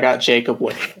 And I got Jacob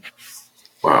winning.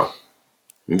 Wow.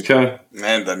 Okay.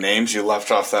 Man, the names you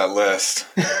left off that list.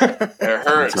 It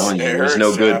hurts.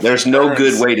 There's no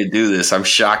good way to do this. I'm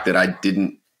shocked that I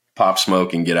didn't pop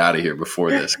smoke and get out of here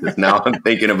before this, because now I'm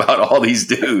thinking about all these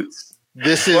dudes.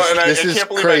 This is I can't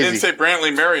believe crazy. I didn't say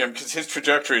Brantley Merriam, because his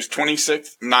trajectory is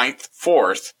 26th, 9th,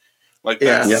 4th. Like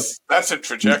that's a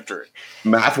trajectory.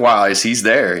 Math wise, he's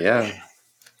there. Yeah.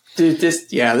 Dude,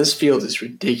 this field is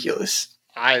ridiculous.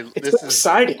 It's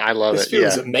exciting. I love this field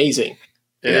is amazing.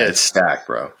 It's stacked,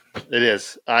 bro. It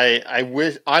is. I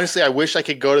wish I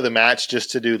could go to the match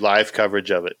just to do live coverage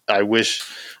of it. I wish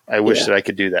that I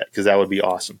could do that, because that would be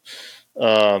awesome.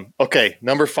 Okay,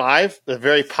 number 5, the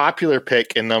very popular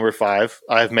pick in number 5.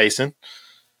 I have Mason.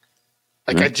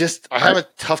 I have a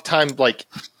tough time.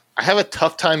 I have a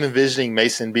tough time envisioning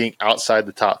Mason being outside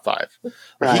the top 5.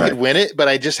 He could win it, but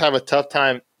I just have a tough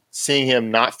time seeing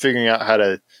him not figuring out how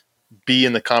to be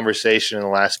in the conversation in the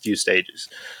last few stages.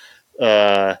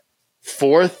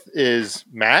 4th is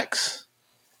Max.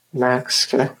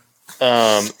 Okay.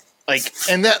 That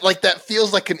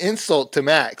feels like an insult to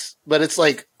Max, but it's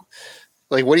like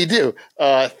what do you do?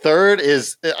 3rd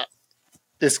is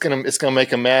it's gonna make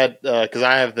him mad, because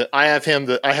I have him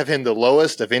the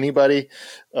lowest of anybody.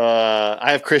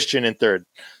 I have Christian in 3rd.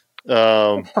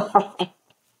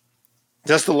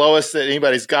 Just the lowest that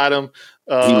anybody's got him.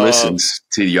 He listens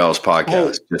to y'all's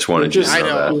podcast. Just wanted you to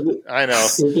know that. I know.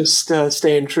 You're just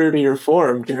staying true to your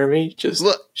form, Jeremy. Just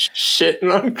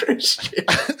shitting on Christian.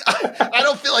 I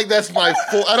don't feel like that's my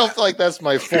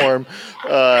form.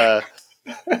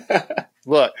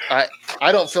 Look,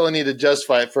 I don't feel a need to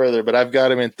justify it further, but I've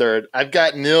got him in 3rd. I've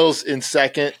got Nils in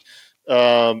 2nd.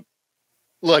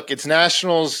 Look, it's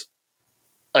nationals.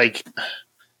 Like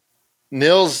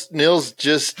Nils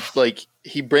just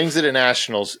he brings it to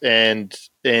nationals, and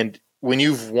when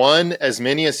you've won as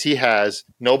many as he has,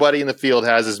 nobody in the field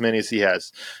has as many as he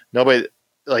has. Nobody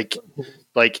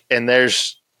and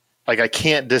there's I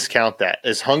can't discount that.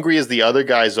 As hungry as the other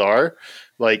guys are,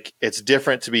 it's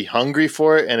different to be hungry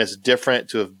for it, and it's different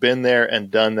to have been there and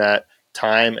done that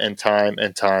time and time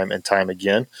and time and time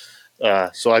again.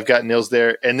 So I've got Nils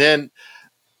there, and then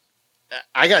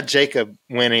I got Jacob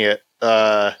winning it.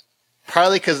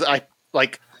 Probably because I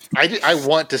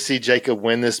want to see Jacob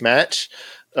win this match.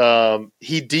 He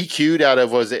DQ'd out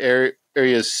of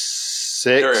area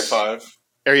 6,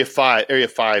 area 5.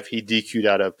 He DQ'd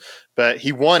out of, but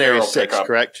he won barrel area 6, pickup.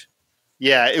 Correct?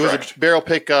 Yeah, it was a barrel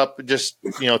pickup. Just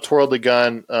twirled the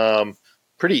gun.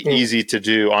 Pretty easy to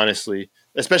do, honestly,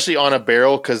 especially on a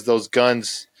barrel, because those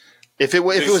guns. If it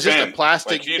was just a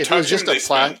plastic, if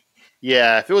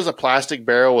it was a plastic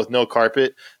barrel with no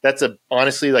carpet, the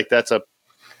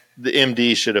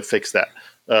MD should have fixed that.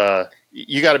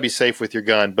 You got to be safe with your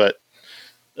gun, but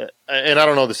and I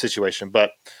don't know the situation,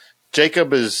 but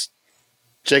Jacob's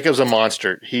a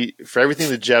monster. For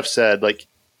everything that Jeff said,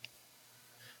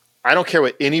 I don't care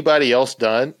what anybody else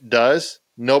does.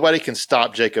 Nobody can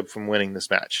stop Jacob from winning this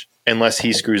match unless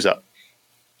he screws up.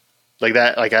 Like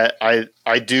that.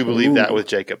 I do believe that with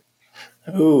Jacob.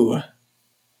 Ooh.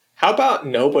 How about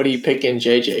nobody picking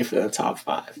JJ for the top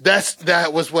 5?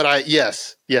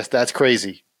 Yes, that's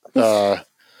crazy.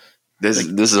 This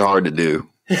is hard to do.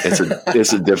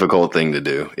 It's a difficult thing to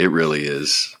do. It really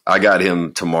is. I got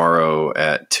him tomorrow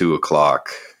at 2:00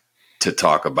 to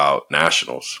talk about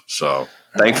nationals. So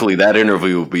thankfully that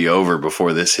interview will be over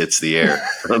before this hits the air.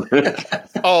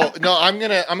 Oh no, I'm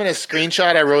gonna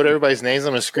screenshot. I wrote everybody's names.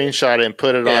 I'm gonna screenshot it and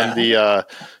put it on the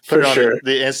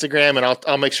the Instagram, and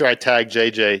I'll make sure I tag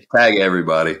JJ. Tag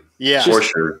everybody. Yeah, for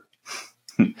sure.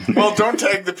 Well, don't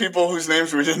tag the people whose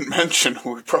names we didn't mention.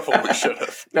 We probably should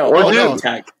have.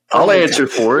 I'll answer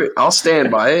for it. I'll stand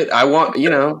by it. I want,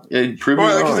 prove me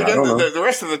wrong. Again, the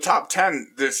rest of the top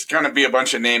 10, there's going to be a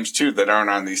bunch of names, too, that aren't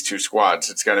on these 2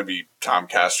 squads. It's going to be Tom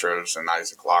Castro's and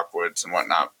Isaac Lockwoods and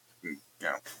whatnot.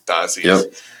 Dazi's.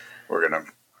 Yep. We're going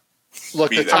to look,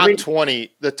 the top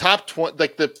 20,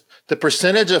 like the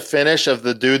percentage of finish of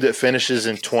the dude that finishes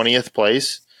in 20th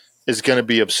place is going to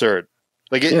be absurd.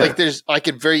 Like, I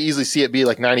could very easily see it be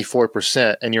like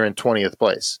 94% and you're in 20th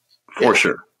place. For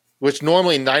sure. Which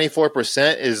normally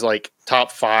 94% is like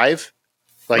top 5,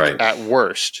 at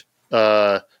worst.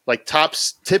 Like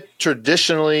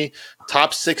traditionally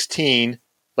top 16.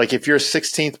 Like if you're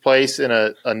 16th place in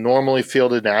a normally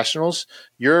fielded nationals,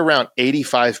 you're around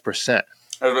 85%.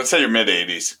 I was about to say you're mid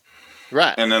 80s.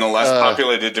 Right. And then a less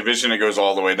populated division, it goes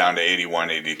all the way down to 81,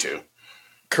 82.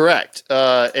 Correct.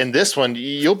 In this one,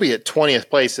 you'll be at 20th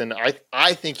place, and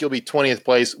I think you'll be 20th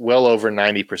place well over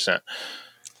 90%.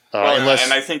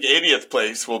 And I think 80th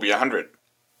place will be 100.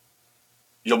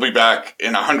 You'll be back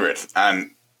in 100th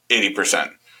on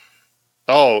 80%.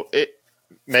 Oh,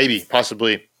 maybe,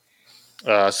 possibly.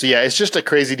 It's just a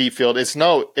crazy deep field. It's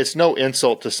no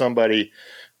insult to somebody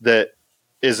that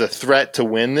is a threat to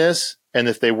win this, and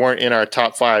if they weren't in our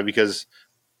top 5, because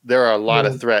there are a lot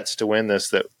of threats to win this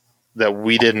that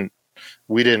we didn't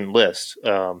list.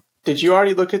 Did you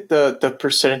already look at the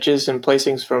percentages and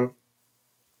placings from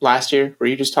last year? Were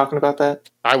you just talking about that?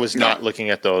 I was not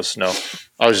looking at those. No,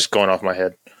 I was just going off my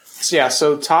head.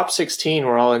 So top 16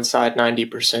 were all inside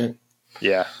 90%.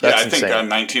 Yeah, that's insane. I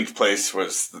think 19th place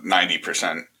was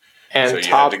 90%. And so you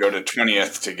had to go to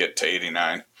 20th to get to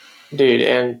 89. Dude,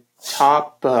 and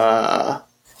top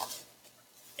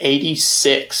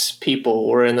 86 people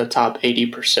were in the top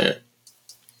 80%.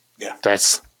 Yeah.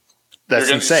 That's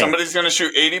insane. Somebody's going to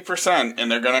shoot 80%,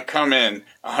 and they're going to come in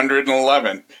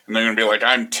 111, and they're going to be like,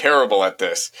 I'm terrible at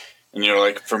this. And you're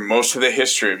like, for most of the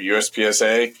history of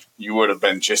USPSA, you would have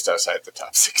been just outside the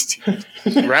top 16.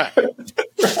 Right.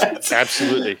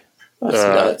 Absolutely. That's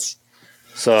nuts.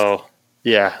 So,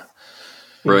 yeah.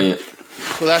 Brilliant.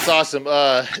 Well, that's awesome.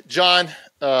 John,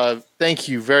 thank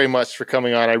you very much for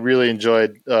coming on. I really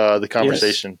enjoyed the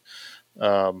conversation.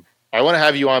 Yes. I want to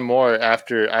have you on more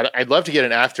after. I'd love to get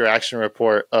an after action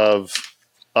report of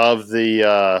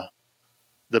the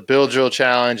Bill Drill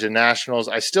Challenge and Nationals.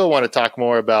 I still want to talk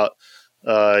more about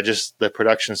just the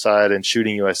production side and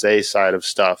Shooting USA side of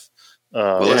stuff.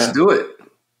 Let's do it.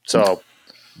 So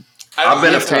I've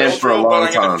been a fan for a long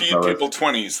time. I'm going to feed people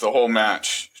 20s the whole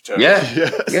match. Yeah.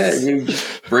 You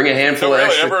bring a handful of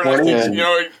extra 20s.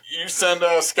 You send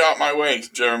Scott my way,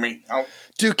 Jeremy.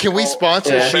 Dude, can we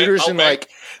sponsor shooters and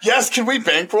Yes, can we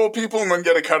bankroll people and then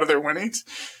get a cut of their winnings?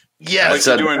 Yes.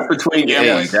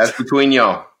 That's between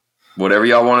y'all. Whatever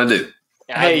y'all want to do.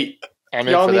 Hey,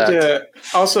 y'all need to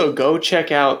also go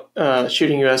check out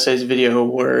Shooting USA's video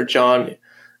where John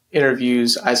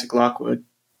interviews Isaac Lockwood,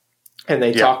 and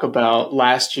they talk about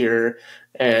last year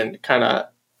and kind of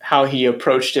how he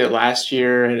approached it last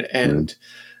year and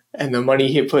the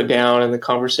money he put down and the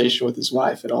conversation with his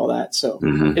wife and all that. So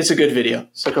it's a good video.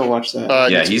 So go watch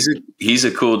that. He's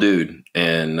a cool dude,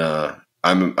 and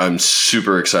I'm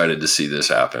super excited to see this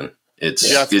happen. It's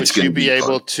would you be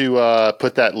able to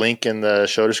put that link in the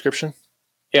show description?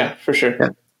 Yeah, for sure. Yeah.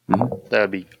 Mm-hmm. That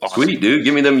would be awesome. Sweet, dude.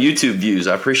 Give me them YouTube views.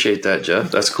 I appreciate that,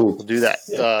 Jeff. That's cool. We'll do that.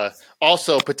 Yeah.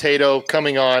 Also, Potato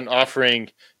coming on, offering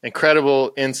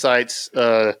incredible insights.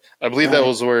 I believe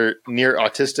those were near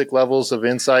autistic levels of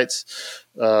insights,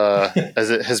 as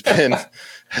it has been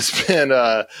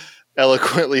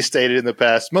eloquently stated in the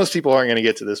past. Most people aren't going to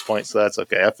get to this point, so that's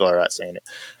okay. I feel all right saying it.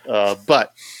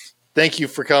 But thank you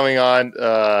for coming on.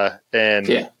 And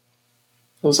it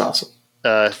was awesome.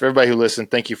 For everybody who listened,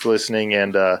 thank you for listening,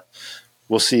 and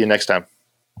we'll see you next time.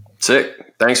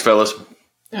 Sick. Thanks, fellas.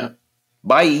 Yeah.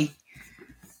 Bye.